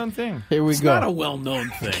well-known thing. Here we It's go. not a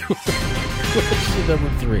well-known thing. Question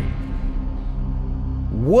number 3.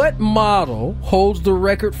 What model holds the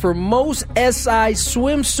record for most SI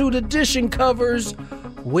swimsuit edition covers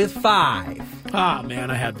with 5? Ah, man,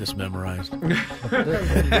 I had this memorized. I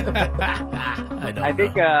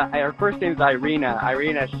think her first name is Irina.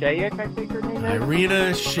 Irina Shayk, I think her name is.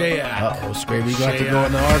 Irina Shayk. Uh-oh, Scraby, you got to go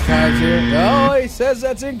in the archives here. Oh, he says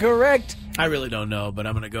that's incorrect. I really don't know, but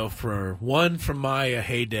I'm going to go for one from my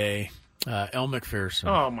heyday, Elle McPherson.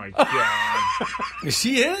 Oh my God! Is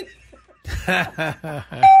she it? Sorry,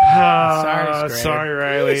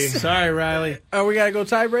 Riley. Sorry, Riley. Oh, we got to go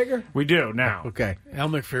tiebreaker? We do now. Okay. Al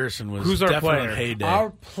McPherson was Who's our definitely player? heyday.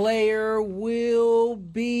 Our player will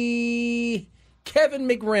be Kevin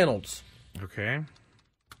McReynolds. Okay.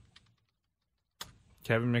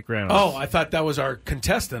 Kevin McReynolds. Oh, I thought that was our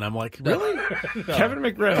contestant. I'm like, really? No. Kevin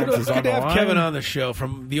McReynolds is on Could the have line. Kevin on the show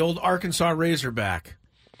from the old Arkansas Razorback.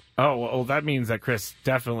 Oh, well, that means that Chris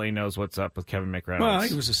definitely knows what's up with Kevin McReynolds. Well,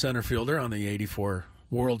 he was a center fielder on the '84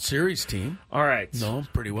 World Series team. All right. No,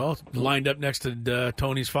 pretty well. Lined up next to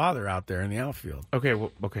Tony's father out there in the outfield. Okay,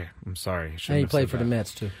 I'm sorry. And he played for the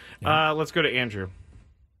Mets, too. Let's go to Andrew.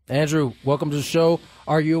 Andrew, welcome to the show.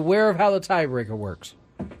 Are you aware of how the tiebreaker works?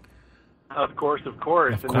 Of course.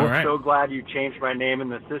 And I'm so glad you changed my name in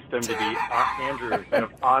the system to be Andrew instead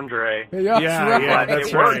of Andre. Yeah,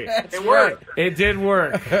 that's right. It worked. It did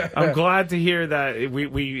work. I'm glad to hear that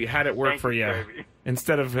we had it work for you. Baby.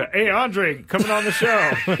 Instead of, hey, Andre, coming on the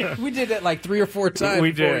show. We did that like 3 or 4 times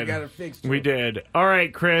we before did. we got it fixed. We did. All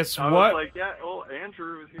right, Chris, I what? was like,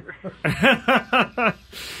 Andrew was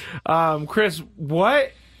here. Chris,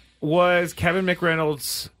 what was Kevin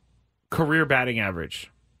McReynolds' career batting average?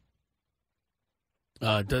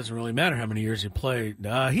 It doesn't really matter how many years he played. He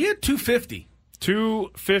had 250.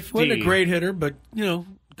 250. Wasn't a great hitter, but,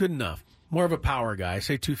 good enough. More of a power guy. I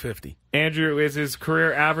say 250. Andrew, is his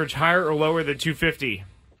career average higher or lower than 250?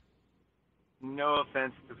 No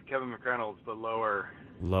offense to Kevin McReynolds, but lower.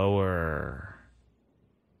 Lower.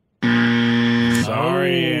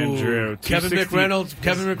 Sorry, Andrew. Kevin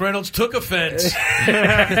McReynolds took offense.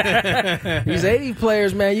 These 80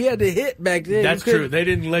 players, man, you had to hit back then. That's true. They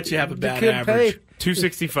didn't let you have a bad average.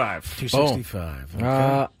 265. 265. Okay.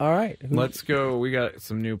 All right. Let's go. We got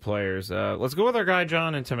some new players. Let's go with our guy,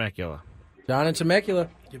 John in Temecula. John in Temecula.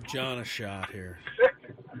 Give John a shot here.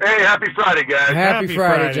 Hey, happy Friday, guys. Happy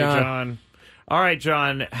Friday, John. All right,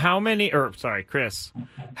 John. Chris.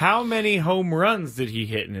 How many home runs did he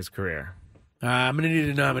hit in his career? I'm going to need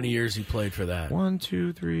to know how many years he played for that. 1,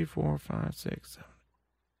 2, 3, 4, 5, 6, 7.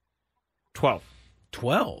 12.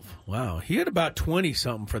 12? Wow. He had about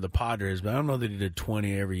 20-something for the Padres, but I don't know that he did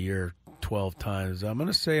 20 every year 12 times. I'm going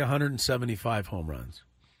to say 175 home runs.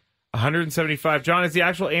 175. John, is the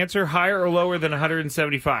actual answer higher or lower than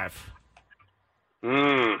 175? Boy,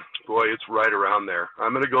 it's right around there.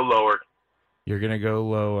 I'm going to go lower. You're going to go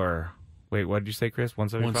lower. Wait, what did you say, Chris?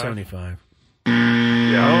 175? 175.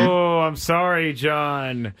 Yeah. Oh, I'm sorry,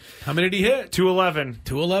 John. How many did he hit? 211.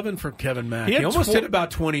 211 for Kevin Mack. He He almost hit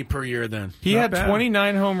about 20 per year then. He Not had bad.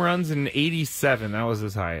 29 home runs and 87. That was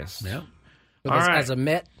his highest. Yeah. All right. As a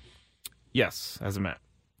Met? Yes, as a Met.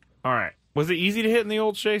 All right. Was it easy to hit in the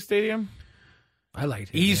old Shea Stadium? I liked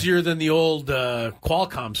it. Easier than the old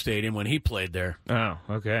Qualcomm Stadium when he played there. Oh,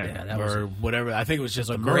 okay. Yeah, that or was whatever. I think it was just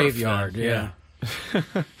a the graveyard. Yeah.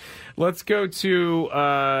 Let's go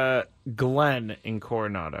to Glenn in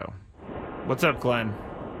Coronado. What's up, Glenn?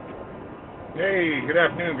 Hey, good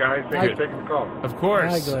afternoon, guys. Thanks for taking the call. Of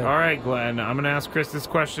course. Hi, Glenn. All right, Glenn. I'm going to ask Chris this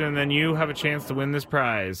question, and then you have a chance to win this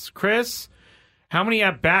prize. Chris, how many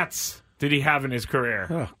at-bats did he have in his career?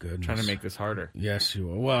 Oh, goodness. Trying to make this harder. Yes,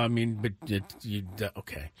 you are. Well, I mean, but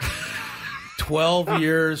okay. 12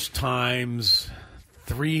 years times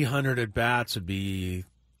 300 at bats would be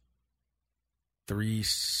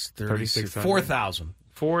 3,600. 4,000.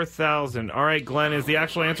 4,000. All right, Glenn, is the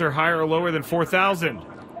actual answer higher or lower than 4,000?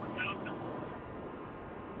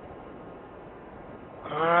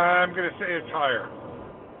 I'm going to say it's higher.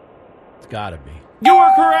 It's got to be. You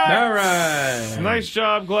are correct. All right. Nice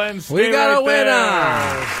job, Glenn. Stay We got a right there.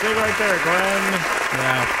 winner. Stay right there, Glenn.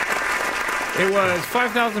 Yeah. It was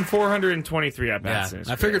 5,423 at-bats.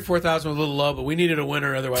 I figured 4,000 was a little low, but we needed a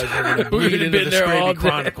winner. Otherwise, we're going to bleed We'd have into been the there all Scraby day.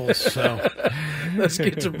 Chronicles. So. Let's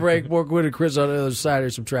get to break. More Gwynn and Chris on the other side.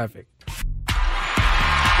 There's some traffic.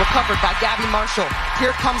 Recovered by Gabby Marshall.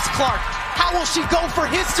 Here comes Clark. How will she go for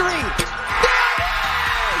history?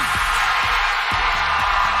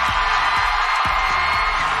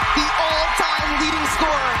 The all-time leading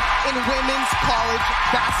scorer in women's college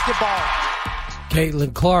basketball.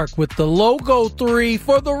 Caitlin Clark with the logo 3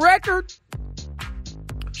 for the record.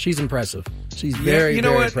 She's impressive. She's very, you know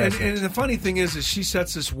very what? impressive. And the funny thing is she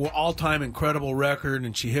sets this all-time incredible record,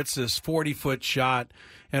 and she hits this 40-foot shot.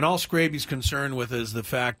 And all Scraby's concerned with is the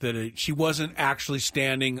fact that she wasn't actually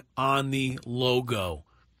standing on the logo.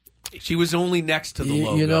 She was only next to the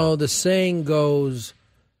logo. You know, the saying goes,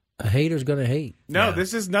 a hater's going to hate. No,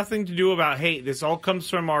 this has nothing to do about hate. This all comes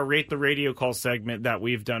from our Rate the Radio Call segment that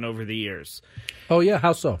we've done over the years. Oh, yeah?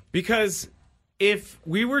 How so? Because if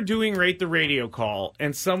we were doing Rate the Radio Call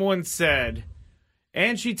and someone said,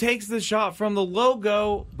 And she takes the shot from the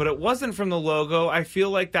logo, but it wasn't from the logo. I feel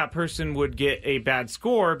like that person would get a bad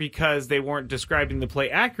score because they weren't describing the play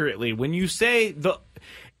accurately. When you say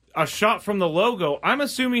a shot from the logo, I'm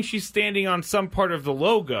assuming she's standing on some part of the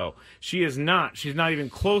logo. She is not. She's not even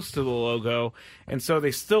close to the logo. And so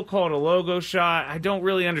they still call it a logo shot. I don't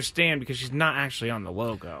really understand because she's not actually on the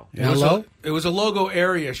logo. It was a logo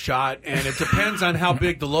area shot, and it depends on how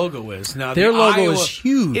big the logo is. Now, their logo is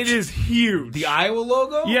huge. It is huge. The Iowa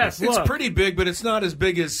logo? Yes, it's look. pretty big, but it's not as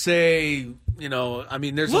big as, say, I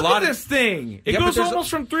mean, there's Look a lot at this thing. It goes almost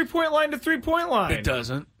from 3-point line to 3-point line. It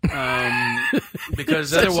doesn't.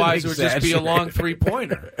 Because otherwise it would just be a long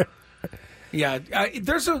 3-pointer. Yeah,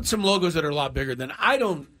 there's some logos that are a lot bigger than I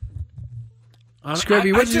don't.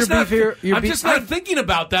 Scrubby, what's your beef here? I'm just not thinking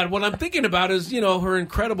about that. What I'm thinking about is, her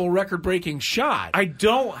incredible record-breaking shot. I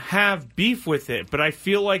don't have beef with it, but I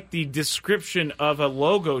feel like the description of a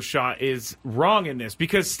logo shot is wrong in this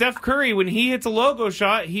because Steph Curry, when he hits a logo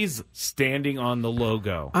shot, he's standing on the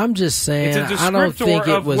logo. I'm just saying, it's a descriptor I don't think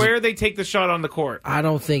it was where they take the shot on the court. I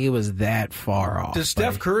don't think it was that far off. Does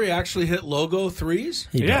Steph Curry actually hit logo threes?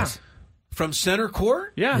 He does. From center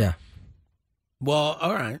court? Yeah. Well,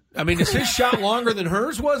 all right. I mean, is his shot longer than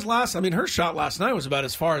hers was last? I mean, her shot last night was about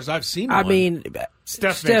as far as I've seen one. I mean,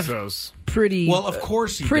 Steph makes those. Pretty. Well, of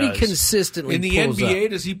course he pretty does. consistently. In the NBA,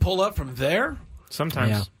 does he pull up from there?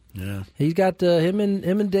 Sometimes. Yeah. He's got him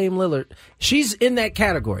and Dame Lillard. She's in that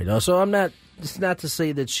category though, so I'm not. It's not to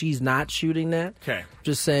say that she's not shooting that. Okay.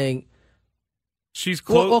 Just saying. She's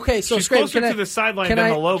close. Well, okay, so she's closer to the sideline than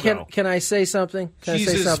the logo. Can I say something?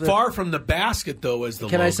 She's as far from the basket though as the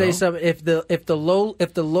logo. Can I say something? If the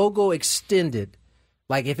logo extended,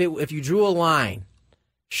 like if you drew a line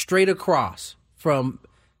straight across from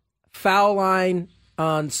foul line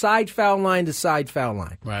on side foul line to side foul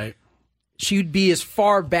line, right? She'd be as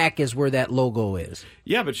far back as where that logo is.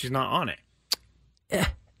 Yeah, but she's not on it.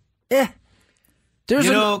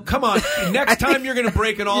 Come on. Next time you're going to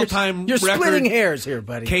break an all-time You're record. splitting hairs here,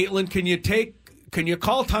 buddy. Caitlin, can you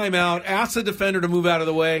call timeout, ask the defender to move out of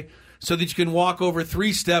the way so that you can walk over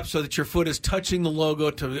 3 steps so that your foot is touching the logo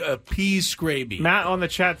to appease Scraby? Matt on the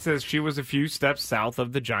chat says she was a few steps south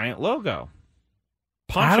of the giant logo.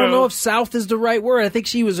 I don't know if south is the right word. I think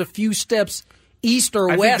she was a few steps east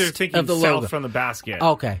or west they're thinking of the south logo. from the basket.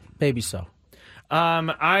 Okay, maybe so. You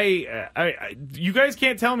guys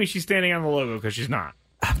can't tell me she's standing on the logo because she's not.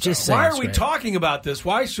 I'm just saying. Why are we talking about this?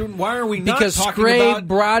 Why are we not because talking Scrabe about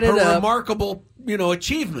brought it her up. remarkable,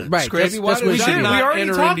 achievement? Right. Scraby, why that's does what that she did. not We already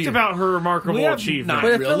enter talked into- about her remarkable achievement.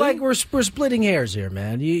 But I feel like we're splitting hairs here,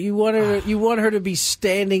 man. You want her to be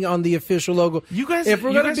standing on the official logo. You guys, if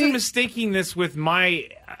we're are mistaking this with my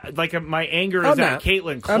my anger is at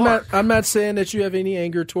Caitlin Clark. I'm not saying that you have any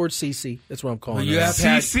anger towards Cece. That's what I'm calling you her. have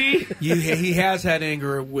had, Cece? He has had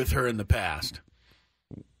anger with her in the past.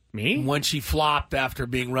 Me? When she flopped after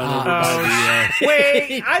being run over by the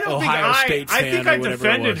wait, I don't Ohio think State I think fan I or whatever it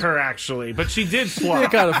defended was. her actually, but she did flop. She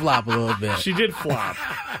kind of flop a little bit. She did flop.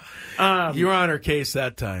 You were on her case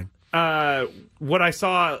that time. What I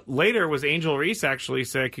saw later was Angel Reese actually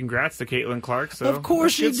said congrats to Caitlin Clark. So of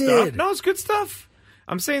course she did. did. No, it's good stuff.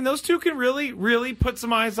 I'm saying those two can really, really put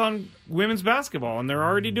some eyes on women's basketball, and they're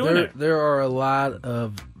already doing it. There are a lot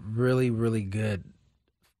of really, really good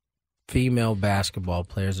female basketball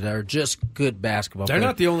players that are just good basketball They're players.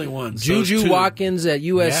 not the only ones. Juju Those two. Watkins at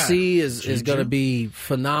USC Yeah. is going to be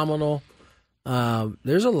phenomenal.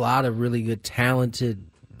 There's a lot of really good, talented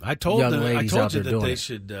young ladies out there that doing they it.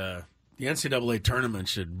 should the NCAA tournament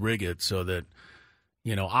should rig it so that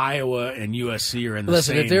Iowa and USC are in the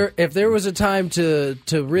Listen, same. if there was a time to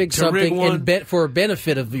rig something for a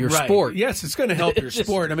benefit of your Right. sport, Yes, it's going to help your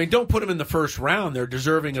sport. I mean, don't put them in the first round. They're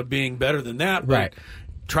deserving of being better than that. But Right.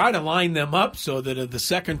 try to line them up so that in the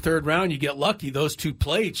second, third round, you get lucky. Those two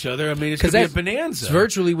play each other. I mean, it's going to be a bonanza. It's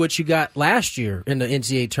virtually what you got last year in the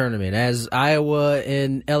NCAA tournament. As Iowa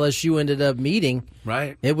and LSU ended up meeting,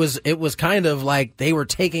 right? It was kind of like they were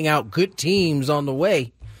taking out good teams on the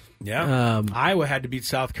way. Yeah, Iowa had to beat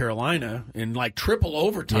South Carolina in like triple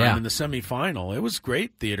overtime in the semifinal. It was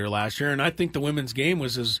great theater last year, and I think the women's game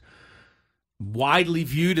was as widely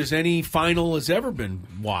viewed as any final has ever been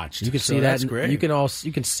watched. You can So see that. that's great. You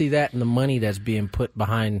can see that in the money that's being put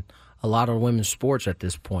behind a lot of women's sports at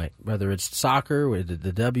this point, whether it's soccer or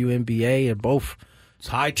the WNBA or both. It's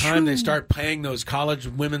high time they start paying those college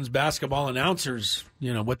women's basketball announcers,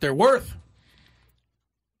 what they're worth.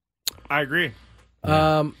 I agree.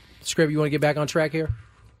 Scrib, you want to get back on track here?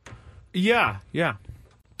 Yeah.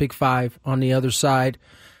 Big Five on the other side.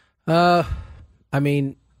 I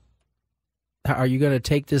mean, are you going to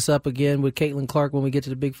take this up again with Caitlin Clark when we get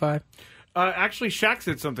to the Big Five? Actually, Shaq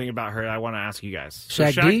said something about her I want to ask you guys.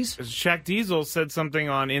 Shaq Diesel said something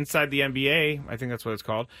on Inside the NBA. I think that's what it's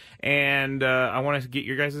called. And I want to get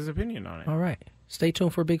your guys' opinion on it. All right. Stay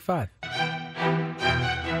tuned for Big Five.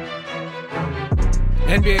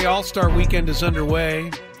 NBA All-Star Weekend is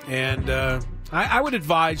underway, and I would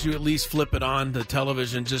advise you at least flip it on to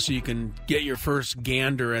television just so you can get your first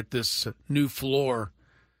gander at this new floor.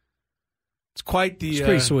 It's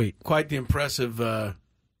pretty sweet. Quite the impressive. I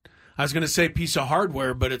was going to say piece of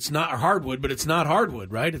hardware, but it's not hardwood. But it's not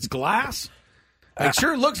hardwood, right? It's glass. It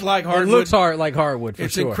sure looks like hardwood. It looks like hardwood. For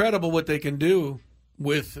it's sure. incredible what they can do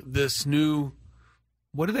with this new.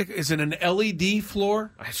 What are they? Is it an LED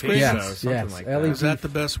floor? I think so. Something like that. Is that the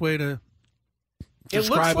best way to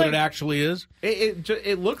describe what it actually is?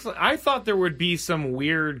 It looks like, I thought there would be some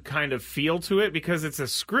weird kind of feel to it because it's a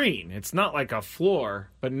screen. It's not like a floor,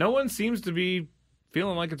 but no one seems to be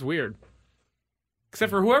feeling like it's weird. Except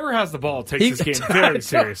for whoever has the ball takes this game very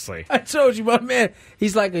seriously. I told you, my man,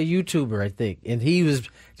 he's like a YouTuber, I think. And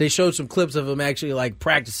they showed some clips of him actually like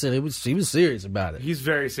practicing. He was serious about it. He's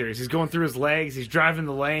very serious. He's going through his legs. He's driving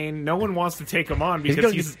the lane. No one wants to take him on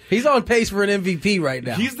because he's on pace for an MVP right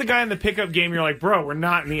now. He's the guy in the pickup game. You're like, bro, we're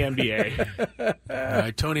not in the NBA. All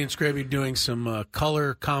right, Tony and Scraby doing some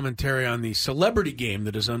color commentary on the celebrity game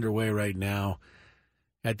that is underway right now.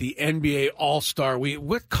 At the NBA All-Star Week,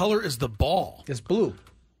 what color is the ball? It's blue.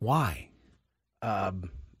 Why?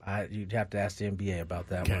 You'd have to ask the NBA about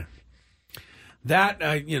that one. That,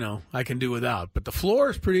 I can do without. But the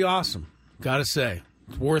floor is pretty awesome, got to say.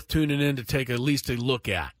 It's worth tuning in to take at least a look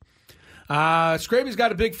at. Scraby's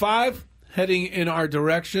got a Big Five heading in our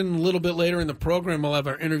direction. A little bit later in the program, we'll have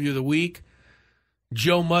our interview of the week.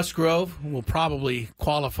 Joe Musgrove will probably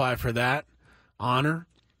qualify for that honor.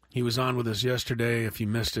 He was on with us yesterday. If you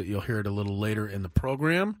missed it, you'll hear it a little later in the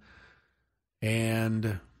program.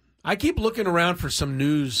 And I keep looking around for some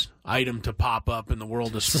news item to pop up in the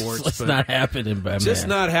world of sports. It's not happening, man. Just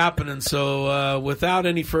not happening. So without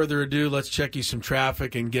any further ado, let's check you some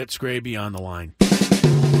traffic and get Scraby on the line.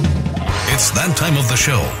 It's that time of the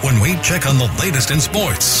show when we check on the latest in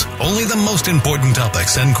sports. Only the most important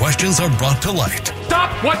topics and questions are brought to light.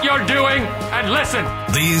 Stop what you're doing and listen.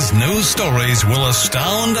 These news stories will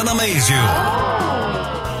astound and amaze you.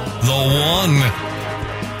 The one,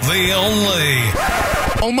 the only.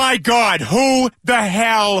 Oh my God, who the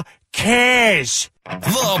hell cares?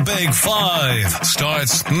 The Big Five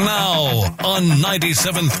starts now on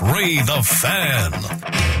 97.3 The Fan.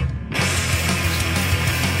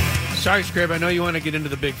 Sorry, Scrape, I know you want to get into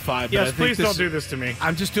the Big Five. Yes, but I think please don't do this to me.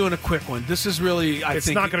 I'm just doing a quick one. This is really, I think... It's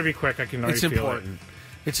not going to be quick. I can already feel important.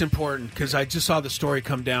 It's important because I just saw the story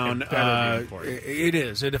come down. It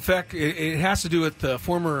is. It has to do with the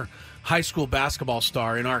former high school basketball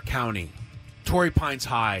star in our county, Torrey Pines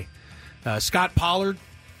High. Scott Pollard,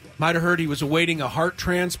 might have heard he was awaiting a heart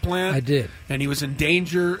transplant. I did. And he was in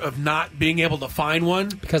danger of not being able to find one.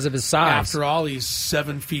 Because of his size. After all, he's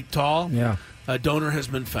 7 feet tall. Yeah. A donor has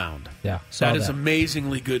been found. Yeah, that is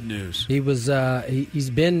amazingly good news. He was. He's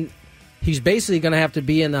basically going to have to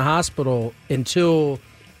be in the hospital until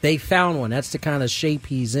they found one. That's the kind of shape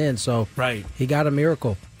he's in. So right, he got a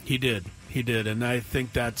miracle. He did, and I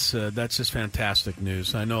think that's just fantastic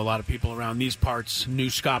news. I know a lot of people around these parts know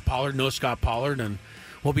Scott Pollard, and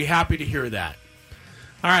we'll be happy to hear that.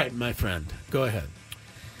 All right, my friend, go ahead.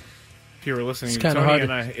 If you were listening, it's kind of hard.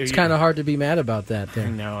 It's kind of hard to be mad about that. There.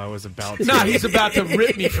 No, I was about to. No, he's about to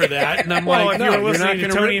rip me for that, and I'm like, if you were listening to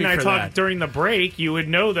Tony and I talk during the break, you would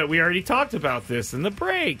know that we already talked about this in the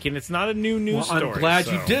break, and it's not a new news story. I'm glad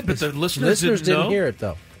you did, but the listeners didn't hear it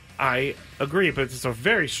though. I agree, but it's a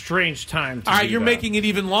very strange time. All right, you're making it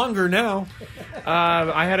even longer now.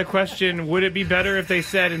 I had a question. Would it be better if they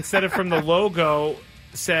said instead of from the logo,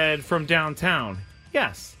 said from downtown?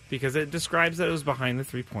 Yes. Because it describes that it was behind the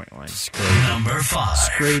three-point line. Number 5.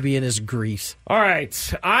 Scraby and his grease. All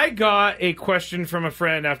right. I got a question from a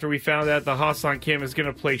friend after we found out the Ha-Seong Kim is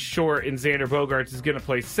going to play short and Xander Bogaerts is going to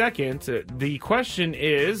play second. The question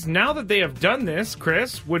is, now that they have done this,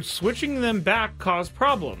 Chris, would switching them back cause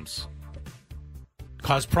problems?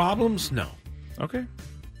 Cause problems? No. Okay.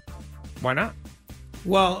 Why not?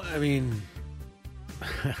 Well, I mean...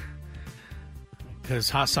 Because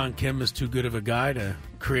Ha-Seong Kim is too good of a guy to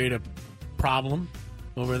create a problem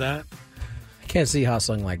over that. I can't see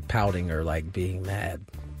Ha-Seong like pouting or like being mad.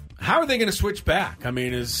 How are they going to switch back? I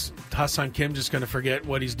mean, is Ha-Seong Kim just going to forget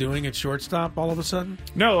what he's doing at shortstop all of a sudden?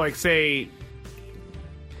 No, like say,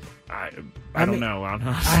 I don't know. I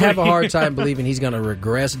have a hard time believing he's going to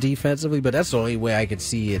regress defensively, but that's the only way I could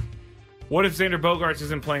see it What if Xander Bogaerts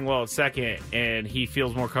isn't playing well at second and he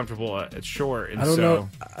feels more comfortable at short? And I don't know.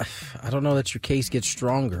 I don't know that your case gets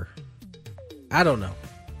stronger. I don't know.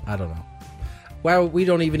 Well, we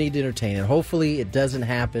don't even need to entertain it. Hopefully, it doesn't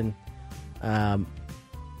happen.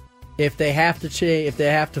 If they have to change, if they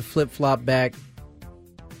have to flip flop back,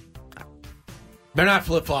 they're not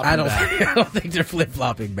flip flopping. I don't think they're flip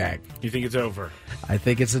flopping back. You think it's over? I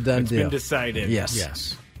think it's a done deal. It's been decided.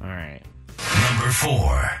 Yes. All right. Number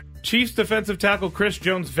 4. Chiefs defensive tackle Chris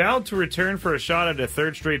Jones vowed to return for a shot at a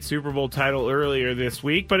third straight Super Bowl title earlier this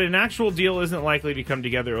week, but an actual deal isn't likely to come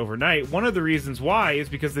together overnight. One of the reasons why is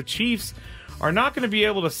because the Chiefs are not going to be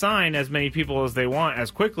able to sign as many people as they want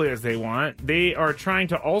as quickly as they want. They are trying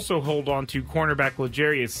to also hold on to cornerback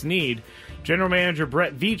L'Jarius Sneed. General Manager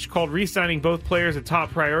Brett Veach called re-signing both players a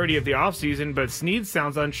top priority of the offseason, but Sneed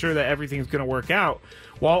sounds unsure that everything's going to work out.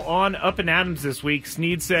 While on Up and Adams this week,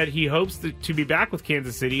 Sneed said he hopes to be back with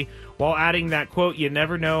Kansas City, while adding that, quote, "You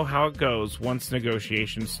never know how it goes once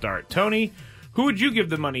negotiations start." Tony, who would you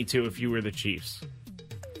give the money to if you were the Chiefs?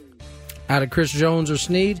 Out of Chris Jones or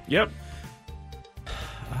Sneed? Yep.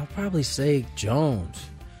 I'll probably say Jones.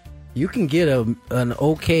 You can get an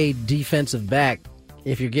okay defensive back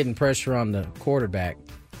if you're getting pressure on the quarterback.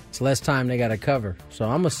 It's less time they got to cover. So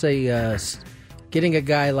I'm going to say getting a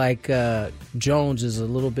guy like Jones is a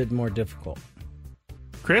little bit more difficult.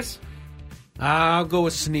 Chris? I'll go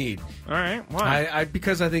with Sneed. All right. Why?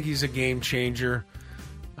 Because I think he's a game changer.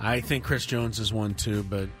 I think Chris Jones is one too,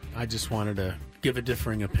 but I just wanted to give a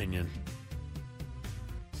differing opinion.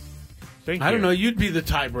 Thank you. I don't know. You'd be the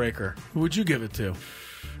tiebreaker. Who would you give it to?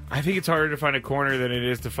 I think it's harder to find a corner than it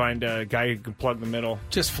is to find a guy who can plug the middle.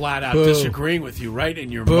 Just flat out disagreeing with you right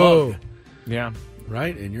in your Boo. mug. Yeah.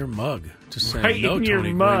 Right in your mug. Just saying, Right no, in your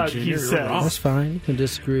Tony mug, Gwynn Jr., he you're says. wrong. That's fine. You can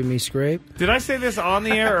disagree with me, Scrape. Did I say this on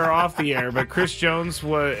the air or off the air? But Chris Jones'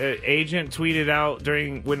 agent tweeted out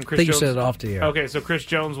when Chris I think Jones... you said it off the air. Okay, so Chris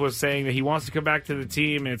Jones was saying that he wants to come back to the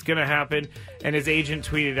team and it's going to happen. And his agent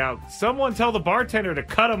tweeted out, "Someone tell the bartender to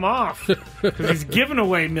cut him off because he's giving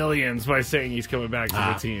away millions by saying he's coming back to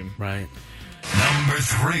the team." Right. Number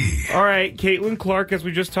 3. All right, Caitlin Clark, as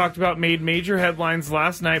we just talked about, made major headlines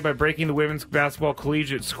last night by breaking the women's basketball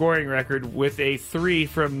collegiate scoring record with a 3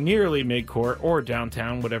 from nearly midcourt or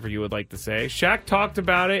downtown, whatever you would like to say. Shaq talked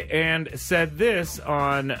about it and said this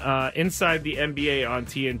on Inside the NBA on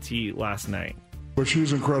TNT last night. But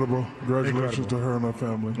she's incredible. Congratulations to her and her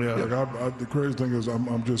family. Yeah. Like the crazy thing is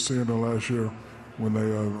I'm just seeing her last year when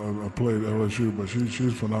they played LSU, but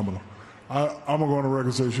she's phenomenal. I'm going to go on the record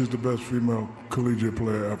and say she's the best female collegiate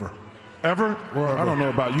player ever. Ever? Well, I don't know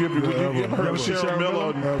about you. You ever heard of Cheryl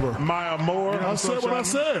Miller, ever. Maya Moore? I said what I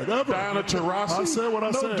said. Ever. Diana Taurasi? I said what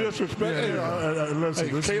I said. No disrespect. Listen,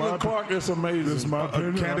 Caitlin Clark is amazing. This is my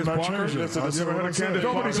opinion. Candace Parker.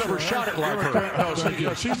 Nobody's ever shot it like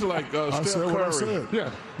her. She's like Steph Curry.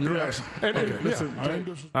 Yeah. You're right. Listen,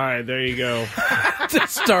 All right, there you go. That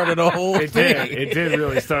started a whole thing. It did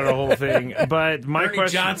really start a whole thing. But my Ernie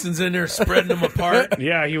question... Johnson's in there spreading them apart.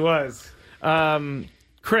 Yeah, he was.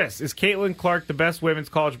 Chris, is Caitlin Clark the best women's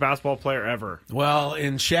college basketball player ever? Well,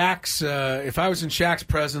 in Shaq's, if I was in Shaq's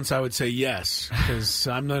presence, I would say yes, because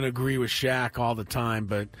I'm going to agree with Shaq all the time.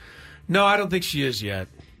 But no, I don't think she is yet.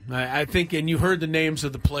 I think, and you heard the names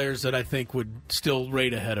of the players that I think would still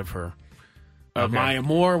rate ahead of her. Okay. Maya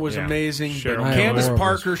Moore was amazing. Candace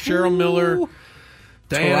Parker, Cheryl Miller,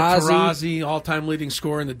 Diana Taurasi, all-time leading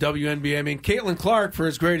scorer in the WNBA. I mean, Caitlin Clark, for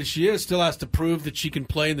as great as she is, still has to prove that she can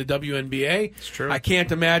play in the WNBA. It's true. I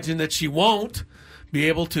can't imagine that she won't be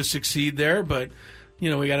able to succeed there, but, we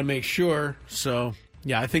got to make sure. So,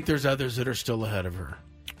 yeah, I think there's others that are still ahead of her.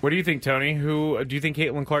 What do you think, Tony? Who do you think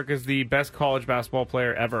Caitlin Clark is the best college basketball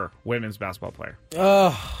player ever, women's basketball player?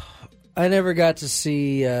 I never got to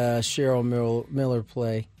see Cheryl Miller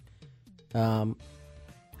play.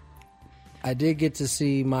 I did get to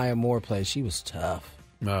see Maya Moore play. She was tough.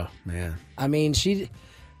 Oh, man. I mean, she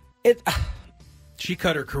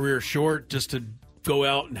cut her career short just to go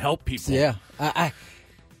out and help people. Yeah.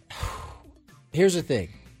 Here's the thing.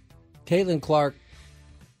 Caitlin Clark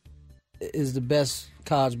is the best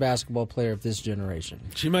college basketball player of this generation.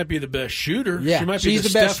 She might be the best shooter. Yeah, she might be she's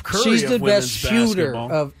the best. Steph Curry she's of the best shooter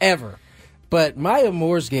basketball. of ever. But Maya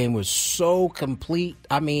Moore's game was so complete.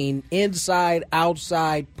 I mean, inside,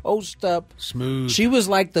 outside, post up, smooth. She was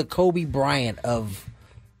like the Kobe Bryant of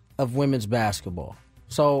women's basketball.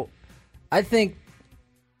 So, I think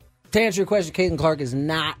to answer your question, Caitlin Clark is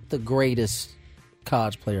not the greatest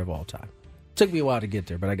college player of all time. Took me a while to get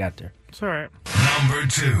there, but I got there. It's all right. Number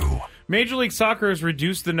 2. Major League Soccer has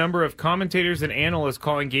reduced the number of commentators and analysts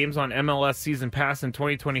calling games on MLS Season Pass in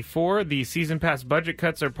 2024. The Season Pass budget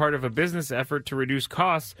cuts are part of a business effort to reduce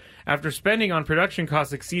costs after spending on production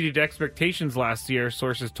costs exceeded expectations last year,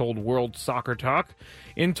 sources told World Soccer Talk.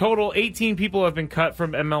 In total, 18 people have been cut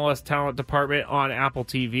from MLS talent department on Apple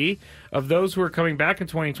TV. Of those who are coming back in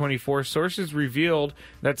 2024, sources revealed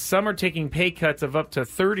that some are taking pay cuts of up to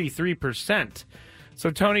 33%. So,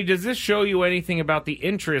 Tony, does this show you anything about the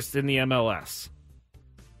interest in the MLS?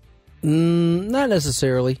 Not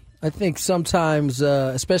necessarily. I think sometimes,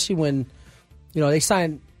 especially when,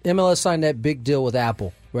 MLS signed that big deal with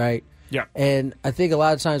Apple, right? Yeah. And I think a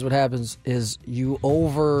lot of times what happens is you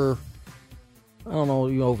overspend,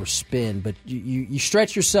 but you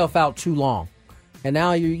stretch yourself out too long. And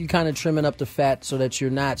now you're kind of trimming up the fat so that you're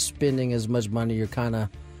not spending as much money. You're kind of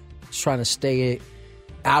trying to stay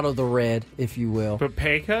out of the red, if you will. But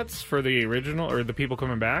pay cuts for the original or the people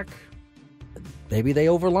coming back? Maybe they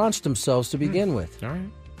overlaunched themselves to begin with. All right.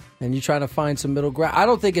 And you're trying to find some middle ground. I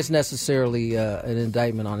don't think it's necessarily an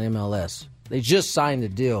indictment on MLS. They just signed the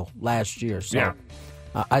deal last year. So yeah.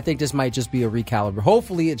 I think this might just be a recalibration.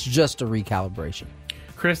 Hopefully it's just a recalibration.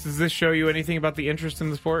 Chris, does this show you anything about the interest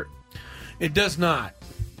in the sport? It does not.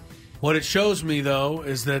 What it shows me, though,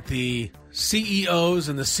 is that the CEOs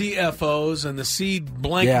and the CFOs and the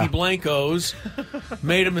C-blankety-blankos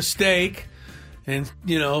made a mistake and,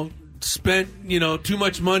 spent, too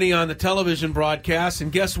much money on the television broadcast.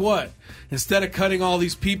 And guess what? Instead of cutting all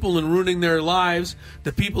these people and ruining their lives,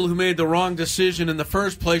 the people who made the wrong decision in the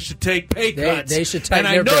first place should take pay cuts. They should take and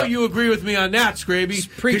I know you agree with me on that, Scraby,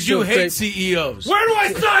 because you hate CEOs. Where do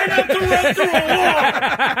I sign up to run through a wall?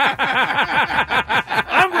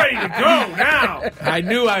 I'm ready to go now. I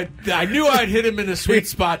knew I'd hit him in a sweet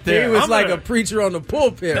spot there. He was a preacher on the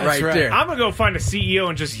pulpit right there. I'm going to go find a CEO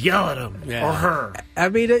and just yell at him or her. I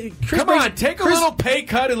mean, Come on, take a little pay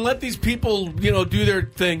cut and let these people, do their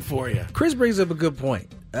thing for you. Chris brings up a good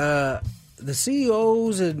point. The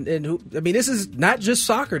CEOs this is not just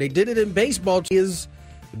soccer. They did it in baseball. Is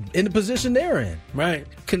in the position they're in. Right.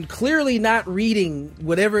 Clearly not reading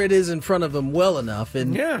whatever it is in front of them well enough.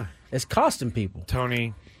 And it's costing people.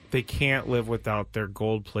 Tony, they can't live without their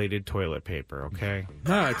gold-plated toilet paper, okay?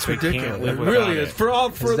 No, it's ridiculous. It really is. Is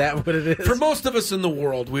that what it is? For most of us in the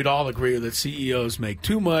world, we'd all agree that CEOs make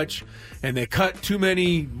too much and they cut too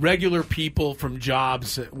many regular people from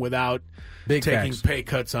jobs without taking pay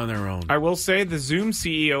cuts on their own. I will say the Zoom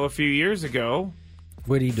CEO a few years ago...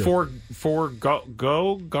 What do you do?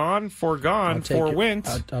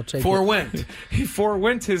 He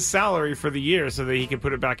forwent his salary for the year so that he could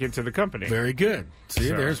put it back into the company. Very good. See,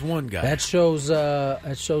 there's one guy. That shows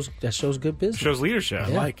good business. Shows leadership. I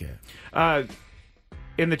like it.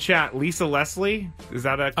 In the chat, Lisa Leslie, is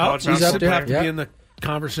that a college she's up there. player? Be in the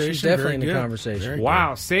conversation. She's definitely in the conversation.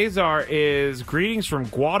 Wow, Cesar is greetings from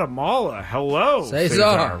Guatemala. Hello,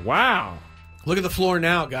 Cesar. Wow. Look at the floor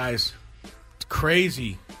now, guys.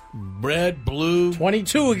 Crazy. Red, blue.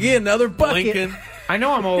 22 again, another bucket. Lincoln. I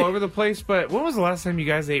know I'm all over the place, but when was the last time you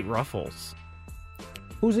guys ate Ruffles?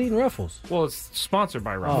 Who's eating Ruffles? Well, it's sponsored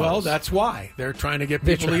by Ruffles. Well, that's why. They're trying to get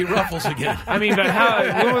people to eat Ruffles again. I mean, but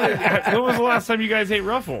when was the last time you guys ate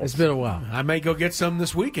Ruffles? It's been a while. I may go get some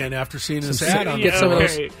this weekend after seeing this ad on get some of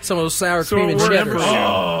those sour cream and cheddar.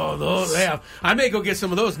 Oh, those. Yeah. I may go get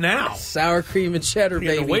some of those now. Sour cream and cheddar,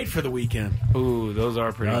 baby. To wait for the weekend. Ooh, those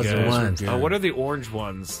are pretty good. Those are good. What are the orange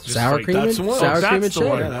ones? Just sour cream and cheddar.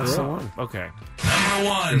 Yeah, that's the one. Okay. Number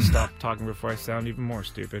one. Stop talking before I sound even more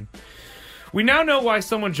stupid. We now know why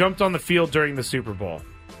someone jumped on the field during the Super Bowl.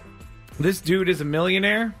 This dude is a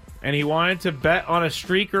millionaire, and he wanted to bet on a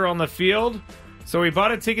streaker on the field, so he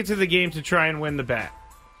bought a ticket to the game to try and win the bet.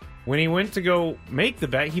 When he went to go make the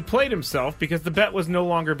bet, he played himself because the bet was no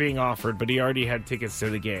longer being offered, but he already had tickets to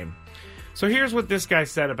the game. So here's what this guy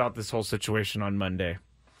said about this whole situation on Monday.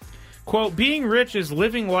 Quote, being rich is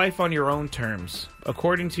living life on your own terms,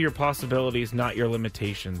 according to your possibilities, not your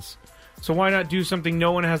limitations. So why not do something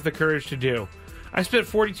no one has the courage to do? I spent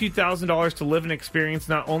 $42,000 to live an experience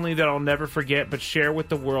not only that I'll never forget, but share with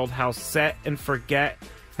the world how set and forget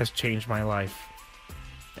has changed my life.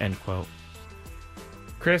 End quote.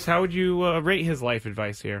 Chris, how would you rate his life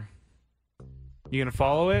advice here? You going to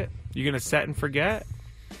follow it? You going to set and forget?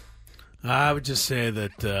 I would just say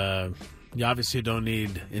that you obviously don't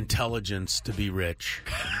need intelligence to be rich.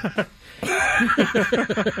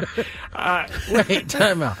 Wait,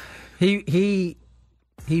 time out. He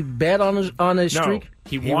He bet on a streak?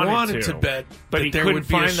 He He wanted to bet, but he there couldn't would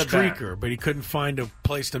be a find the bet. streaker, but he couldn't find a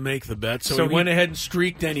place to make the bet, so he went ahead and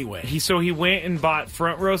streaked anyway. He went and bought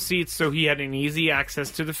front row seats so he had an easy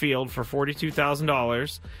access to the field for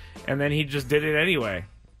 $42,000, and then he just did it anyway.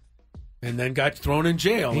 And then got thrown in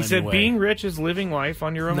jail. He said being rich is living life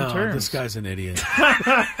on your own terms. No, this guy's an idiot.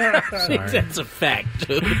 Sorry. That's a fact,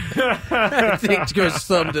 dude. I think Chris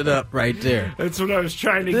summed it up right there. That's what I was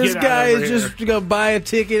trying to This get guy out of is here. just going to buy a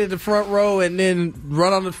ticket at the front row and then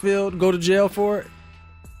run on the field and go to jail for it?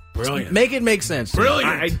 Brilliant. Make it make sense.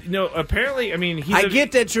 Brilliant. No, apparently, I mean, I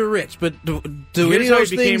get that you're rich, but do here's any of how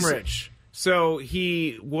those he became things... rich. So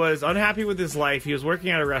he was unhappy with his life. He was working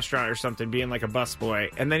at a restaurant or something, being like a busboy,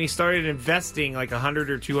 and then he started investing like $100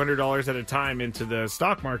 or $200 at a time into the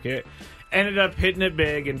stock market. Ended up hitting it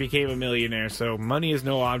big and became a millionaire. So money is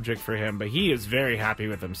no object for him, but he is very happy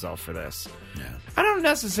with himself for this. Yeah. I don't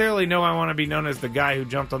necessarily know I want to be known as the guy who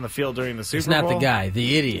jumped on the field during the Super Bowl. It's not the guy,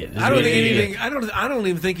 the idiot. I don't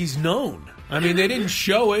even think he's known. I mean, they didn't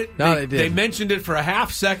show it. No, they didn't. They mentioned it for a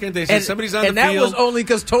half second. They said somebody's on the field. And that was only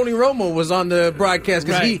because Tony Romo was on the broadcast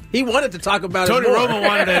because he wanted to talk about Tony it more. Romo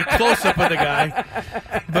wanted a close-up of the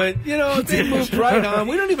guy. But, they moved right on.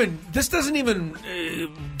 We don't even – this doesn't even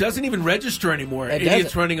register anymore.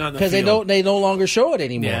 Idiots running on the field. Because they no longer show it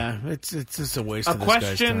anymore. Yeah, it's just a waste of this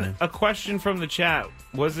guy's time. A question from the chat.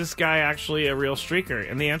 Was this guy actually a real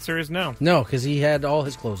streaker? And the answer is no. No, because he had all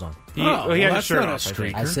his clothes on. He had his that's shirt not a off, I streaker.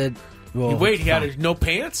 think. I said... Well, Wait, he had no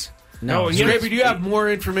pants? No. Scrappy, do you have more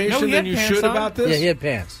information than you should about this? Yeah, he had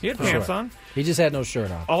pants. He had pants on. He just had no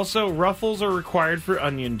shirt on. Also, ruffles are required for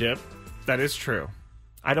onion dip. That is true.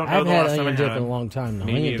 I don't know I've the had last time onion I dip had in a long time now.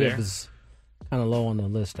 Me Onion neither. dip is kind of low on the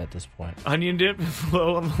list at this point. Onion dip is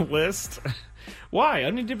low on the list? Why?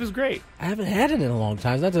 Onion dip is great. I haven't had it in a long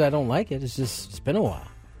time. It's not that I don't like it. It's been a while.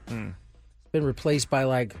 It's been replaced by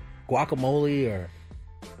like guacamole or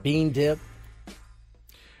bean dip.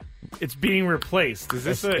 It's being replaced. Is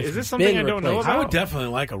this something been I don't know replaced. about? I would definitely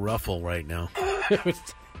like a ruffle right now.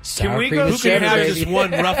 Can we go? Who can have just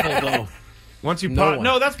one ruffle, though? Once you No pop, one.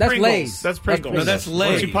 no, that's That's Pringles. Lay's. That's Pringles. No, that's Lay's.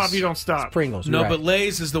 Once you pop, you don't stop. It's Pringles. No, you're but right.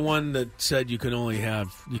 Lay's is the one that said you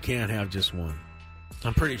can't have just one.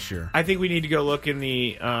 I'm pretty sure. I think we need to go look in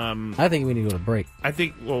the. I think we need to go to break.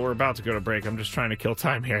 We're about to go to break. I'm just trying to kill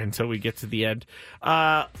time here until we get to the end.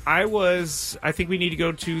 I think we need to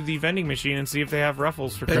go to the vending machine and see if they have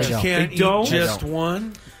ruffles for But Christmas. you can't They don't. eat just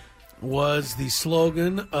one. Was the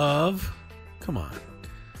slogan of? Come on,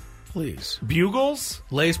 please. Bugles?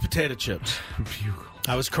 Lay's potato chips. Bugles.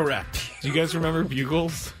 I was correct. Do you guys remember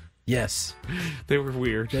Bugles? Yes. They were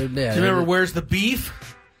weird. Do you remember Where's the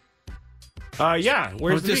Beef? Yeah.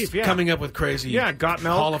 Where's the just beef? Yeah. coming up with crazy Got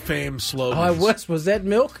milk. Hall of Fame slogans. Was that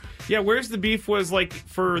milk? Yeah, Where's the Beef was like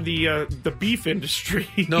for the beef industry.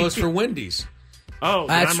 No, it's for Wendy's. Oh,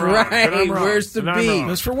 that's I'm wrong. right. Then I'm wrong. Where's the Then I'm beef? wrong.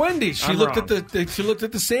 It was for Wendy's. She I'm looked wrong. at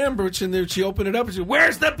the sandwich and then she opened it up and she said,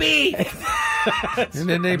 "Where's the beef?" And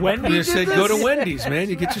then they said, "Go to Wendy's, man.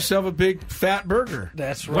 You get yourself a big fat burger."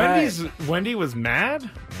 That's right. Wendy was mad?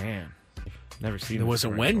 Man. Never seen It this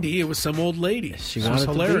wasn't commercial. Wendy. It was some old lady. She It was wanted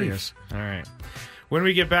the hilarious. All right. When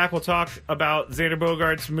we get back, we'll talk about Xander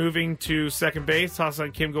Bogaerts moving to second base,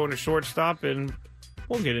 Ha-Seong Kim going to shortstop, and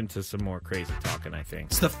we'll get into some more crazy talking, I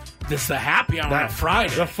think. It's the happy hour on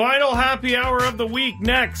Friday. The final happy hour of the week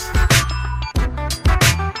next.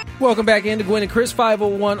 Welcome back into Gwynn and Chris,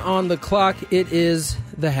 5:01 on the clock. It is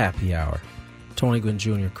the happy hour. Tony Gwynn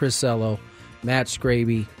Jr., Chris Cello, Matt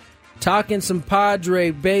Scraby, talking some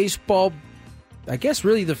Padre baseball. I guess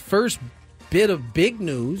really the first bit of big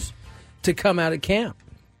news to come out of camp.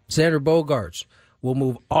 Xander Bogaerts will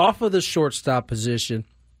move off of the shortstop position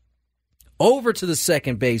over to the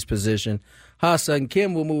second base position. Ha-Seong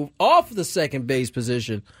Kim will move off the second base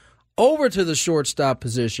position over to the shortstop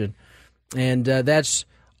position. And that's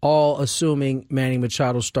all assuming Manny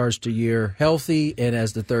Machado starts the year healthy and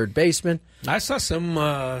as the third baseman. I saw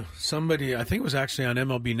somebody, I think it was actually on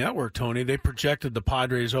MLB Network, Tony, they projected the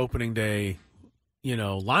Padres opening day,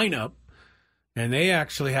 lineup. And they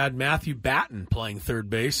actually had Matthew Batten playing third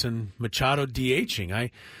base and Machado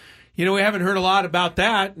DHing. We haven't heard a lot about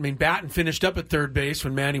that. I mean, Batten finished up at third base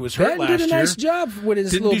when Manny was hurt Batten last year. did a nice job with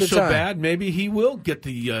his Didn't little do bit so time. bad. Maybe he will get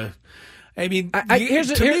the. To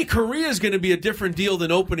me, Korea is going to be a different deal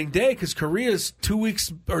than opening day because Korea is 2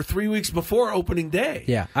 weeks or 3 weeks before opening day.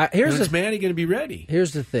 Yeah, is Manny going to be ready?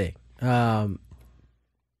 Here's the thing.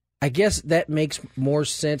 I guess that makes more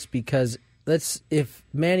sense because if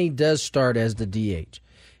Manny does start as the DH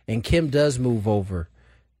and Kim does move over,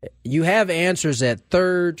 you have answers at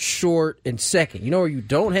third, short, and second. You know where you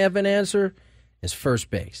don't have an answer is first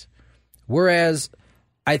base. Whereas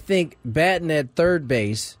I think batting at third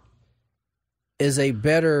base is a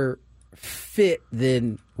better fit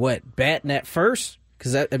than batting at first.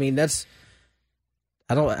 Because I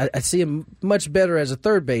see him much better as a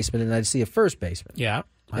third baseman than I see a first baseman. Yeah,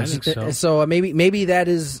 I think so. So maybe that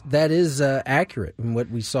is accurate in what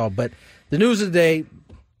we saw. But the news of the day: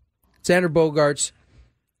 Xander Bogaerts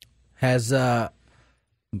has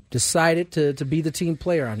decided to be the team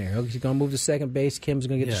player on there. He's going to move to second base. Kim's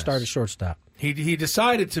going to get to start at shortstop. He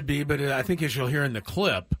decided to be, but I think as you'll hear in the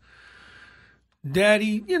clip,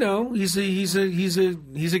 Daddy, he's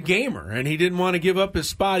a gamer, and he didn't want to give up his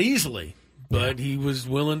spot easily, but he was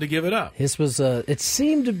willing to give it up. This was it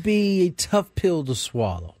seemed to be a tough pill to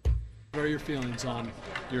swallow. What are your feelings on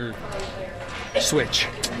your switch?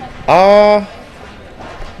 I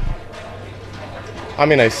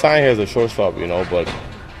signed here as a shortstop, but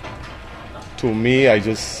to me, I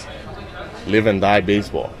just live and die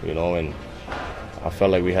baseball, and I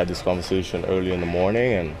felt like we had this conversation early in the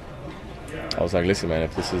morning, and I was like, listen, man,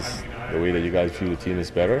 if this is the way that you guys feel the team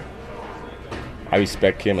is better, I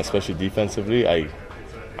respect him, especially defensively. I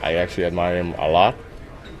actually admire him a lot.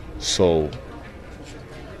 So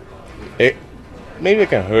maybe it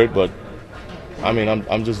can hurt, but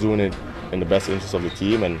I'm just doing it in the best interest of the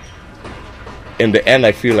team, and in the end,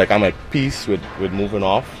 I feel like I'm at peace with moving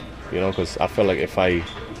off, because I felt like if I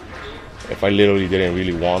literally didn't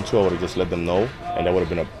really want to, I would have just let them know, and that would have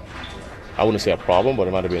been I wouldn't say a problem, but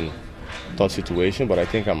it might have been a tough situation. But I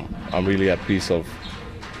think I'm really at peace of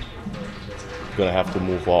gonna have to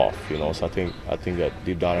move off, So I think that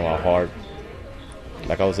deep down in my heart,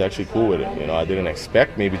 like I was actually cool with it. I didn't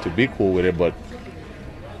expect maybe to be cool with it, but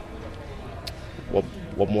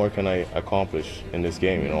what more can I accomplish in this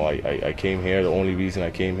game? I came here. The only reason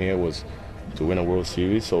I came here was to win a World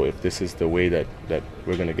Series. So if this is the way that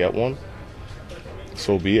we're gonna get one,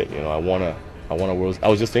 so be it. I want a World. I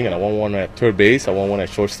was just thinking, I want one at third base. I want one at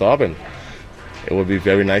shortstop, and it would be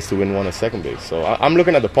very nice to win one at second base. So I'm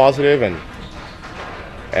looking at the positive, and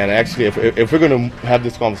actually, if we're gonna have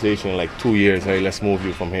this conversation in like 2 years, hey, let's move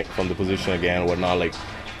you from the position again, whatnot, like.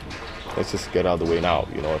 Let's just get out of the way now.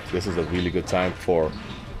 If this is a really good time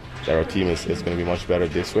that our team is going to be much better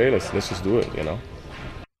this way, let's just do it.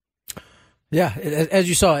 Yeah, as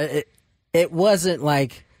you saw, it wasn't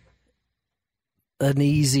like an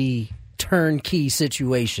easy turnkey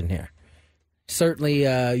situation here. Certainly,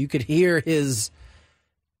 you could hear his.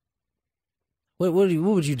 What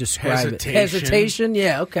would you describe it? Hesitation.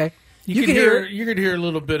 Yeah. Okay. You could hear a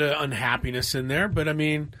little bit of unhappiness in there, but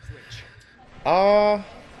we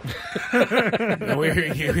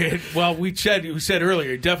said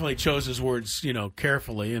earlier, he definitely chose his words,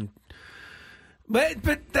 carefully,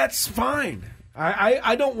 but that's fine.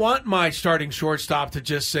 I don't want my starting shortstop to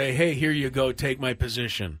just say, "Hey, here you go, take my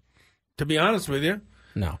position." To be honest with you,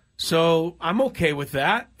 no. So I'm okay with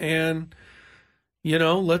that, and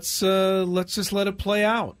let's just let it play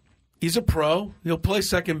out. He's a pro. He'll play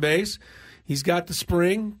second base. He's got the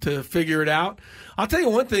spring to figure it out. I'll tell you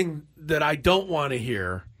one thing that I don't want to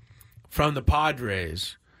hear from the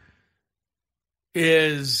Padres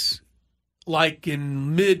is like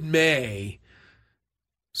in mid-May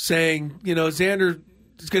saying, Xander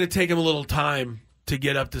is going to take him a little time to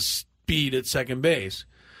get up to speed at second base.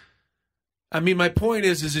 My point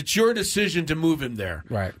is it's your decision to move him there.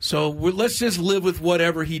 Right. So let's just live with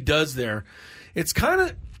whatever he does there. It's kind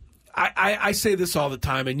of, I say this all the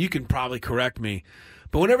time, and you can probably correct me,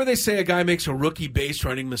 but whenever they say a guy makes a rookie base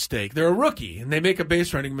running mistake, they're a rookie, and they make a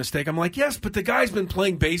base running mistake, I'm like, yes, but the guy's been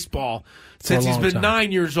playing baseball since he's been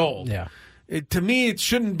 9 years old. Yeah. To me, it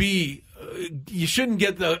shouldn't be, you shouldn't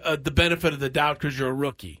get the benefit of the doubt because you're a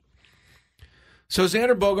rookie. So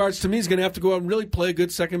Xander Bogaerts, to me, is going to have to go out and really play a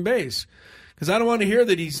good second base because I don't want to hear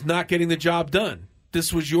that he's not getting the job done.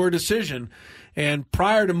 This was your decision, and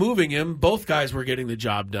prior to moving him, both guys were getting the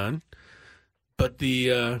job done. But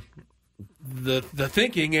the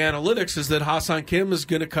thinking, analytics, is that Ha-Seong Kim is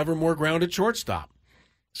going to cover more ground at shortstop.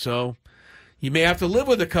 So you may have to live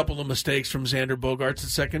with a couple of mistakes from Xander Bogaerts at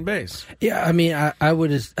second base. Yeah, I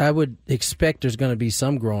would expect there's going to be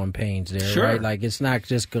some growing pains there, sure. Right? Like it's not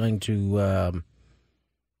just going to.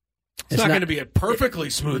 It's not going to be a perfectly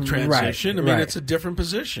smooth transition. Right, it's a different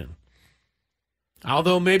position.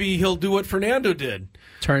 Although maybe he'll do what Fernando did.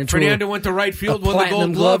 Fernando went to right field, won the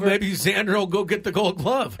Gold Glove. Maybe Xander will go get the Gold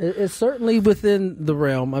Glove. It's certainly within the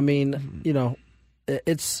realm. It'll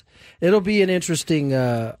be an interesting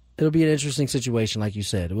situation, like you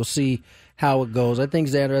said. We'll see how it goes. I think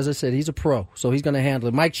Xander, as I said, he's a pro, so he's going to handle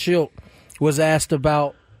it. Mike Schilt was asked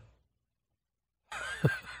about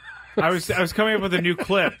I was coming up with a new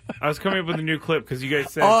clip. Because you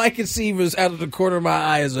guys said all I could see was out of the corner of my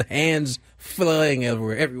eye is hands flying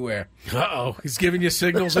everywhere. Uh-oh. He's giving you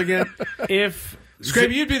signals again? If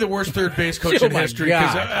Scrappy, you'd be the worst third base coach in history.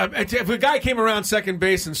 Because if a guy came around second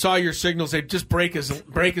base and saw your signals, they'd just break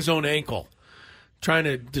his own ankle, trying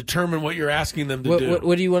to determine what you're asking them to do.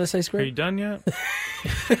 What do you want to say, Scrappy? Are you done yet?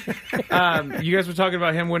 You guys were talking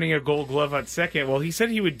about him winning a Gold Glove at second. Well, he said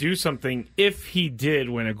he would do something if he did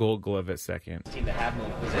win a Gold Glove at second. Team that have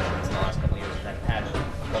moved positions in the last couple of years that have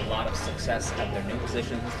had a lot of success at their new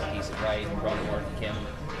positions, East and Wright, Cronenworth, Kim.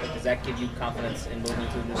 Does that give you confidence in moving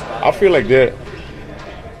to a new spot? I feel like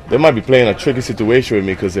they might be playing a tricky situation with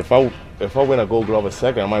me because if I win a Gold Glove at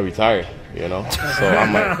second, I might retire. So I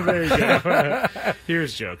might. There you go.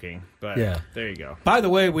 Here's joking, but there you go. By the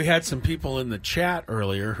way, we had some people in the chat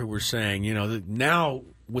earlier who were saying, that now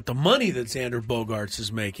with the money that Xander Bogaerts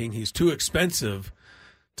is making, he's too expensive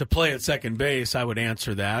to play at second base. I would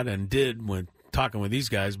answer that and did when talking with these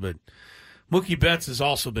guys, but Mookie Betts has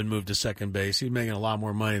also been moved to second base. He's making a lot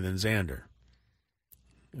more money than Xander.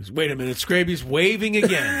 Wait a minute, Scraby's waving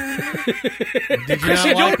again. Did you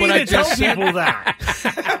not like what I just said? People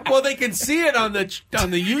that. Well, they can see it on the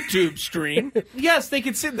YouTube stream. Yes, they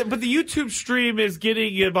can see it, but the YouTube stream is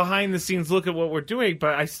getting a behind-the-scenes look at what we're doing,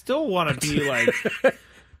 but I still want to be like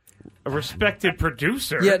a respected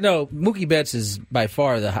producer. Yeah, no, Mookie Betts is by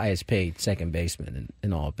far the highest paid second baseman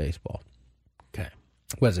in all of baseball. Okay.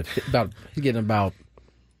 What is it? He's getting about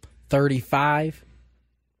 35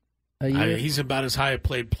 a year? He's about as high a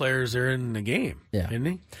paid player as there in the game, isn't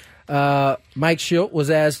he? Mike Schilt was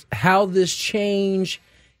asked how this change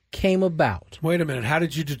came about. Wait a minute. How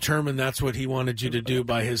did you determine that's what he wanted you to do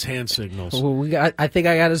by his hand signals? Well, I think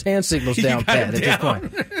I got his hand signals down pat at this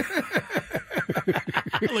point.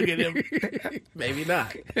 Look at him. Maybe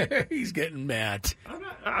not. He's getting mad.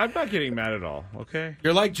 I'm not getting mad at all, okay?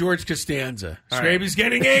 You're like George Costanza. Scraby's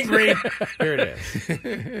getting angry. Here it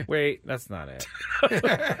is. Wait, that's not it.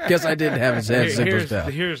 Guess I didn't have his hand signals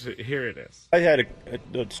down. Here it is. I had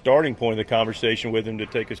a starting point of the conversation with him to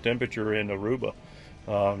take his temperature in Aruba.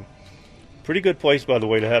 Pretty good place, by the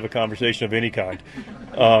way, to have a conversation of any kind.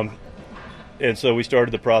 And so we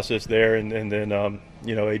started the process there, and then,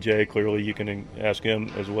 AJ, clearly you can ask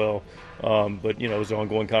him as well. But, it was an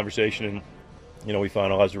ongoing conversation, and, we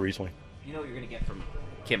finalized it recently. You know what you're going to get from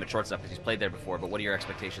Kim at shortstop because he's played there before, but what are your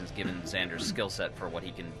expectations given Xander's skill set for what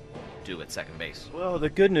he can do at second base? Well, the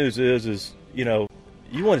good news is you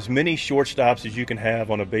want as many shortstops as you can have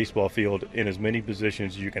on a baseball field in as many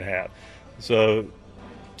positions as you can have. So,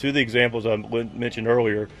 to the examples I mentioned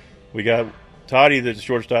earlier, we got Toddy, that's a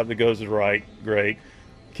shortstop that goes to right, great.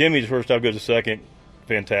 Kimmy's shortstop goes to second,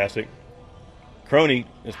 fantastic. Crony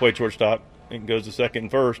has played shortstop and goes to second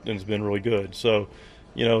and first, and it's been really good. So,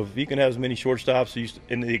 if you can have as many shortstops,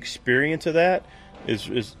 and the experience of that is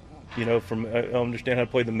from I understand how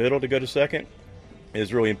to play the middle to go to second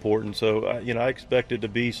is really important. So, I expect it to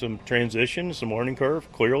be some transition, some learning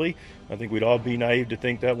curve, clearly. I think we'd all be naive to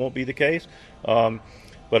think that won't be the case.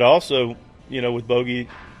 But also, with Bogey,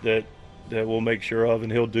 that we'll make sure of,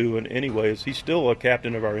 and he'll do in anyways, he's still a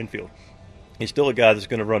captain of our infield. He's still a guy that's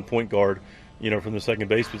going to run point guard, from the second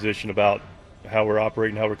base position about how we're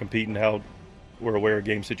operating, how we're competing, how we're aware of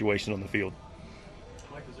game situations on the field.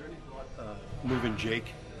 Mike, is there any thought moving Jake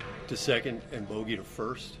to second and Bogey to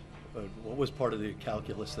first? What was part of the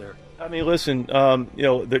calculus there? I mean, listen,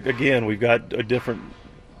 again, we've got a different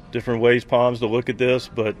ways, Palms, to look at this,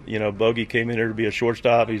 but, Bogey came in here to be a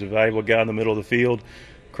shortstop. He's a valuable guy in the middle of the field.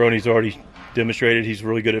 Crony's already demonstrated he's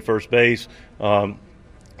really good at first base.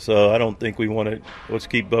 So I don't think we want to – let's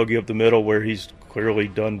keep Bogey up the middle where he's clearly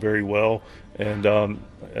done very well. And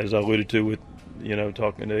as I alluded to with,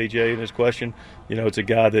 talking to AJ in his question, it's a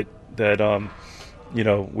guy that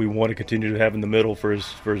we want to continue to have in the middle for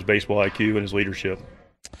his baseball IQ and his leadership.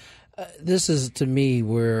 This is, to me,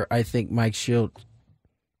 where I think Mike Schilt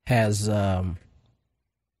has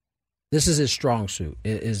this is his strong suit,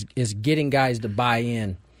 is getting guys to buy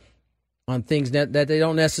in on things that they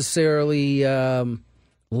don't necessarily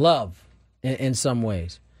love in some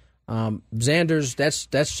ways. Xander's,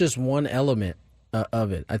 that's just one element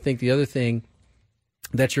of it. I think the other thing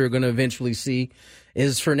that you're going to eventually see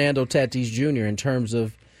is Fernando Tatis Jr. in terms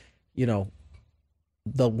of,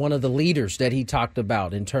 one of the leaders that he talked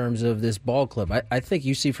about in terms of this ball club. I think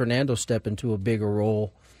you see Fernando step into a bigger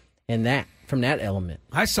role in that, from that element.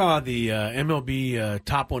 I saw the MLB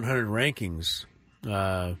Top 100 rankings.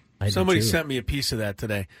 Somebody sent me a piece of that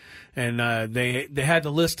today, and they had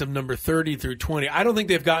the list of number 30 through 20. I don't think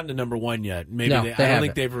they've gotten to number 1 yet. I don't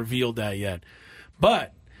think they've revealed that yet.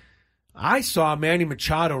 But I saw Manny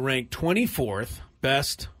Machado ranked 24th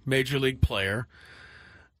best Major League player.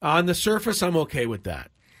 On the surface, I'm okay with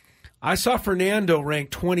that. I saw Fernando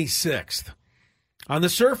ranked 26th. On the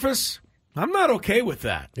surface, I'm not okay with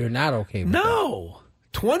that. You're not okay with that? No.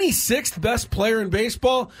 26th best player in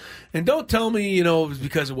baseball? And don't tell me, it was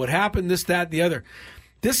because of what happened, this, that, the other.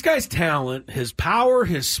 This guy's talent, his power,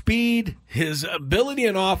 his speed, his ability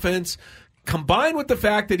in offense, combined with the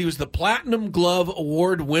fact that he was the Platinum Glove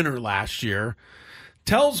Award winner last year,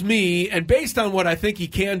 tells me, and based on what I think he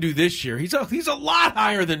can do this year, he's a lot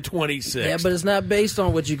higher than 26. Yeah, but it's not based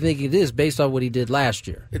on what you think it is, based on what he did last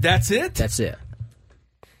year. That's it? That's it.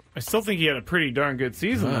 I still think he had a pretty darn good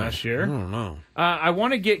season last year. I don't know. I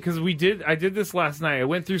want to get, because I did this last night. I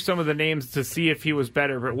went through some of the names to see if he was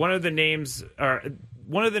better, but one of the names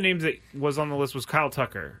that was on the list was Kyle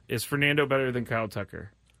Tucker. Is Fernando better than Kyle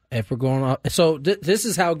Tucker? If we're going off, so this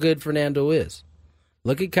is how good Fernando is.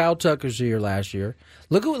 Look at Kyle Tucker's year last year.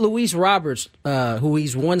 Look at Luis Roberts, who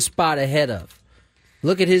he's one spot ahead of.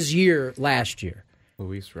 Look at his year last year.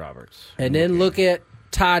 Luis Roberts. And then look at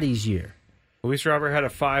Toddy's year. Luis Robert had a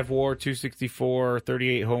 5 WAR, 264,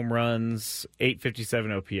 38 home runs,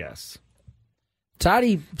 857 OPS.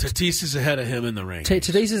 Tatis is ahead of him in the ranking.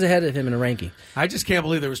 Tatis is ahead of him in the ranking. I just can't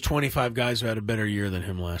believe there was 25 guys who had a better year than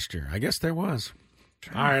him last year. I guess there was.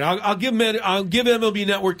 All right, I'll give MLB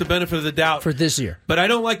Network the benefit of the doubt for this year, but I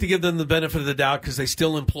don't like to give them the benefit of the doubt because they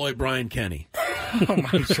still employ Brian Kenny. Oh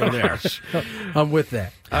my gosh, I'm with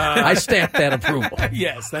that. I stamp that approval.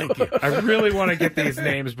 Yes, thank you. I really want to get these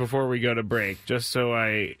names before we go to break, just so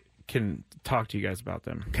I can talk to you guys about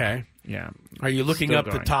them. Okay. Yeah. Are you looking Still up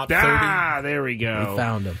going. the top 30? There we go. We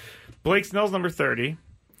found him. Blake Snell's number 30.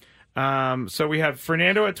 So we have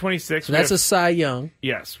Fernando at 26. So that's a Cy Young.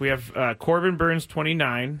 Yes. We have Corbin Burns,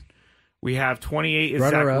 29. We have 28 is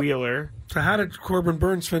Runner Zach up. Wheeler. So how did Corbin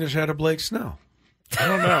Burns finish ahead of Blake Snell? I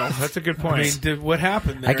don't know. That's a good point. I mean, what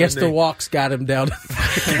happened there? I guess the walks got him down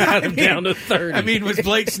to, down to 30. I mean, was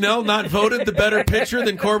Blake Snell not voted the better pitcher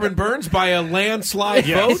than Corbin Burns by a landslide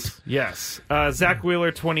vote? Yes. Zach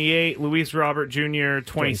Wheeler, 28. Luis Robert Jr.,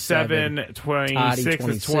 27. 26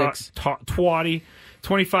 is Twatty.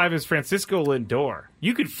 25 is Francisco Lindor.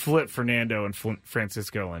 You could flip Fernando and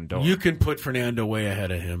Francisco Lindor. You can put Fernando way ahead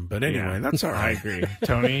of him, but anyway, that's all right. I agree.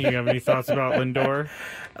 Tony, you have any thoughts about Lindor?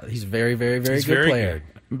 He's a very, very, very good player. Good.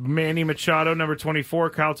 Manny Machado, number 24.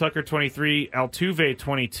 Kyle Tucker, 23. Altuve,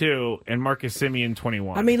 22. And Marcus Semien,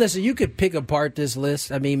 21. I mean, listen, you could pick apart this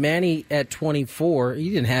list. I mean, Manny at 24, he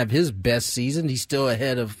didn't have his best season. He's still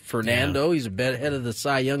ahead of Fernando. Yeah. He's ahead of the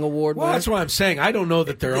Cy Young Award winner. Well, that's what I'm saying. I don't know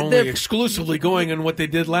that they're only exclusively going on what they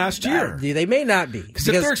did last year. They may not be. Because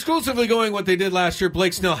if they're exclusively going what they did last year,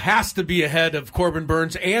 Blake Snell has to be ahead of Corbin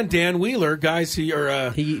Burns and Dan Wheeler, guys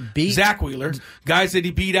he beat Zach Wheeler, guys that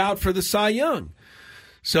he beat out for the Cy Young.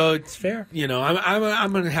 So it's fair.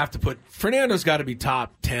 I'm going to have to put Fernando's got to be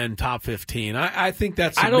top 10, top 15. I think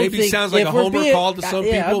that's maybe sounds like a homer call to some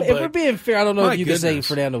people. If but we're being fair, I don't know if you goodness. can say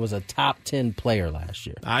Fernando was a top 10 player last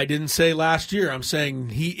year. I didn't say last year. I'm saying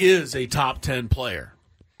he is a top 10 player.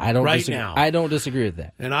 I don't disagree. Now. I don't disagree with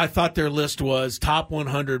that. And I thought their list was top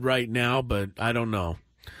 100 right now, but I don't know.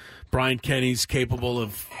 Brian Kenny's capable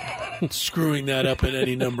of screwing that up in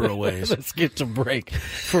any number of ways. Let's get to break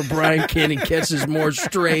for Brian Kenny catches more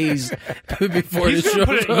strays before the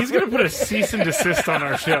show. He's going to put a cease and desist on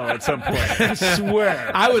our show at some point. I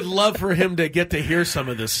swear. I would love for him to get to hear some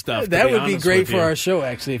of this stuff. That would be great for our show,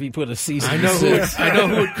 actually, if he put a cease and desist. I know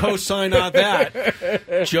who would co-sign on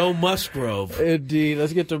that. Joe Musgrove. Indeed.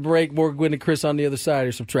 Let's get to break. More Gwynn and Chris on the other side.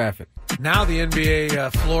 Here's some traffic. Now the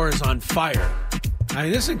NBA floor is on fire. I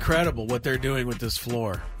mean, this is incredible what they're doing with this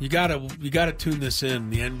floor. You gotta tune this in,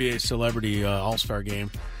 the NBA Celebrity All-Star Game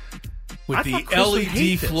with the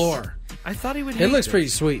LED floor. I thought he would hate it. Looks pretty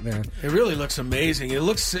sweet, man. It really looks amazing. It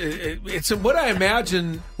looks it's what I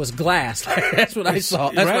imagine was glass. That's what I saw.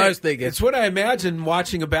 That's what I was thinking. It's what I imagine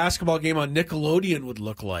watching a basketball game on Nickelodeon would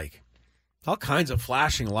look like. All kinds of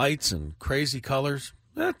flashing lights and crazy colors.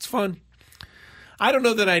 That's fun. I don't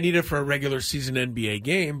know that I need it for a regular season NBA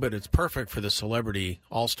game, but it's perfect for the Celebrity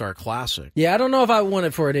All-Star Classic. Yeah, I don't know if I want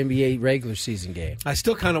it for an NBA regular season game. I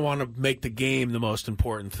still kind of want to make the game the most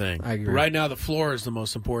important thing. I agree. But right now, the floor is the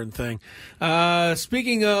most important thing.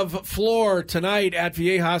 Speaking of floor, tonight at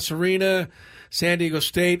Viejas Arena, San Diego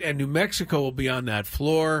State and New Mexico will be on that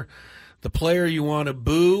floor. The player you want to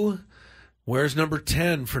boo wears number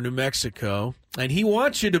 10 for New Mexico, and he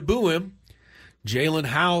wants you to boo him. Jalen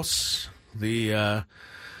House,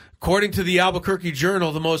 according to the Albuquerque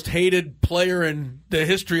Journal, the most hated player in the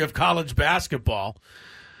history of college basketball.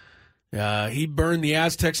 He burned the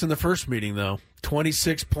Aztecs in the first meeting, though.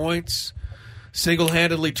 26 points.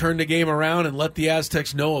 Single-handedly turned the game around and let the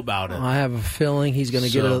Aztecs know about it. I have a feeling he's going to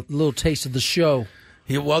get a little taste of the show.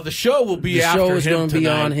 The show will be after him. The show is going to be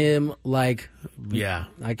tonight. on him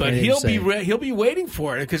But he'll be waiting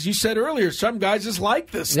for it because you said earlier some guys just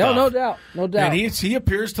like this stuff. No doubt. And he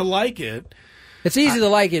appears to like it. It's easy to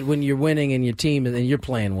like it when you're winning and your team and you're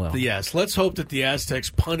playing well. Yes, let's hope that the Aztecs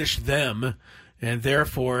punish them and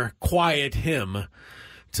therefore quiet him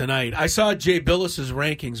tonight. I saw Jay Billis's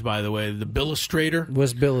rankings, by the way, the Billistrator.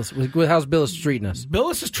 How's Billis treating us?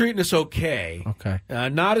 Billis is treating us okay. Okay.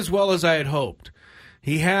 Not as well as I had hoped.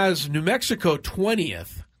 He has New Mexico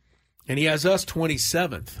 20th, and he has us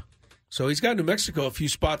 27th. So he's got New Mexico a few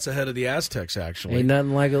spots ahead of the Aztecs, actually. Ain't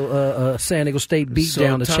nothing like a San Diego State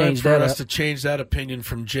beatdown to change that up. So time for us to change that opinion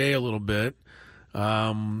from Jay a little bit.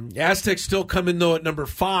 Aztecs still come in, though, at number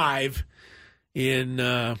 5 in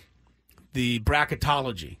the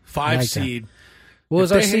bracketology. 5 seed. What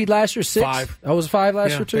was our seed last year? 6? 5. I was 5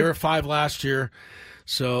 last year, too? They were 5 last year.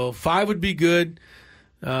 So 5 would be good.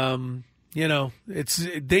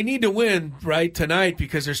 They need to win right tonight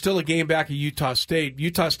because there's still a game back at Utah State.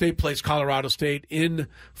 Utah State plays Colorado State in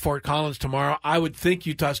Fort Collins tomorrow. I would think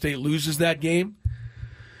Utah State loses that game.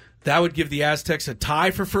 That would give the Aztecs a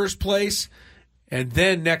tie for first place. And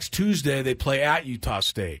then next Tuesday they play at Utah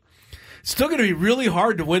State. It's still going to be really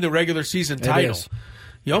hard to win the regular season title.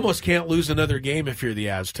 You almost can't lose another game if you're the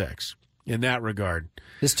Aztecs in that regard.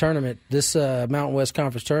 This tournament, this Mountain West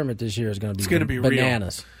Conference tournament this year is going to be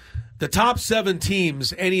bananas. Real. The top 7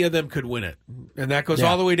 teams, any of them could win it. And that goes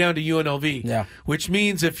all the way down to UNLV. Yeah. Which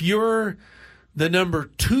means if you're the number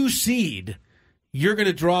 2 seed, you're going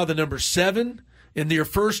to draw the number 7 in your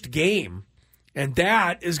first game. And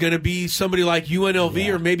that is going to be somebody like UNLV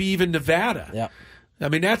or maybe even Nevada. Yeah. I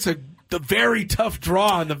mean, that's the very tough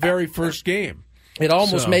draw in the very first game. It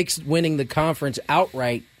almost makes winning the conference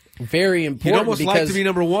outright very important. You'd almost like to be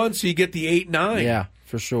number 1 so you get the 8-9. Yeah,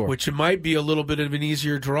 for sure. Which might be a little bit of an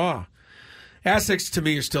easier draw. Aztecs, to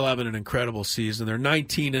me, are still having an incredible season. They're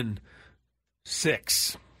 19-6.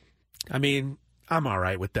 I mean, I'm all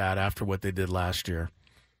right with that after what they did last year.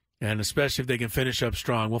 And especially if they can finish up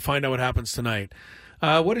strong. We'll find out what happens tonight.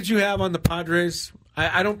 What did you have on the Padres?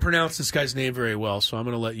 I don't pronounce this guy's name very well, so I'm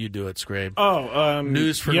going to let you do it, Scrabe.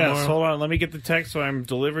 News for tomorrow? Yes, hold on. Let me get the text so I'm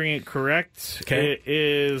delivering it correct. Okay. It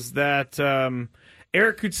is that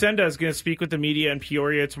Eric Kutsenda is going to speak with the media in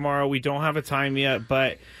Peoria tomorrow. We don't have a time yet,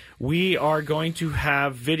 but we are going to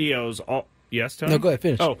have videos. Yes, Tony? No, go ahead,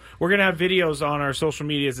 finish. We're going to have videos on our social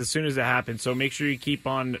medias as soon as it happens, so make sure you keep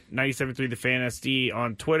on 97.3 The Fan SD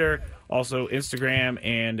on Twitter, also Instagram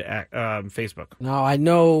and Facebook. Now, I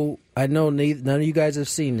know none of you guys have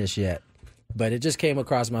seen this yet, but it just came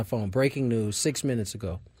across my phone. Breaking news 6 minutes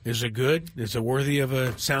ago. Is it good? Is it worthy of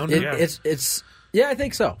a sounder? Yeah, I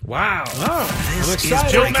think so. Wow. I'm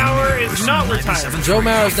excited. Joe Mauer is not retiring. Joe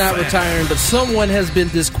Mauer is not retiring, but someone has been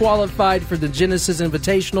disqualified for the Genesis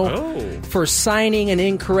Invitational for signing an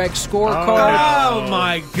incorrect scorecard. Oh,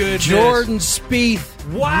 my goodness. Jordan Spieth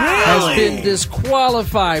has been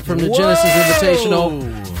disqualified from the Genesis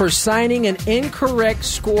Invitational for signing an incorrect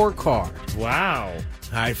scorecard. Wow.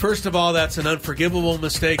 All right, first of all, that's an unforgivable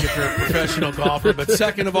mistake if you're a professional golfer. But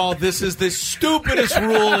second of all, this is the stupidest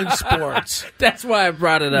rule in sports. That's why I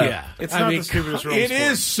brought it up. Yeah. It's not the stupidest rule in sports.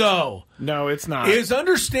 It is so. No, it's not. It's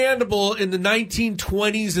understandable in the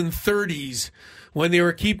 1920s and 30s when they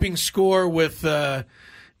were keeping score with, pencils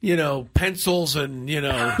and,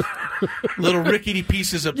 little rickety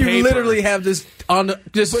pieces of paper. You literally have this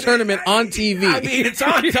tournament on TV. I mean, it's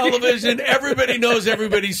on television. Everybody knows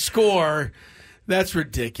everybody's score. That's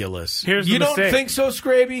ridiculous. You don't think so,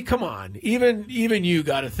 Scraby? Come on. Even you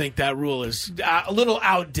got to think that rule is a little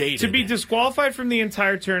outdated. To be disqualified from the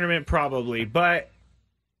entire tournament, probably. But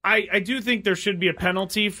I do think there should be a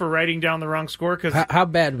penalty for writing down the wrong score. How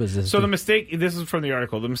bad was this? So the mistake, this is from the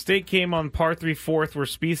article, the mistake came on par 3 4th where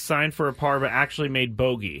Spieth signed for a par but actually made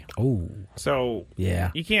bogey. Oh. So yeah,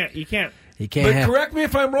 you can't. But correct me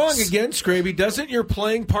if I'm wrong again, Scraby. Doesn't your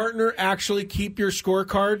playing partner actually keep your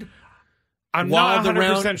scorecard? I'm not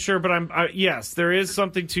 100% sure, but yes, there is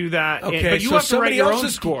something to that. Okay, but you have to write your own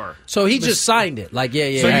score. So he just signed it. Like,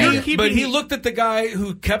 But he looked at the guy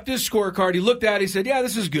who kept his scorecard. He looked at it. He said, yeah,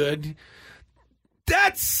 this is good.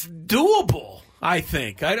 That's doable, I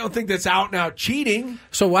think. I don't think that's out-and-out cheating.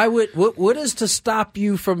 So what is to stop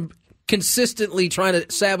you from consistently trying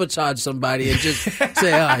to sabotage somebody and just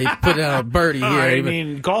say, he put out a birdie here. I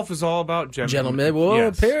mean, golf is all about gentlemen. Well,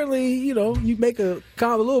 apparently, you make a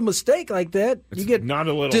little mistake like that, you get not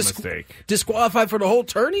a little mistake disqualified for the whole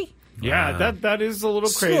tourney. Yeah, that is a little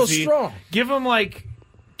crazy. It's a little strong. Give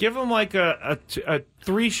Give him like a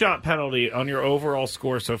 3-shot penalty on your overall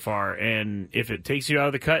score so far, and if it takes you out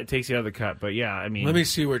of the cut, it takes you out of the cut. But yeah, I mean, let me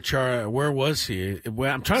see where was he?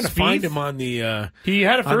 Well, I'm trying to find him on the. He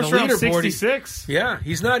had a first round 66. Yeah,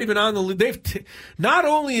 he's not even on the. Not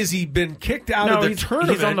only has he been kicked out of the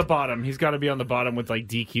tournament, he's on the bottom. He's got to be on the bottom with like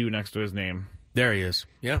DQ next to his name. There he is.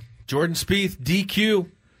 Yeah, Jordan Spieth DQ,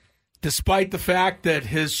 despite the fact that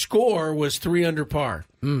his score was 3 under par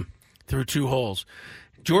through 2 holes.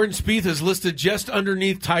 Jordan Spieth is listed just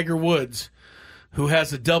underneath Tiger Woods, who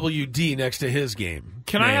has a WD next to his game.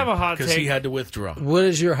 Can I have a hot take? Because he had to withdraw. What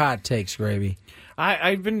is your hot takes, Gravy?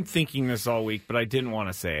 I've been thinking this all week, but I didn't want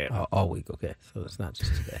to say it. All week, okay. So it's not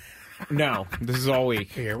just today. No, this is all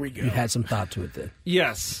week. Here we go. You had some thought to it then.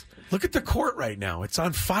 Yes. Look at the court right now. It's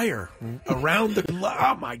on fire around the...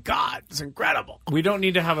 Oh, my God. It's incredible. We don't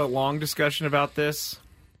need to have a long discussion about this,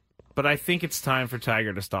 but I think it's time for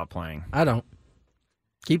Tiger to stop playing. I don't.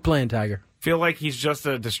 Keep playing, Tiger. Feel like he's just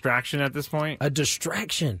a distraction at this point? A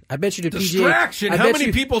distraction. I bet you the distraction. PGA... How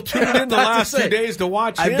many people tuned in the last 2 days to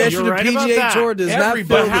watch him? I bet you the PGA Tour does not feel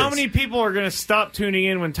But how many people are going to stop tuning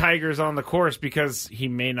in when Tiger's on the course because he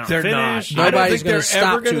may not finish? Not. Nobody's going to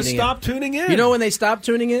ever going to stop tuning in. You know when they stop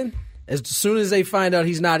tuning in? As soon as they find out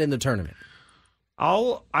he's not in the tournament.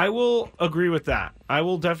 I will agree with that. I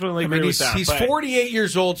will definitely agree with that. He's 48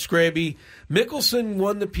 years old, Scraby. Mickelson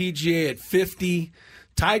won the PGA at 50.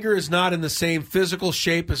 Tiger is not in the same physical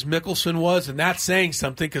shape as Mickelson was, and that's saying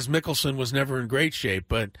something because Mickelson was never in great shape.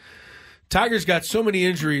 But Tiger's got so many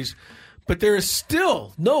injuries, but there is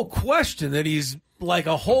still no question that he's like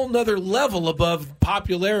a whole nother level above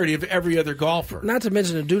popularity of every other golfer. Not to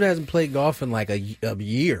mention the dude hasn't played golf in like a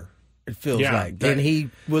year, it feels like. And he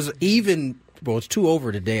was even, well, it's 2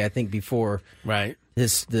 over today, I think, before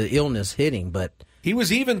the illness hit him. But he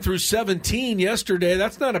was even through 17 yesterday.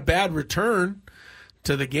 That's not a bad return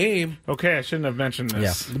to the game. Okay, I shouldn't have mentioned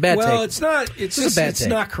this. Yeah, bad take. It's not. It's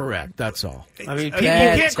not correct. That's all. I mean, people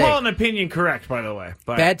can't call an opinion correct, by the way.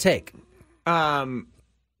 But, bad take.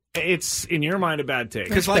 It's in your mind a bad take.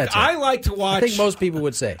 Because I like to watch. I think most people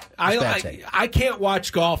would say I can't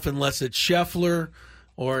watch golf unless it's Scheffler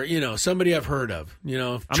or somebody I've heard of.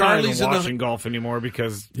 I'm Charlie's not even watching golf anymore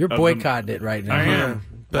because you're boycotting it right now. I am.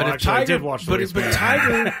 But well, if Tiger, I did watch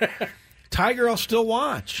Tiger, I'll still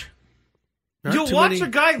watch. You'll watch a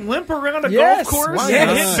guy limp around a golf course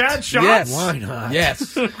and hit bad shots? Yes. Why not?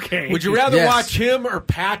 Yes. Okay. Would you rather watch him or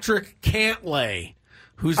Patrick Cantlay,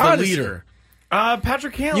 who's the leader?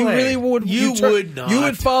 Patrick Cantlay. You really would? You would not. You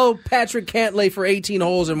would follow Patrick Cantlay for 18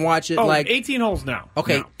 holes and watch it 18 holes now.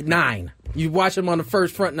 Okay, 9. You watch him on the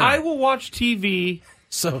front 9. I will watch TV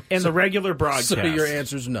and the regular broadcast. So your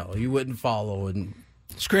answer is no. You wouldn't follow.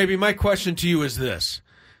 Scraby, my question to you is this.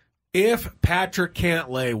 If Patrick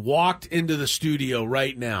Cantlay walked into the studio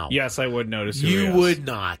right now... Yes, I would notice who you he is. would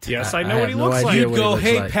not. Yes, I know what he looks like. You'd go,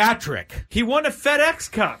 hey, Patrick. He won a FedEx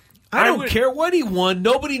Cup. I don't care what he won.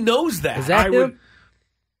 Nobody knows that. Is that him?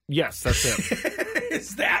 Yes, that's him.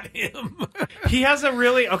 Is that him? He has a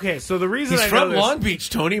really... Okay, so the reason He's I know from this... Long Beach,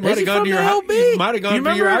 Tony. Might have gone to your house. Might have gone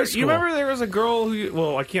to your high school. You remember there was a girl who...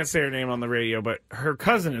 Well, I can't say her name on the radio, but her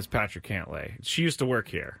cousin is Patrick Cantlay. She used to work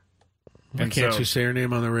here. Why can't you say her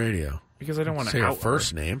name on the radio? Because I don't want to say her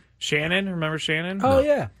first name. Shannon, remember Shannon? Oh,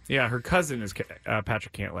 yeah. Yeah, her cousin is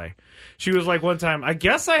Patrick Cantlay. She was like one time, I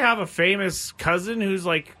guess I have a famous cousin who's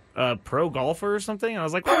like a pro golfer or something. And I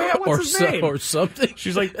was like, oh, yeah, what's his name? Or something.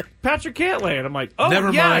 She's like, Patrick Cantlay. And I'm like, oh,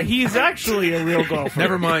 Never mind. He's actually a real golfer.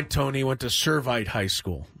 Never mind, Tony went to Servite High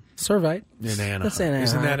School. Servite? In Anaheim. That's in Anaheim.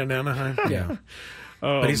 Isn't that in Anaheim? Yeah.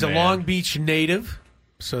 But he's a Long Beach native,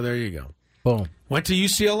 so there you go. Boom. Went to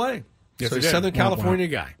UCLA. Yes, so he's a Southern California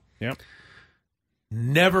guy. Yep.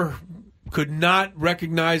 Never could not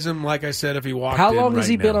recognize him, like I said, if he walked in. How long has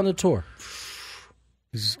he been on the tour?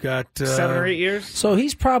 He's got 7 or 8 years. So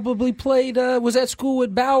he's probably played. Was at school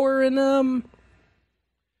with Bauer and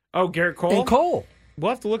Garrett Cole. And Cole.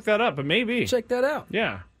 We'll have to look that up, but maybe check that out.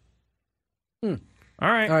 Yeah. All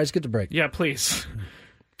right. Let's get to break. Yeah, please.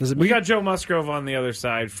 We got Joe Musgrove on the other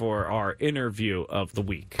side for our interview of the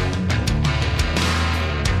week.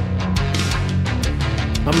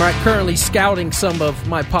 I'm currently scouting some of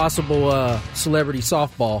my possible celebrity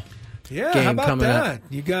softball game how about coming that? up.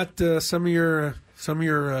 You got some of your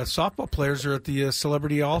softball players are at the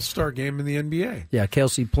Celebrity All-Star game in the NBA. Yeah,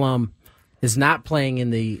 Kelsey Plum is not playing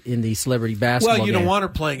in the celebrity basketball game. Well, you don't want her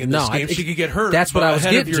playing in this game. She could get hurt. That's what I was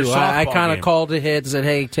getting to. I kind of of called ahead and said,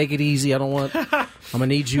 "Hey, take it easy. I don't want. I'm gonna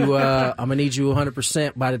need you. I'm gonna need you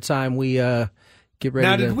 100% by the time we get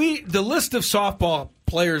ready." Now, the list of softball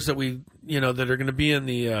players that that are going to be in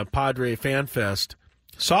the Padre Fan Fest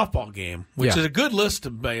softball game, which Yeah. is a good list.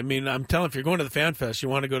 I mean, I'm telling you, if you're going to the Fan Fest, you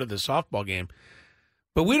want to go to the softball game.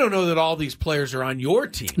 But we don't know that all these players are on your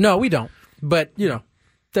team. No, we don't. But,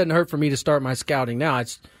 doesn't hurt for me to start my scouting now.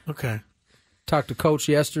 Okay. Talked to Coach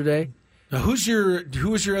yesterday. Now, who was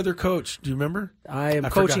your other coach? Do you remember? I am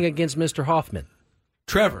coaching against Mr. Hoffman.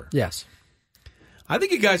 Trevor? Yes. I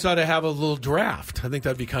think you guys ought to have a little draft. I think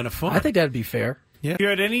that'd be kind of fun. I think that'd be fair. Yeah. If you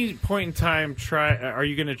at any point in time are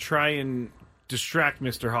you going to try and distract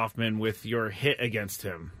Mr. Hoffman with your hit against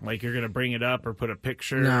him? Like you're going to bring it up or put a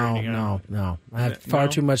picture? No. I have far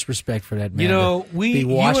too much respect for that man. You to be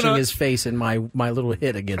washing his face in my little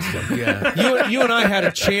hit against him. Yeah. you and I had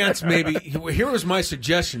a chance. Maybe here was my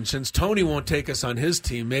suggestion. Since Tony won't take us on his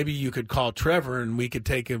team, maybe you could call Trevor and we could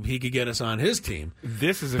take him. He could get us on his team.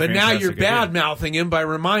 This is. But now you're bad mouthing him by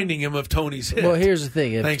reminding him of Tony's hit. Well, here's the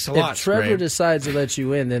thing. Thanks a lot. If Trevor Graham. decides to let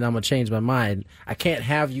you in, then I'm gonna change my mind. I can't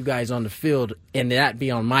have you guys on the field and that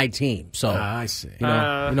be on my team. So I see. You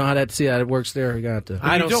know how that works there. You got to.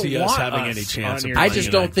 I don't see us having any chance. I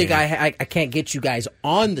just don't think I can't get you guys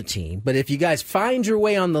on the team. But if you guys find your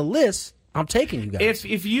way on the list, I'm taking you guys.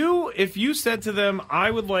 If you said to them, I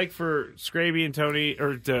would like for Scraby and Tony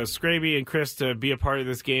or Scraby and Chris to be a part of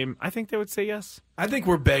this game, I think they would say yes. I think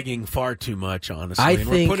we're begging far too much, honestly.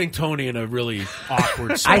 We're putting Tony in a really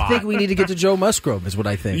awkward spot. I think we need to get to Joe Musgrove, is what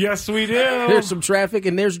I think. Yes, we do. There's some traffic,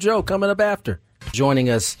 and there's Joe coming up after. Joining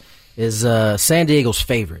us is San Diego's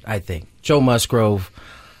favorite, I think. Joe Musgrove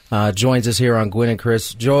joins us here on Gwynn and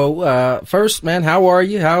Chris. Joe, first, man, how are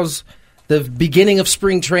you? How's the beginning of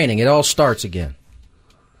spring training? It all starts again.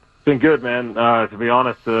 It's been good, man. To be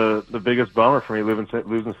honest, the biggest bummer for me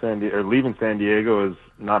leaving San Diego is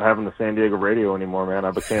not having the San Diego radio anymore, man.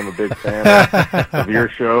 I became a big fan of your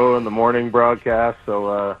show and the morning broadcast,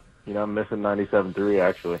 so I'm missing 97.3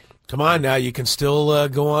 actually. Come on now, you can still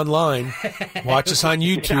go online, watch us on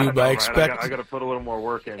YouTube. Yeah, I expect I got to put a little more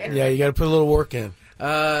work in. Yeah, you got to put a little work in.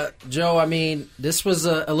 Joe, I mean, this was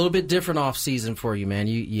a little bit different off season for you, man.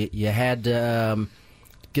 You had to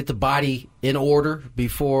get the body in order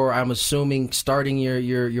before, I'm assuming, starting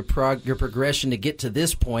your progression to get to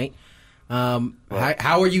this point. How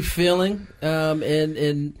are you feeling?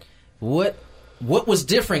 And what was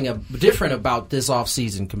different about this off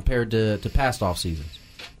season compared to past off seasons?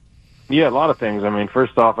 Yeah, a lot of things. I mean,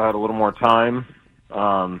 first off, I had a little more time.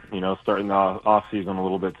 Starting the off season a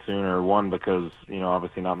little bit sooner. One, because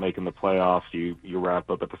obviously not making the playoffs, you wrap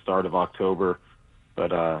up at the start of October. But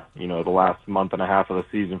the last month and a half of the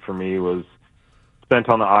season for me was spent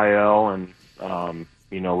on the IL, and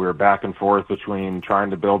we were back and forth between trying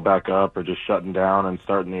to build back up or just shutting down and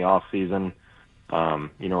starting the off season.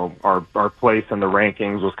 Our place in the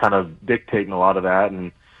rankings was kind of dictating a lot of that,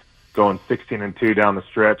 and going 16-2 down the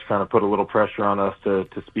stretch kind of put a little pressure on us to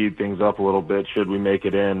speed things up a little bit. Should we make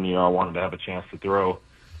it in, I wanted to have a chance to throw.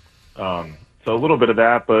 So a little bit of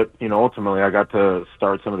that, but, ultimately I got to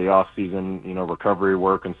start some of the off-season, recovery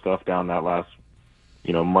work and stuff down that last,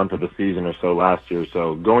 month of the season or so last year.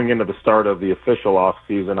 So going into the start of the official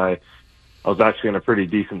off-season, I was actually in a pretty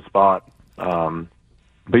decent spot.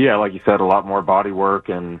 But yeah, like you said, a lot more body work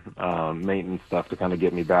and maintenance stuff to kind of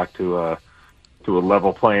get me back to a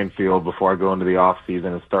level playing field before I go into the off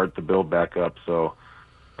season and start to build back up. So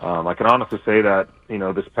I can honestly say that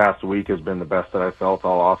this past week has been the best that I felt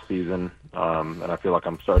all off season, and I feel like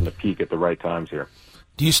I'm starting to peak at the right times here.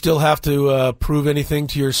 Do you still have to prove anything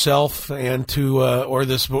to yourself and to or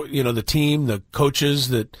this the team, the coaches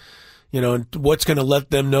that what's going to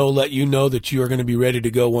let you know that you are going to be ready to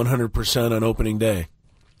go 100% on opening day?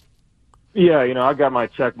 Yeah, I've got my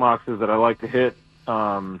check boxes that I like to hit.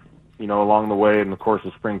 Along the way in the course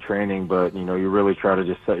of spring training, but you really try to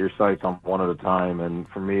just set your sights on one at a time. And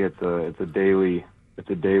for me, it's a daily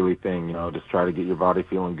thing. Just try to get your body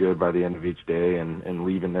feeling good by the end of each day, and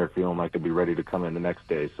leaving there feeling like they'll be ready to come in the next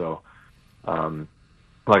day. So,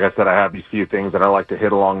 like I said, I have these few things that I like to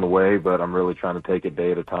hit along the way, but I'm really trying to take it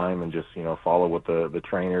day at a time and just follow what the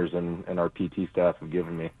trainers and our PT staff have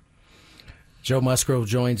given me. Joe Musgrove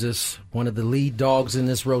joins us, one of the lead dogs in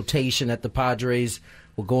this rotation at the Padres.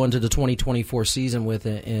 We'll go into the 2024 season with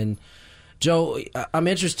it. And Joe, I'm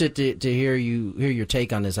interested to hear your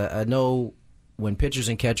take on this. I know when pitchers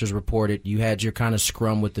and catchers reported, you had your kind of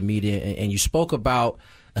scrum with the media, and you spoke about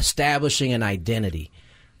establishing an identity.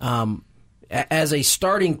 As a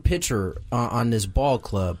starting pitcher on this ball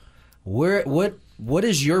club, what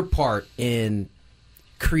is your part in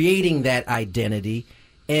creating that identity?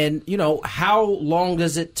 And, how long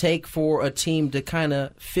does it take for a team to kind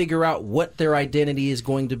of figure out what their identity is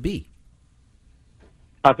going to be?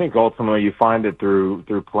 I think ultimately you find it through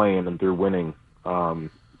playing and through winning. But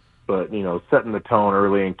but, setting the tone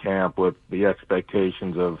early in camp with the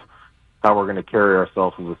expectations of how we're going to carry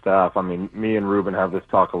ourselves as a staff. I mean, me and Ruben have this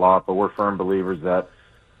talk a lot, but we're firm believers that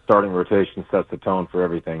starting rotation sets the tone for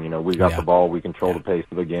everything. We got the ball, we control the pace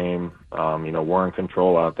of the game. We're in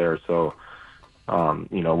control out there. So,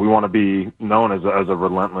 we want to be known as a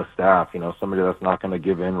relentless staff, somebody that's not going to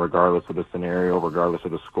give in regardless of the scenario, regardless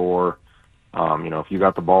of the score. If you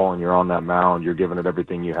got the ball and you're on that mound, you're giving it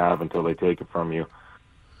everything you have until they take it from you.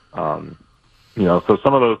 So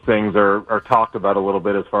some of those things are talked about a little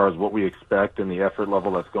bit as far as what we expect and the effort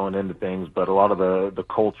level that's going into things. But a lot of the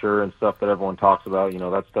culture and stuff that everyone talks about,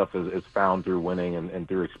 that stuff is found through winning and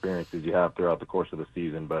through experiences you have throughout the course of the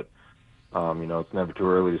season. But, it's never too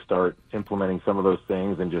early to start implementing some of those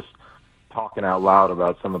things and just talking out loud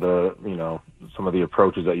about some of the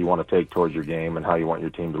approaches that you want to take towards your game and how you want your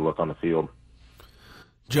team to look on the field.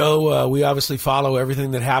 Joe, we obviously follow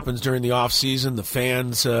everything that happens during the off season. The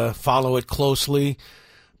fans follow it closely,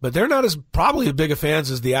 but they're not probably as big of fans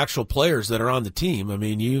as the actual players that are on the team. I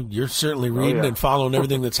mean, you're certainly reading and following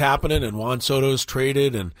everything that's happening, and Juan Soto's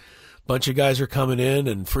traded, and a bunch of guys are coming in,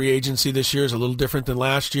 and free agency this year is a little different than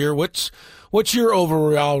last year. What's your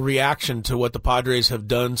overall reaction to what the Padres have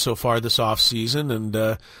done so far this off season,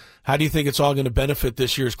 and how do you think it's all going to benefit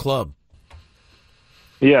this year's club?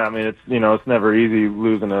 Yeah, I mean, it's never easy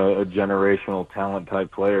losing a generational talent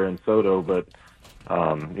type player in Soto, but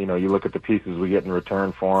you look at the pieces we get in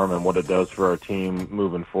return for him and what it does for our team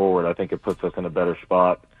moving forward. I think it puts us in a better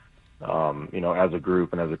spot, as a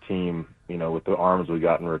group and as a team. With the arms we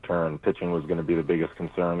got in return, pitching was going to be the biggest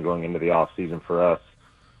concern going into the off season for us.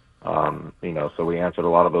 So we answered a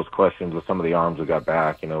lot of those questions with some of the arms we got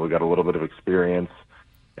back. We got a little bit of experience.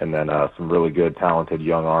 And then some really good, talented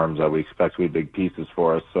young arms that we expect to be big pieces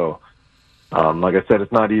for us. So, like I said,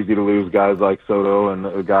 it's not easy to lose guys like Soto and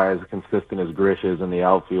a guy as consistent as Grish is in the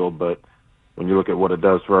outfield. But when you look at what it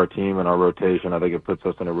does for our team and our rotation, I think it puts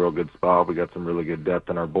us in a real good spot. We got some really good depth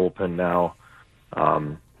in our bullpen now.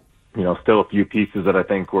 Still a few pieces that I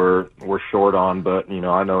think we're short on. But,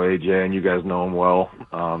 I know AJ and you guys know him well.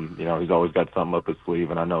 He's always got something up his sleeve.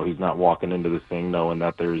 And I know he's not walking into this thing knowing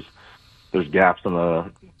that there's gaps in the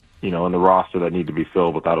roster that need to be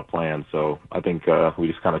filled without a plan. So I think we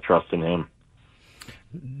just kind of trust in him.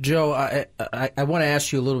 Joe, I want to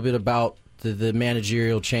ask you a little bit about the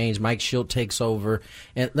managerial change. Mike Shildt takes over.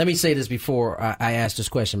 And let me say this before I ask this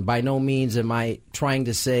question. By no means am I trying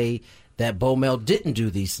to say that Bo Mel didn't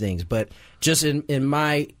do these things, but just in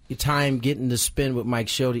my time getting to spend with Mike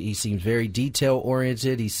Shildt, he seems very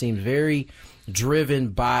detail-oriented. He seems very driven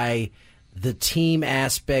by the team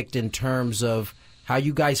aspect in terms of how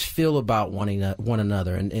you guys feel about one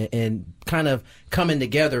another and kind of coming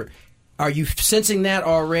together. Are you sensing that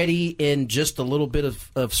already in just a little bit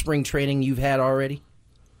of spring training you've had already?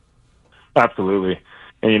 Absolutely.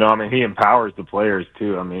 And, he empowers the players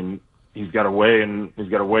too. I mean, he's got a way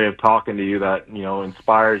of talking to you that,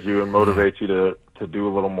 inspires you and motivates you to do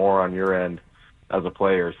a little more on your end as a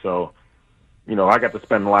player. So, I got to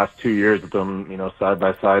spend the last 2 years with him, side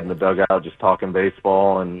by side in the dugout, just talking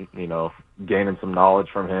baseball and, gaining some knowledge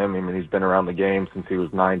from him. I mean, he's been around the game since he was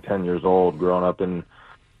 9-10 years old, growing up in,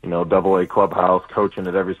 AA clubhouse, coaching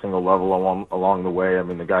at every single level along the way. I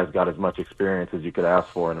mean, the guy's got as much experience as you could ask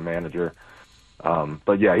for in a manager.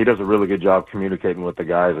 But yeah, he does a really good job communicating with the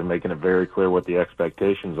guys and making it very clear what the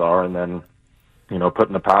expectations are, and then,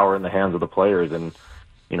 putting the power in the hands of the players and,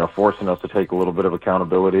 forcing us to take a little bit of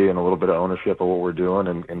accountability and a little bit of ownership of what we're doing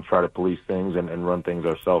and try to police things and run things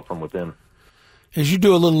ourselves from within. As you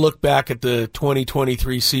do a little look back at the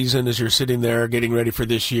 2023 season as you're sitting there getting ready for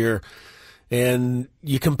this year, and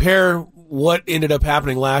you compare what ended up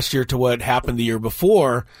happening last year to what happened the year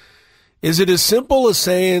before, is it as simple as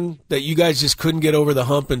saying that you guys just couldn't get over the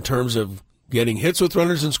hump in terms of getting hits with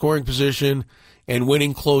runners in scoring position and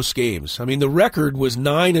winning close games? I mean, the record was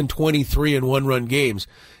 9-23 in one-run games.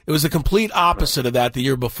 It was the complete opposite of that the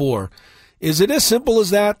year before. Is it as simple as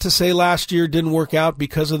that to say last year didn't work out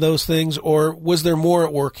because of those things, or was there more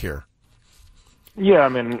at work here? Yeah, I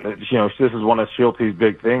mean, this is one of Shilty's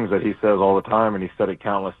big things that he says all the time, and he said it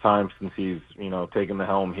countless times since he's, taken the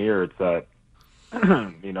helm here. It's that,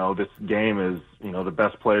 this game is, the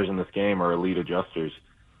best players in this game are elite adjusters.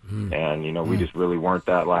 And, we just really weren't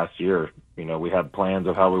that last year. We had plans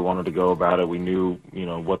of how we wanted to go about it. We knew,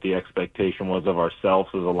 what the expectation was of ourselves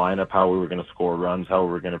as a lineup, how we were going to score runs, how we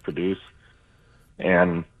were going to produce.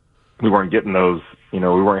 And we weren't getting those, we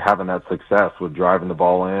weren't having that success with driving the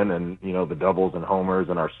ball in and, the doubles and homers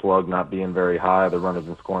and our slug not being very high, the runners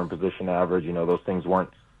in scoring position average, those things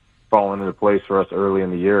weren't fallen into place for us early in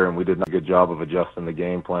the year, and we did a good job of adjusting the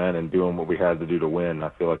game plan and doing what we had to do to win. I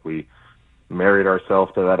feel like we married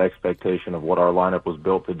ourselves to that expectation of what our lineup was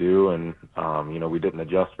built to do, and we didn't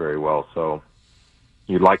adjust very well. So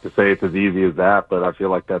you'd like to say it's as easy as that, but I feel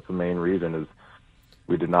like that's the main reason is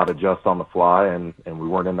we did not adjust on the fly, and we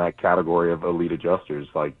weren't in that category of elite adjusters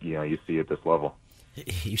like you see at this level.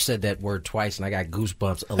 You said that word twice, and I got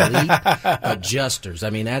goosebumps. Elite adjusters. I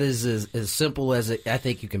mean, that is as simple as I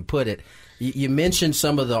think you can put it. You mentioned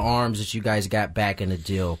some of the arms that you guys got back in the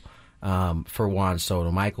deal for Juan Soto.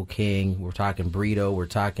 Michael King, we're talking Brito, we're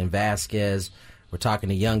talking Vasquez, we're talking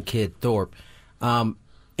the young kid Thorpe.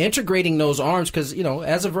 Integrating those arms, because,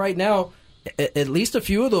 as of right now, at least a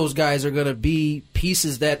few of those guys are going to be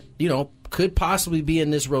pieces that, could possibly be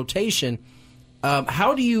in this rotation.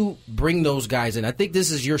 How do you bring those guys in? I think this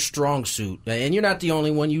is your strong suit, and you're not the only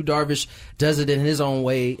one. You, Darvish, does it in his own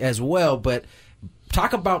way as well, but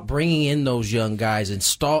talk about bringing in those young guys,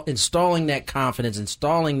 installing that confidence,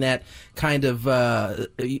 installing that kind of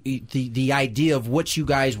the idea of what you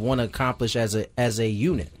guys want to accomplish as a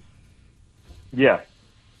unit. Yeah.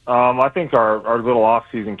 I think our little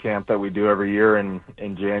off-season camp that we do every year in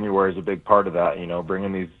January is a big part of that,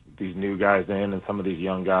 bringing these new guys in and some of these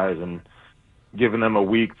young guys and giving them a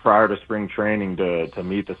week prior to spring training to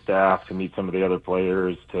meet the staff, to meet some of the other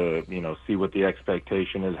players, to, see what the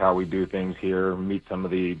expectation is, how we do things here, meet some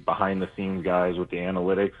of the behind-the-scenes guys with the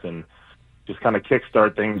analytics, and just kind of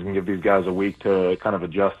kickstart things and give these guys a week to kind of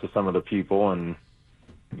adjust to some of the people and,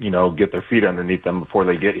 get their feet underneath them before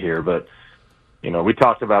they get here. But we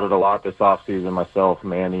talked about it a lot this offseason, myself,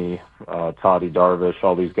 Manny, Toddy, Darvish,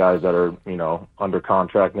 all these guys that are, under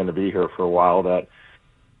contract and going to be here for a while that,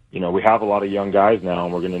 we have a lot of young guys now,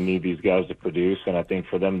 and we're going to need these guys to produce. And I think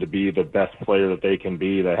for them to be the best player that they can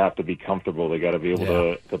be, they have to be comfortable. They got to be able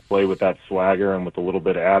to play with that swagger and with a little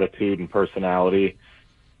bit of attitude and personality.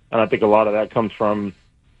 And I think a lot of that comes from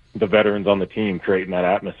the veterans on the team creating that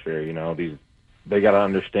atmosphere. They got to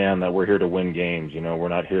understand that we're here to win games. We're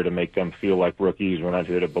not here to make them feel like rookies. We're not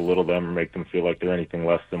here to belittle them or make them feel like they're anything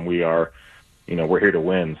less than we are. We're here to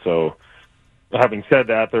win. So having said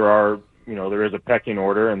that, there is a pecking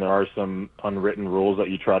order and there are some unwritten rules that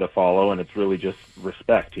you try to follow, and it's really just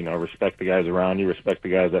respect. Respect the guys around you, respect the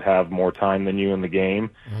guys that have more time than you in the game,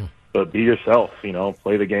 but be yourself.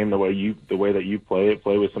 Play the game the way that you play it.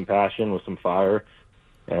 Play with some passion, with some fire,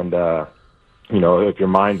 and if your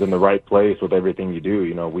mind's in the right place with everything you do,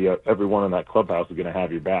 everyone in that clubhouse is going to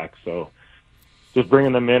have your back. So just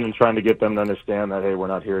bringing them in and trying to get them to understand that, hey, we're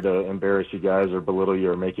not here to embarrass you guys or belittle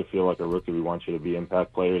you or make you feel like a rookie. We want you to be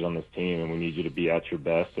impact players on this team, and we need you to be at your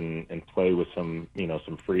best and play with some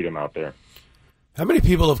freedom out there. How many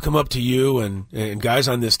people have come up to you and guys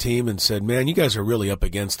on this team and said, man, you guys are really up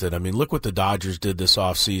against it? I mean, look what the Dodgers did this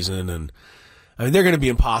offseason, and they're going to be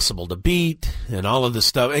impossible to beat and all of this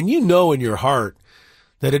stuff. And in your heart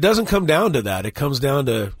that it doesn't come down to that. It comes down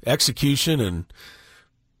to execution and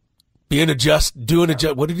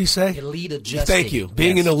what did he say? Elite adjusting. Thank you.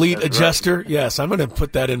 Being an elite adjuster. Right. Yes, I'm going to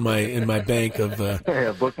put that in my bank of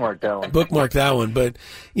bookmark that one. Bookmark that one. But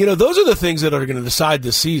those are the things that are going to decide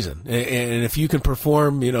this season. And if you can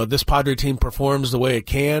perform, this Padre team performs the way it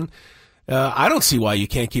can, I don't see why you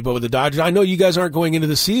can't keep up with the Dodgers. I know you guys aren't going into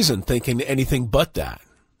the season thinking anything but that.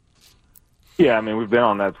 Yeah, I mean, we've been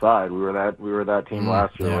on that side. We were that team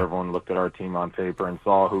last year where everyone looked at our team on paper and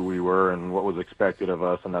saw who we were and what was expected of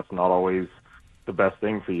us, and that's not always the best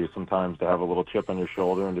thing for you. Sometimes to have a little chip on your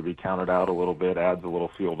shoulder and to be counted out a little bit adds a little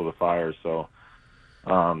fuel to the fire. So,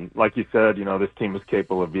 like you said, this team is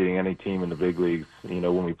capable of beating any team in the big leagues,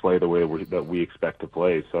 when we play the way that we expect to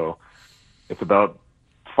play. So it's about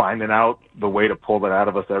finding out the way to pull that out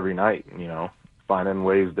of us every night, finding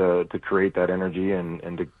ways to create that energy and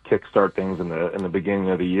to kickstart things in the beginning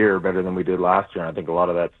of the year better than we did last year. And I think a lot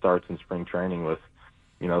of that starts in spring training with,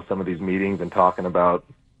 some of these meetings and talking about,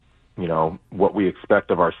 what we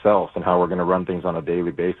expect of ourselves and how we're going to run things on a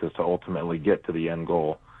daily basis to ultimately get to the end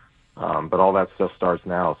goal. But all that stuff starts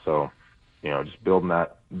now. So, just building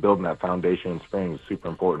that foundation in spring is super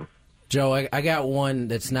important. Joe, I got one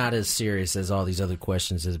that's not as serious as all these other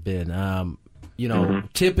questions has been.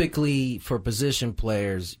 Typically for position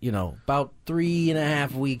players, about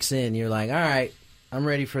 3.5 weeks in, you're like, all right, I'm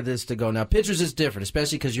ready for this to go. Now, pitchers is different,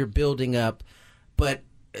 especially because you're building up. But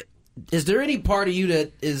is there any part of you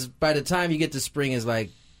that is, by the time you get to spring, is like,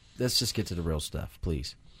 let's just get to the real stuff,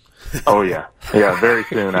 please? Oh, yeah. Yeah, very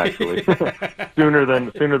soon, actually. sooner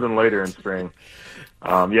than later in spring.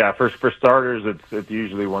 For starters, it's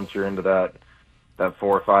usually once you're into that 4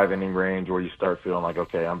 or 5 inning range where you start feeling like,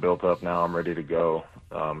 okay, I'm built up now, I'm ready to go.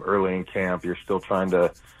 Early in camp, you're still trying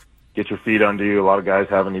to get your feet under you. A lot of guys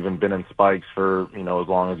haven't even been in spikes for, as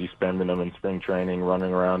long as you spend in them in spring training,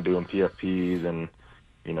 running around doing PFPs and,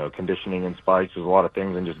 conditioning in spikes. There's a lot of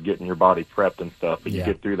things in just getting your body prepped and stuff. But you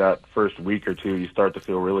get through that first week or two, you start to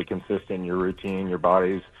feel really consistent in your routine, your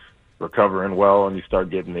body's recovering well, and you start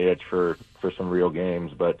getting the itch for some real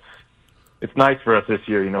games. But it's nice for us this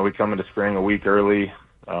year. We come into spring a week early,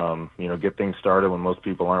 get things started when most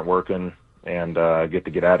people aren't working, and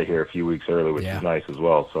get out of here a few weeks early, which is nice as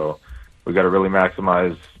well. So we got to really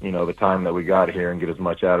maximize, the time that we got here and get as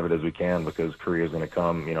much out of it as we can, because Korea is going to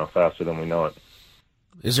come, faster than we know it.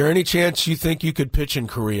 Is there any chance you think you could pitch in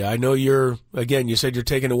Korea? I know you said you're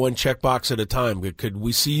taking it one checkbox at a time. Could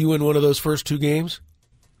we see you in one of those first 2 games?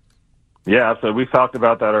 Yeah, so we've talked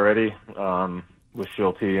about that already with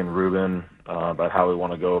Schulte and Ruben about how we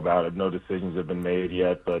want to go about it. No decisions have been made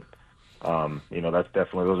yet, but that's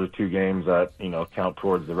definitely, those are 2 games that count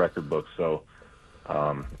towards the record book. So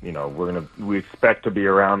we expect to be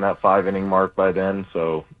around that 5-inning mark by then.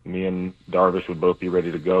 So me and Darvish would both be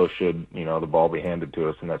ready to go should the ball be handed to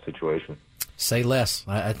us in that situation. Say less.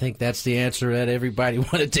 I think that's the answer that everybody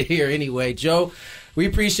wanted to hear anyway. Joe, we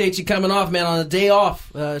appreciate you coming off, man, on a day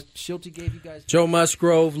off. Schulte gave you guys... Joe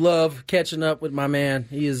Musgrove, love catching up with my man.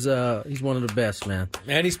 He's one of the best, man.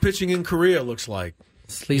 And he's pitching in Korea, looks like.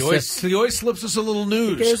 He always slips us a little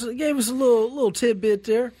news. He gave us a little tidbit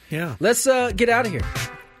there. Yeah. Let's get out of here.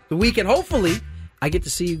 The weekend, hopefully, I get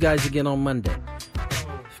to see you guys again on Monday.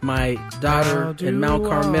 My daughter and Mount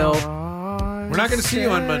Carmel... We're not going to see you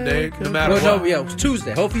on Monday, no matter what. No, it's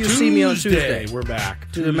Tuesday. Hopefully you'll see me on Tuesday. We're back.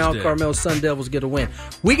 To the Mount Carmel Sun Devils get a win.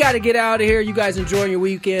 We got to get out of here. You guys enjoy your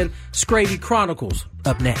weekend. Scravy Chronicles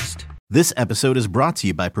up next. This episode is brought to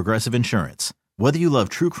you by Progressive Insurance. Whether you love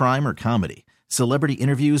true crime or comedy, celebrity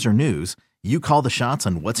interviews or news, you call the shots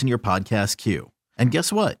on what's in your podcast queue. And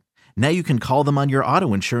guess what? Now you can call them on your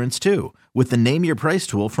auto insurance too with the Name Your Price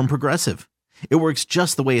tool from Progressive. It works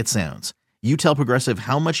just the way it sounds. You tell Progressive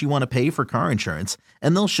how much you want to pay for car insurance,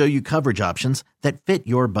 and they'll show you coverage options that fit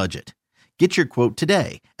your budget. Get your quote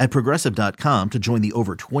today at Progressive.com to join the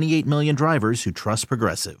over 28 million drivers who trust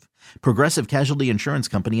Progressive. Progressive Casualty Insurance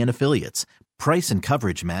Company and Affiliates. Price and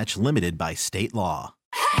coverage match limited by state law.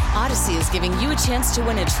 Odyssey is giving you a chance to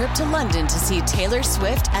win a trip to London to see Taylor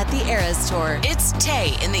Swift at the Eras Tour. It's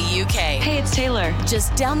Tay in the UK. Hey, it's Taylor.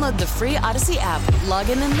 Just download the free Odyssey app, log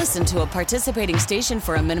in and listen to a participating station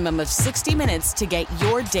for a minimum of 60 minutes to get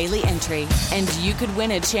your daily entry. And you could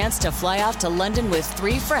win a chance to fly off to London with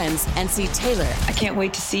 3 friends and see Taylor. I can't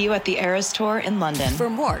wait to see you at the Eras Tour in London. For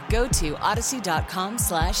more, go to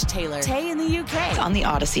odyssey.com/Taylor. Tay in the UK. It's on the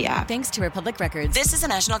Odyssey app. Thanks to Republic Records. This is a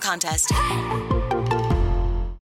national contest.